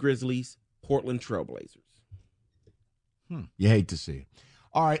 Memphis Grizzlies, Portland Trailblazers. You hate to see it.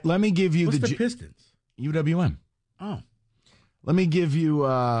 All right, let me give you What's the Pistons? UWM. Oh. Let me give you,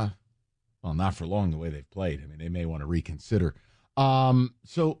 well, not for long the way they've played. I mean, they may want to reconsider.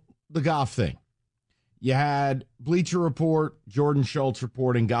 So the Goff thing. You had Bleacher Report, Jordan Schultz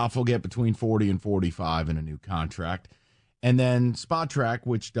reporting Goff will get between 40 and 45 in a new contract. And then Spot Track,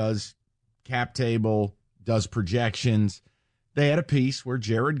 which does cap table, does projections. They had a piece where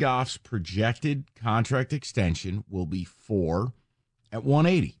Jared Goff's projected contract extension will be 4 at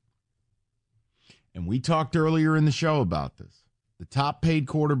 180. And we talked earlier in the show about this. The top paid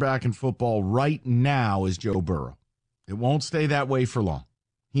quarterback in football right now is Joe Burrow. It won't stay that way for long.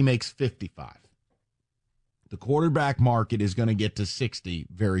 He makes 55. The quarterback market is going to get to 60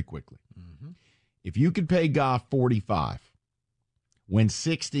 very quickly. Mm-hmm. If you could pay Goff 45 when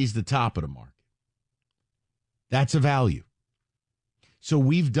 60 is the top of the market, that's a value. So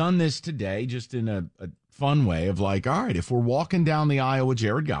we've done this today just in a fun way of like, all right, if we're walking down the aisle with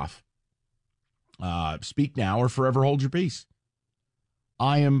Jared Goff, speak now or forever hold your peace.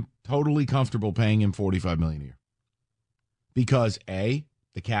 I am totally comfortable paying him $45 million a year because A,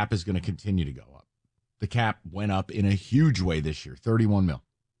 the cap is going to continue to go up. The cap went up in a huge way this year, $31 million.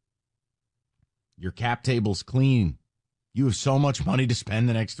 Your cap table's clean. You have so much money to spend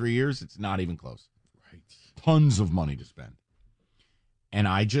the next 3 years, it's not even close. Right. Tons of money to spend. And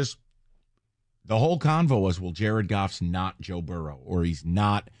the whole convo was, well, Jared Goff's not Joe Burrow or he's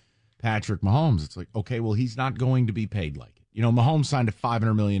not Patrick Mahomes. It's like, okay, well, he's not going to be paid like it. You know, Mahomes signed a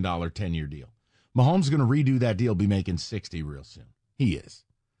 $500 million 10-year deal. Mahomes is going to redo that deal, be making 60 real soon. He is.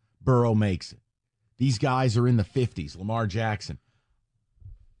 Burrow makes it. These guys are in the 50s. Lamar Jackson.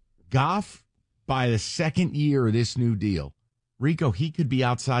 Goff, by the second year of this new deal, Rico, he could be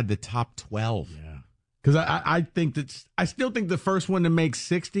outside the top 12. Yeah. Because I still think the first one to make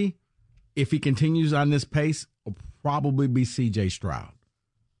 60, if he continues on this pace, will probably be C.J. Stroud.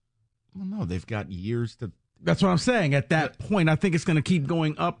 Well, no, they've got years to. That's what I'm saying. At that point, I think it's going to keep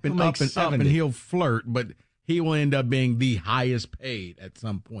going up and up and 70. Up, and he'll flirt, but he will end up being the highest paid at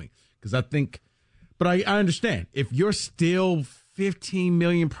some point. Because I think, but I understand if you're still $15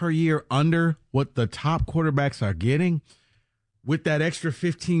 million per year under what the top quarterbacks are getting, with that extra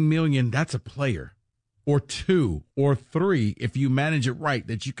 $15 million, that's a player or two or three if you manage it right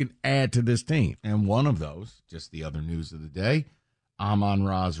that you can add to this team. And one of those, just the other news of the day,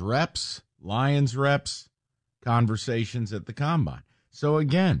 Amon-Ra's reps, Lions reps, conversations at the Combine. So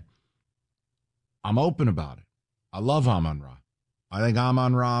again, I'm open about it. I love Amon-Ra. I think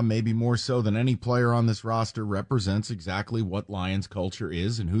Amon-Ra, maybe more so than any player on this roster, represents exactly what Lions culture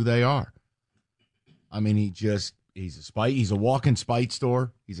is and who they are. I mean, he's a walking spite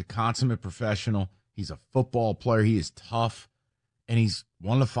store. He's a consummate professional. He's a football player. He is tough. And he's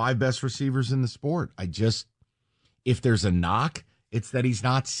one of the 5 best receivers in the sport. If there's a knock, it's that he's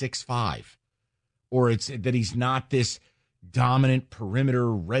not 6'5", or it's that he's not this dominant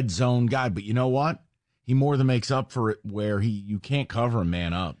perimeter red zone guy. But you know what? He more than makes up for it where you can't cover a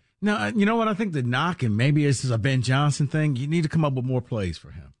man up. No, you know what? I think the knock, and maybe this is a Ben Johnson thing, you need to come up with more plays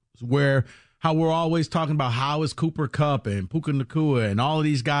for him. How we're always talking about how is Cooper Kupp and Puka Nacua and all of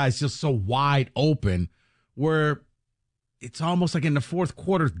these guys just so wide open, where it's almost like in the fourth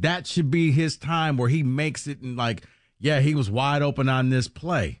quarter, that should be his time where he makes it and like, yeah, he was wide open on this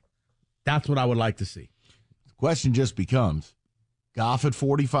play. That's what I would like to see. The question just becomes, Goff at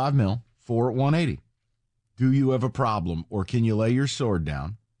 $45 million, 4 at 180. Do you have a problem, or can you lay your sword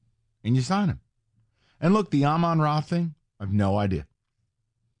down and you sign him? And look, the Amon-Ra thing, I have no idea.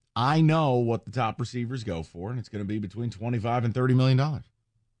 I know what the top receivers go for, and it's going to be between $25 and $30 million.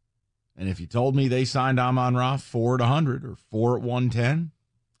 And if you told me they signed Amon-Ra 4 at 100 or 4 at 110,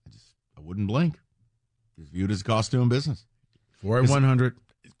 I wouldn't blink. It's viewed as a cost doing business. 4 at 100,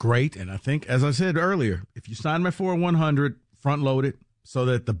 great. And I think, as I said earlier, if you sign him at 4 at 100, front load it so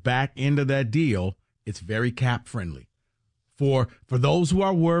that the back end of that deal, it's very cap friendly. For those who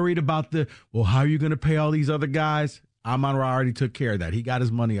are worried about how are you going to pay all these other guys? Amon-Ra already took care of that. He got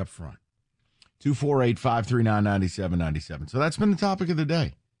his money up front. 248-539-9797. So that's been the topic of the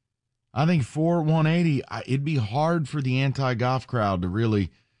day. I think 4 at 180, it'd be hard for the anti-Goff crowd to really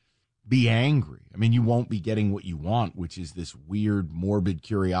be angry. I mean, you won't be getting what you want, which is this weird, morbid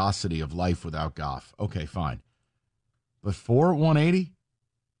curiosity of life without Goff. Okay, fine. But 4 at 180?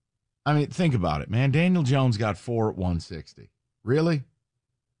 I mean, think about it, man. Daniel Jones got 4 at 160. Really?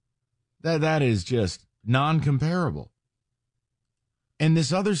 That is just non-comparable. And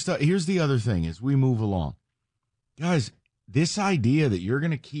this other stuff, here's the other thing as we move along. Guys, this idea that you're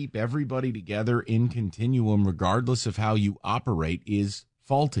going to keep everybody together in continuum regardless of how you operate is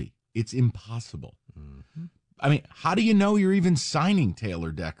faulty. It's impossible. Mm-hmm. I mean, how do you know you're even signing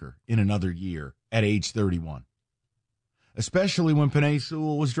Taylor Decker in another year at age 31? Especially when Penei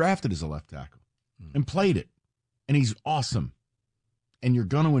Sewell was drafted as a left tackle and played it. And he's awesome. And you're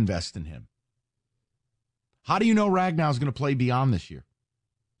going to invest in him. How do you know Ragnow's going to play beyond this year?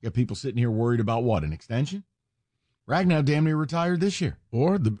 You got people sitting here worried about what, an extension? Ragnow damn near retired this year.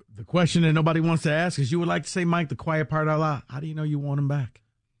 Or the question that nobody wants to ask is, you would like to say, Mike, the quiet part out loud, how do you know you want him back?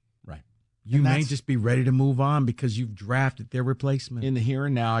 Right. You may just be ready to move on because you've drafted their replacement. In the here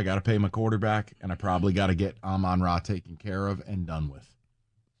and now, I got to pay my quarterback, and I probably got to get Amon-Ra taken care of and done with.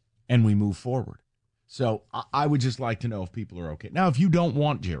 And we move forward. So I would just like to know if people are okay. Now, if you don't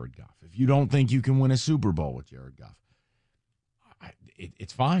want Jared Goff, if you don't think you can win a Super Bowl with Jared Goff,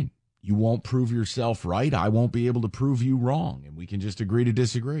 it's fine. You won't prove yourself right. I won't be able to prove you wrong, and we can just agree to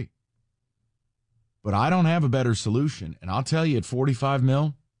disagree. But I don't have a better solution, and I'll tell you, at $45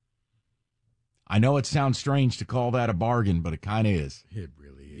 million, I know it sounds strange to call that a bargain, but it kind of is. It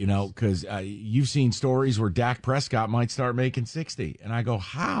really is. You know, because you've seen stories where Dak Prescott might start making 60, and I go,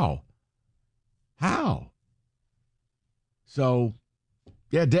 how? How? So,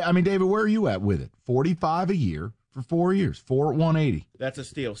 yeah, I mean, David, where are you at with it? 45 a year for 4 years, 4 at 180. That's a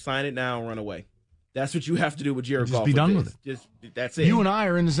steal. Sign it now and run away. That's what you have to do with Jared Goff. Just be done with it. Just that's it. You and I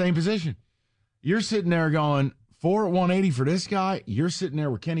are in the same position. You're sitting there going, 4 at 180 for this guy. You're sitting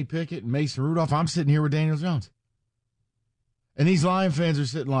there with Kenny Pickett and Mason Rudolph. I'm sitting here with Daniel Jones. And these Lion fans are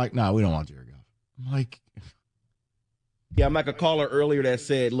sitting like, no, we don't want Jared Goff. I'm like, yeah, I'm like a caller earlier that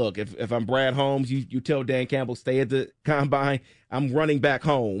said, look, if I'm Brad Holmes, you tell Dan Campbell, stay at the combine. I'm running back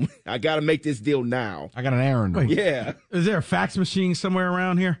home. I got to make this deal now. I got an errand. Wait, yeah. Is there a fax machine somewhere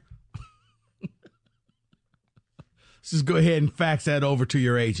around here? Let's just go ahead and fax that over to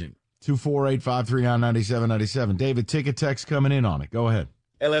your agent. 248-539-9797. David, ticket text coming in on it. Go ahead.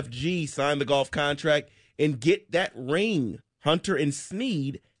 LFG signed the Goff contract and get that ring. Hunter and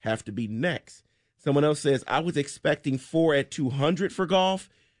Snead have to be next. Someone else says, I was expecting 4 at 200 for Goff,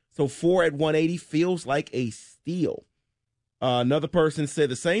 so 4 at 180 feels like a steal. Another person said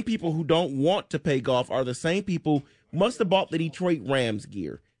the same people who don't want to pay Goff are the same people who must have bought the Detroit Rams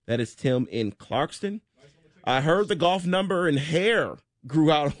gear. That is Tim in Clarkston. I heard the Goff number and hair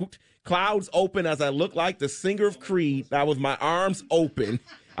grew out. Clouds open as I look like the singer of Creed. Now with my arms open,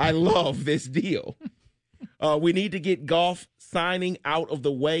 I love this deal. We need to get Goff signing out of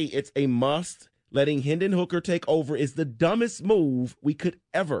the way. It's a must. Letting Hendon Hooker take over is the dumbest move we could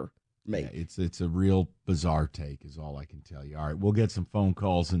ever make. Yeah, it's a real bizarre take is all I can tell you. All right, we'll get some phone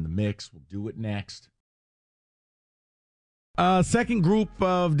calls in the mix. We'll do it next. Second group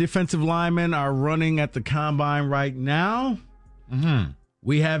of defensive linemen are running at the combine right now. Mm-hmm.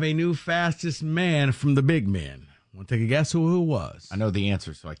 We have a new fastest man from the big men. Want to take a guess who it was? I know the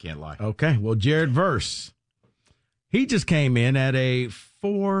answer, so I can't lie. Okay, well, Jared Verse. He just came in at a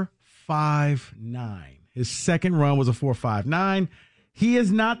 4.59. His second run was a 4.59. He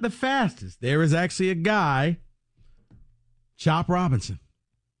is not the fastest. There is actually a guy, Chop Robinson.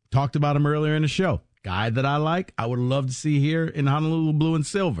 Talked about him earlier in the show. Guy that I like. I would love to see here in Honolulu Blue and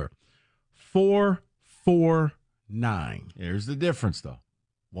Silver. 4.49. Here's the difference, though.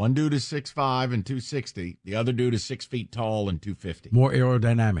 One dude is 6'5" and 260. The other dude is 6 feet tall and 250. More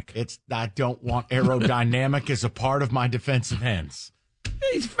aerodynamic. I don't want aerodynamic as a part of my defensive ends.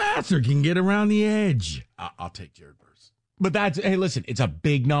 He's faster. Can get around the edge. I'll take Jared Verse. But hey, listen, it's a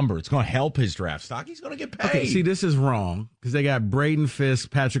big number. It's going to help his draft stock. He's going to get paid. Okay, see, this is wrong because they got Braden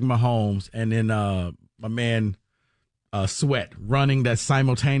Fisk, Patrick Mahomes, and then my man Sweat running that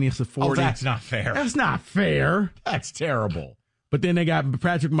simultaneous at 40. Oh, that's not fair. That's not fair. That's terrible. But then they got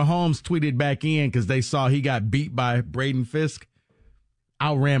Patrick Mahomes tweeted back in because they saw he got beat by Braden Fisk.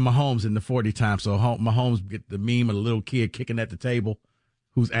 Outran Mahomes in the 40 times. So Mahomes get the meme of the little kid kicking at the table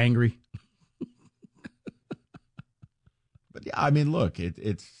who's angry. But yeah, I mean, look,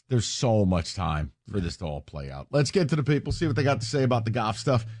 there's so much time for this to all play out. Let's get to the people, see what they got to say about the Goff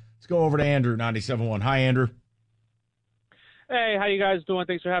stuff. Let's go over to Andrew, 97.1. Hi, Andrew. Hey, how you guys doing?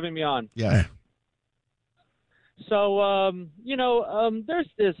 Thanks for having me on. Yeah. So, there's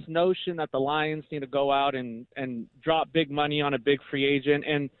this notion that the Lions need to go out and drop big money on a big free agent,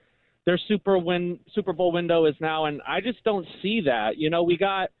 and their Super Bowl window is now, and I just don't see that. We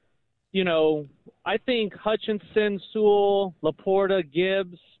got, I think Hutchinson, Sewell, Laporta,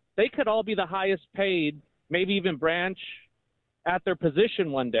 Gibbs, they could all be the highest paid, maybe even Branch, at their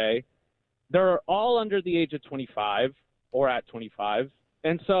position one day. They're all under the age of 25 or at 25.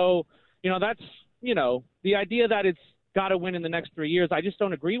 And so, that's, the idea that it's got to win in the next 3 years, I just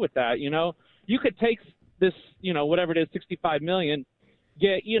don't agree with that. You could take this, whatever it is, $65 million,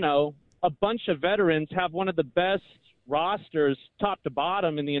 get, a bunch of veterans, have one of the best rosters top to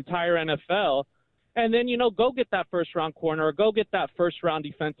bottom in the entire NFL, and then, go get that first-round corner or go get that first-round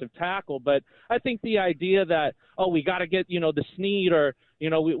defensive tackle. But I think the idea that, we got to get, the Snead or,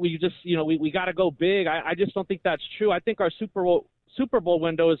 we just, we got to go big, I just don't think that's true. I think our Super Bowl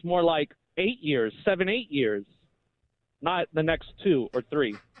window is more like 7-8 years, not the next 2 or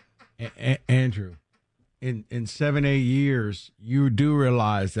 3. Andrew, in 7-8 years, you do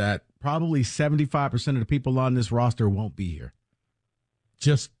realize that probably 75% of the people on this roster won't be here.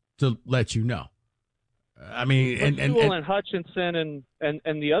 Just to let you know. I mean, and Hutchinson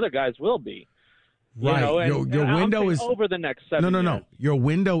and the other guys will be. Right. Your window is over the next 7 years. No. Your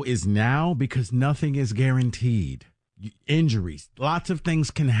window is now because nothing is guaranteed. Injuries, lots of things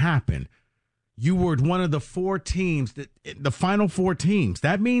can happen. You were one of the 4 teams, the final 4 teams.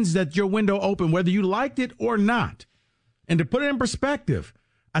 That means that your window opened whether you liked it or not. And to put it in perspective,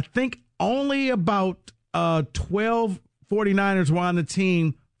 I think only about 12 49ers were on the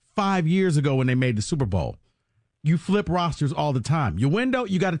team 5 years ago when they made the Super Bowl. You flip rosters all the time. Your window,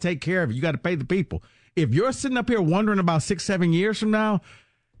 you got to take care of it. You got to pay the people. If you're sitting up here wondering about 6-7 years from now,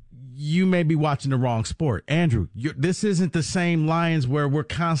 you may be watching the wrong sport. Andrew, this isn't the same Lions where we're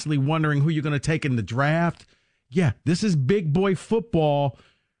constantly wondering who you're going to take in the draft. Yeah, this is big boy football.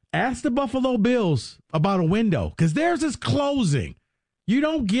 Ask the Buffalo Bills about a window because theirs is closing. You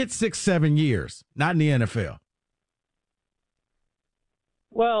don't get 6-7 years, not in the NFL.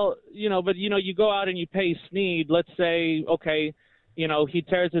 Well, but you go out and you pay Snead. Let's say, okay, he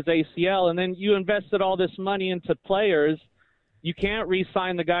tears his ACL, and then you invested all this money into players. You can't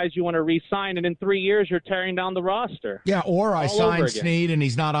re-sign the guys you want to re-sign, and in 3 years you're tearing down the roster. Yeah, or I signed Snead and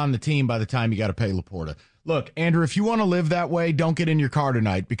he's not on the team by the time you got to pay Laporta. Look, Andrew, if you want to live that way, don't get in your car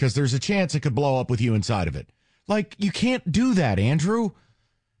tonight because there's a chance it could blow up with you inside of it. Like, you can't do that, Andrew.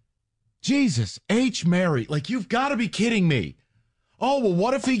 Jesus, H. Mary, you've got to be kidding me. Oh, well,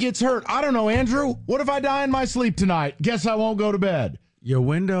 what if he gets hurt? I don't know, Andrew. What if I die in my sleep tonight? Guess I won't go to bed. Your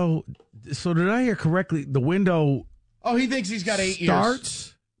window, so did I hear correctly, the window... Oh, he thinks he's got 8 starts?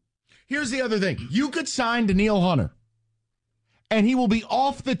 Years. Here's the other thing. You could sign Daniil Hunter, and he will be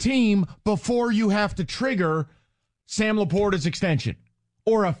off the team before you have to trigger Sam Laporta's extension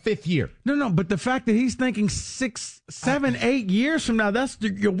or a 5th year. No, but the fact that he's thinking 6, 7, 8 years from now, that's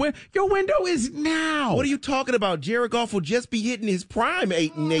your window is now. What are you talking about? Jared Goff will just be hitting his prime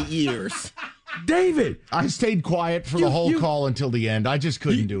 8 years. David, I stayed quiet for the whole call until the end. I just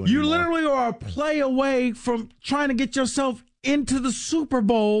couldn't do it. You literally are a play away from trying to get yourself into the Super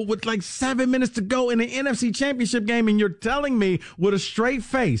Bowl with 7 minutes to go in the NFC Championship game, and you're telling me with a straight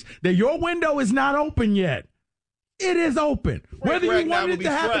face that your window is not open yet. It is open, whether you want it to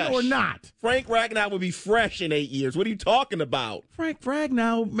happen or not. Frank Ragnow will be fresh in 8 years. What are you talking about? Frank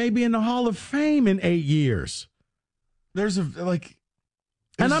Ragnow may be in the Hall of Fame in 8 years. There's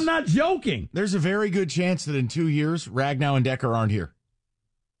and I'm not joking. There's a very good chance that in 2 years, Ragnow and Decker aren't here.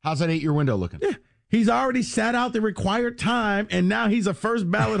 How's that 8-year window looking? Yeah. He's already sat out the required time, and now he's a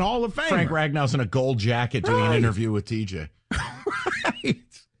first ballot Hall of Famer. Frank Ragnow's in a gold jacket doing an interview with TJ. Right.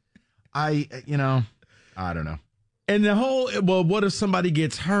 I don't know. And the whole, well, what if somebody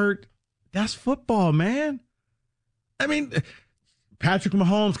gets hurt? That's football, man. I mean, Patrick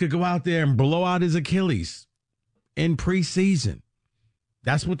Mahomes could go out there and blow out his Achilles in preseason.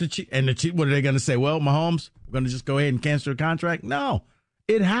 That's what what are they going to say? Well, Mahomes, we're going to just go ahead and cancel your contract? No,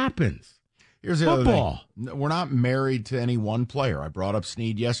 it happens. Here's the football. Other thing. We're not married to any one player. I brought up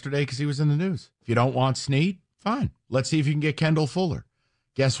Snead yesterday because he was in the news. If you don't want Snead, fine. Let's see if you can get Kendall Fuller.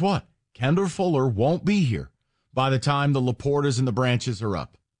 Guess what? Kendall Fuller won't be here by the time the Laportas and the Branches are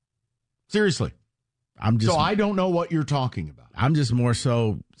up. Seriously. So I don't know what you're talking about. I'm just more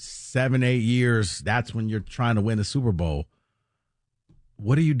so 7, 8 years. That's when you're trying to win a Super Bowl.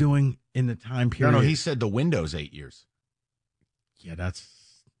 What are you doing in the time period? No, he said the window's 8 years. Yeah, that's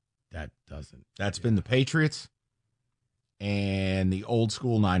been the Patriots and the old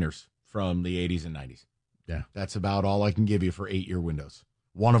school Niners from the 80s and 90s. Yeah. That's about all I can give you for 8-year windows.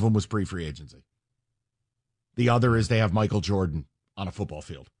 One of them was pre-free agency. The other is they have Michael Jordan on a football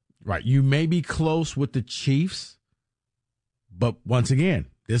field. Right. You may be close with the Chiefs, but once again,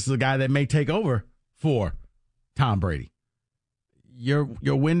 this is a guy that may take over for Tom Brady. Your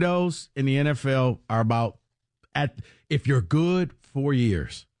windows in the NFL are about, if you're good, 4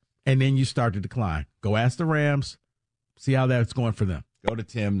 years, and then you start to decline. Go ask the Rams, see how that's going for them. Go to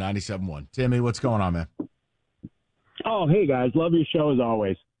Tim, 97.1. Timmy, what's going on, man? Oh, hey, guys. Love your show as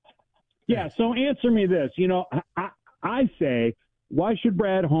always. Yeah, so answer me this. I say, why should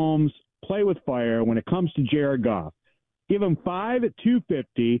Brad Holmes play with fire when it comes to Jared Goff? Give him 5 at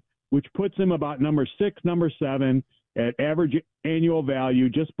 250, which puts him about number 6, number 7 at average annual value,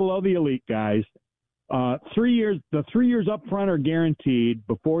 just below the elite guys. 3 years, the 3 years up front are guaranteed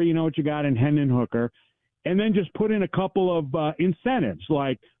before you know what you got in Hendon Hooker. And then just put in a couple of incentives,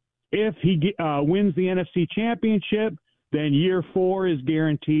 like if he wins the NFC Championship, then year 4 is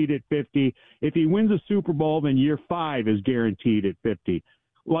guaranteed at 50. If he wins a Super Bowl, then year 5 is guaranteed at 50.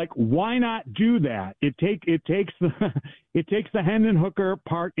 Like, why not do that? It takes the Hendon Hooker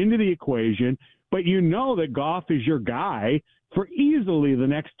part into the equation, but you know that Goff is your guy for easily the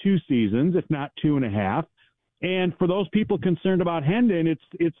next 2 seasons, if not 2.5. And for those people concerned about Hendon,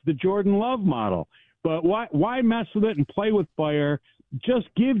 it's the Jordan Love model. But why mess with it and play with fire? Just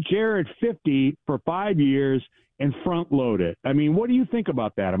give Jared 50 for 5 years and front load it. I mean, what do you think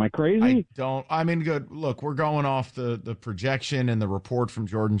about that? Am I crazy? Good. Look, we're going off the projection and the report from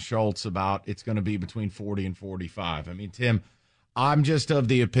Jordan Schultz about it's going to be between 40 and 45. I mean, Tim, I'm just of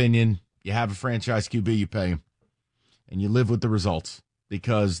the opinion you have a franchise QB, you pay him, and you live with the results,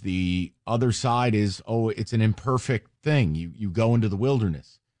 because the other side is, it's an imperfect thing. You go into the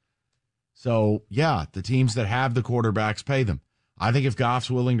wilderness. So, yeah, the teams that have the quarterbacks pay them. I think if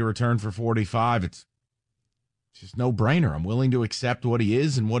Goff's willing to return for 45, it's just no-brainer. I'm willing to accept what he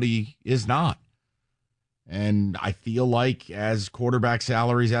is and what he is not. And I feel like as quarterback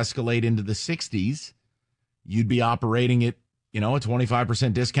salaries escalate into the 60s, you'd be operating at, a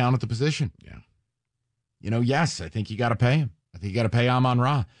 25% discount at the position. Yeah. Yes, I think you got to pay him. I think you got to pay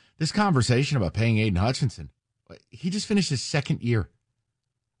Amon-Ra. This conversation about paying Aiden Hutchinson, he just finished his 2nd year.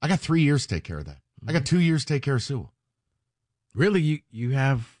 I got 3 years to take care of that. I got 2 years to take care of Sewell. Really, you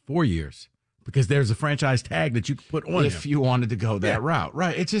have 4 years, because there's a franchise tag that you could put on if you wanted to go that route.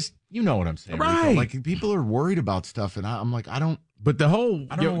 Right. It's just, you know what I'm saying. Right. Rico. Like, people are worried about stuff, and I'm like, I don't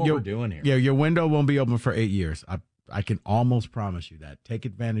know what we're doing here. Yeah, your window won't be open for 8 years. I can almost promise you that. Take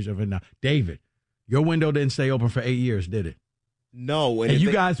advantage of it now. David, your window didn't stay open for 8 years, did it? No. And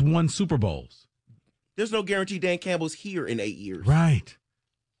you guys won Super Bowls. There's no guarantee Dan Campbell's here in 8 years. Right.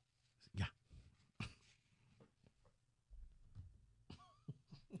 Yeah.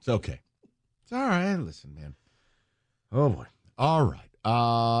 It's okay. It's all right. Listen, man. Oh, boy. All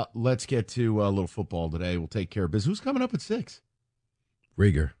right. Let's get to a little football today. We'll take care of business. Who's coming up at 6?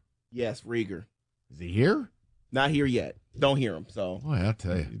 Rieger. Yes, Rieger. Is he here? Not here yet. Don't hear him. So, boy, I'll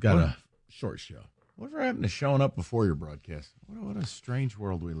tell you. He's got a short show. Whatever happened to showing up before your broadcast? What a strange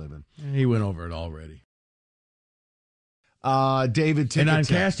world we live in. Yeah, he went over it already. David, and on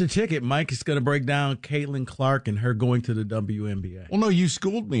Cash the Ticket, Mike is going to break down Caitlin Clark and her going to the WNBA. Well, no, you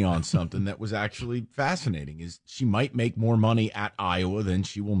schooled me on something that was actually fascinating. Is she might make more money at Iowa than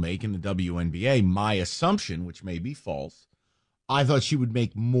she will make in the WNBA. My assumption, which may be false, I thought she would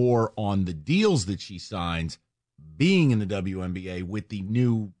make more on the deals that she signs being in the WNBA with the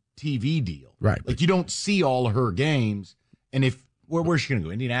new TV deal. Right. Like, you don't see all of her games. And where's she going to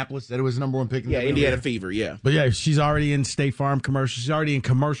go? Indianapolis? That was number 1 pick in the WNBA? Indiana Fever, yeah. But yeah, she's already in State Farm commercials. She's already in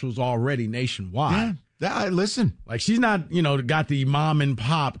commercials already nationwide. Yeah, listen. Like, she's not, got the mom and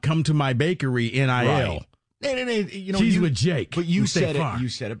pop come to my bakery NIL. Right. She's with Jake. But you said it. You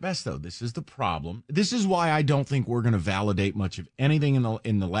said it best, though. This is the problem. This is why I don't think we're going to validate much of anything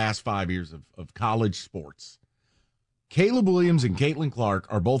in the last 5 years of college sports. Caleb Williams and Caitlin Clark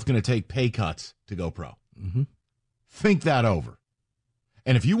are both going to take pay cuts to go pro. Mm-hmm. Think that over.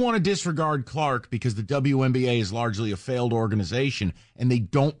 And if you want to disregard Clark because the WNBA is largely a failed organization and they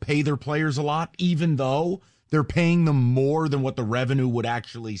don't pay their players a lot, even though they're paying them more than what the revenue would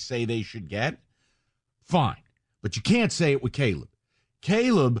actually say they should get, fine. But you can't say it with Caleb.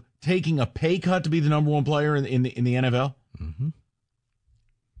 Caleb taking a pay cut to be the number 1 player in the NFL. Mm-hmm.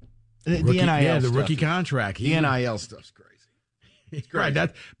 The NIL the rookie contract. The NIL stuff's crazy. It's crazy.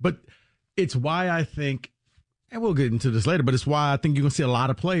 Right. But it's why I think, and we'll get into this later, but it's why I think you're going to see a lot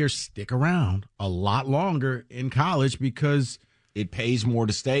of players stick around a lot longer in college, because it pays more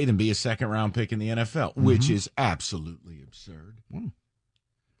to stay than be a 2nd-round pick in the NFL, which is absolutely absurd.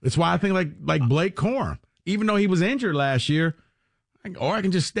 It's why I think like Blake Corum, even though he was injured last year, or I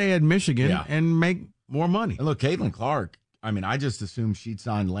can just stay at Michigan and make more money. And look, Caitlin Clark, I just assumed she'd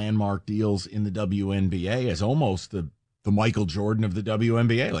sign landmark deals in the WNBA as almost the Michael Jordan of the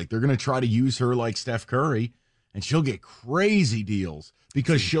WNBA. Like, they're going to try to use her like Steph Curry, and she'll get crazy deals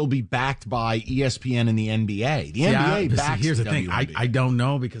because she'll be backed by ESPN and the NBA. The NBA backs here's the WNBA. thing. I don't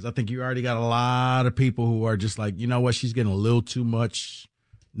know, because I think you already got a lot of people who are just like, you know what, she's getting a little too much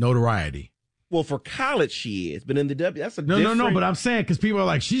notoriety. Well, for college she is, but in the that's a no. But I'm saying, because people are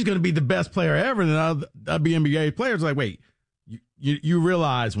like, she's going to be the best player ever, and other WNBA players are like, wait, you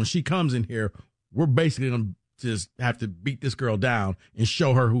realize when she comes in here, we're basically going to just have to beat this girl down and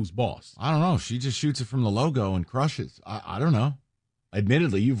show her who's boss. I don't know. She just shoots it from the logo and crushes. I don't know.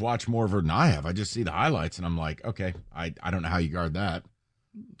 Admittedly, you've watched more of her than I have. I just see the highlights, and I'm like, okay, I don't know how you guard that.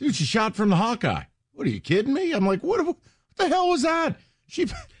 Dude, she shot from the Hawkeye. What, are you kidding me? I'm like, what the hell was that?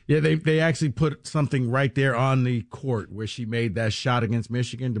 Yeah, they actually put something right there on the court where she made that shot against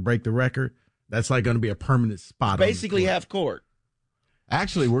Michigan to break the record. That's like going to be a permanent spot. Basically half court.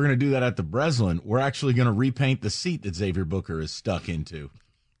 Actually, we're going to do that at the Breslin. We're actually going to repaint the seat that Xavier Booker is stuck into.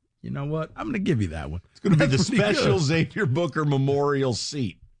 You know what? I'm going to give you that one. It's going to be the special Xavier Booker memorial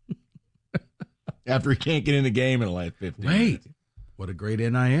seat. After he can't get in the game in the last 15 minutes. What a great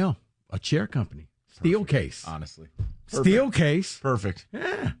NIL. A chair company. Steel case. Honestly. Steel case. Perfect.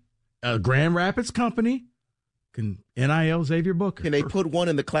 Yeah. A Grand Rapids company can NIL Xavier Booker. Can they put one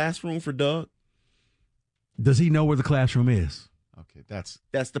in the classroom for Doug? Does he know where the classroom is? Okay,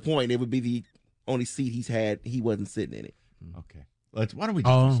 that's the point. It would be the only seat he's had. He wasn't sitting in it. Okay. Why don't we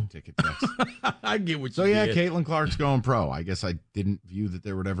just do some ticket checks? I get what So, you yeah, did. Caitlin Clark's going pro. I guess I didn't view that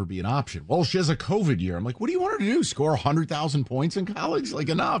there would ever be an option. Well, she has a COVID year. I'm like, what do you want her to do? Score 100,000 points in college? Like,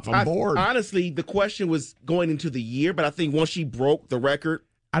 enough. I'm bored. Honestly, the question was going into the year, but I think once she broke the record,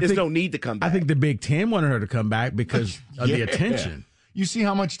 there's no need to come back. I think the Big Ten wanted her to come back because of the attention. You see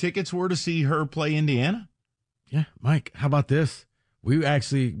how much tickets were to see her play Indiana? Yeah, Mike, how about this?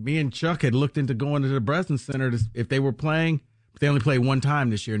 Me and Chuck had looked into going to the Breslin Center if they were playing. They only played one time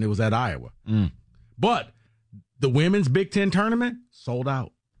this year, and it was at Iowa. But the women's Big Ten tournament sold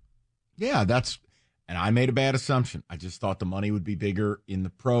out. Yeah, and I made a bad assumption. I just thought the money would be bigger in the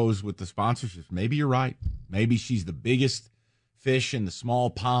pros with the sponsorships. Maybe you're right. Maybe she's the biggest fish in the small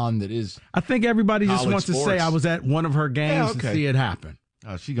pond that is. I think everybody just wants sports. to say I was at one of her games to see it happen.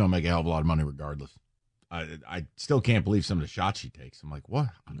 She's going to make a hell of a lot of money regardless. I still can't believe some of the shots she takes. I'm like, what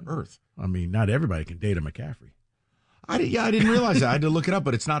on earth? I mean, not everybody can date a McCaffrey. I didn't realize that. I had to look it up,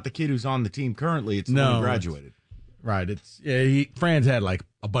 but it's not the kid who's on the team currently. It's the one who graduated. Right. Fran's had like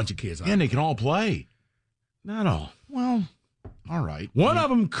a bunch of kids on. And they can all play. Not all. Well, all right. One of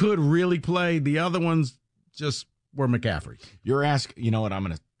them could really play. The other ones just were McCaffrey. You're asking, you know what? I'm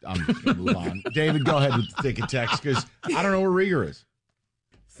gonna move on. David, go ahead with the ticket text because I don't know where Rieger is.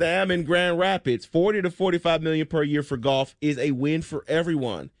 Sam in Grand Rapids, 40 to 45 million per year for Goff is a win for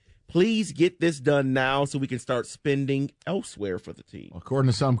everyone. Please get this done now so we can start spending elsewhere for the team.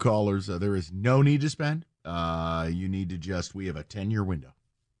 According to some callers, there is no need to spend. You need to we have a 10-year window.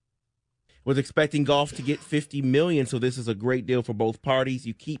 Was expecting Goff to get $50 million, so this is a great deal for both parties.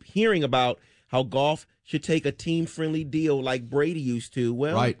 You keep hearing about how Goff should take a team-friendly deal like Brady used to.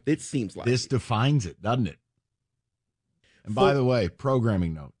 Well, right. It seems like this defines it, doesn't it? And by the way,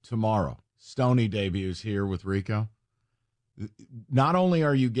 programming note, tomorrow, Stoney debuts here with Rico. Not only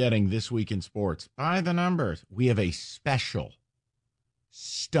are you getting This Week in Sports by the numbers, we have a special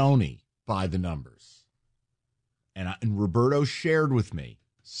Stoney by the numbers. And Roberto shared with me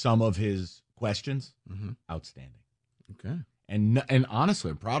some of his questions. Outstanding. Okay. And honestly,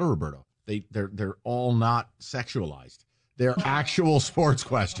 I'm proud of Roberto. They're all not sexualized. They're actual sports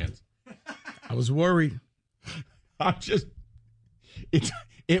questions. I was worried.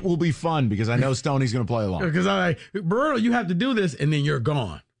 It will be fun because I know Stoney's going to play along. Because I'm like, Roberto, you have to do this, and then you're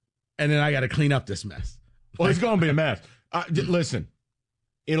gone. And then I got to clean up this mess. Well, it's going to be a mess. Listen,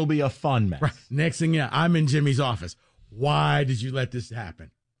 it'll be a fun mess. Right. Next thing, I'm in Jimmy's office. Why did you let this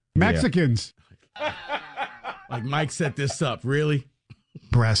happen? Mexicans. Like Mike set this up. Really?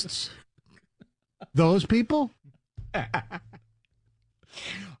 Breasts. Those people?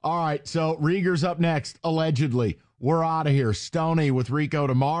 All right, so Rieger's up next, allegedly. We're out of here. Stoney with Rico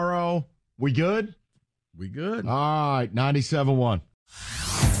tomorrow. We good? We good. All right, 97.1.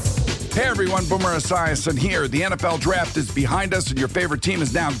 Hey everyone, Boomer Esiason here. The NFL Draft is behind us and your favorite team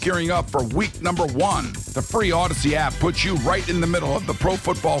is now gearing up for week number 1. The free Odyssey app puts you right in the middle of the pro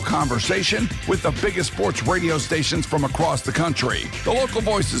football conversation with the biggest sports radio stations from across the country. The local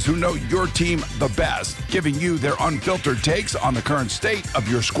voices who know your team the best, giving you their unfiltered takes on the current state of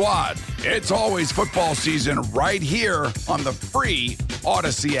your squad. It's always football season right here on the free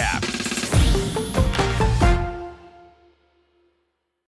Odyssey app.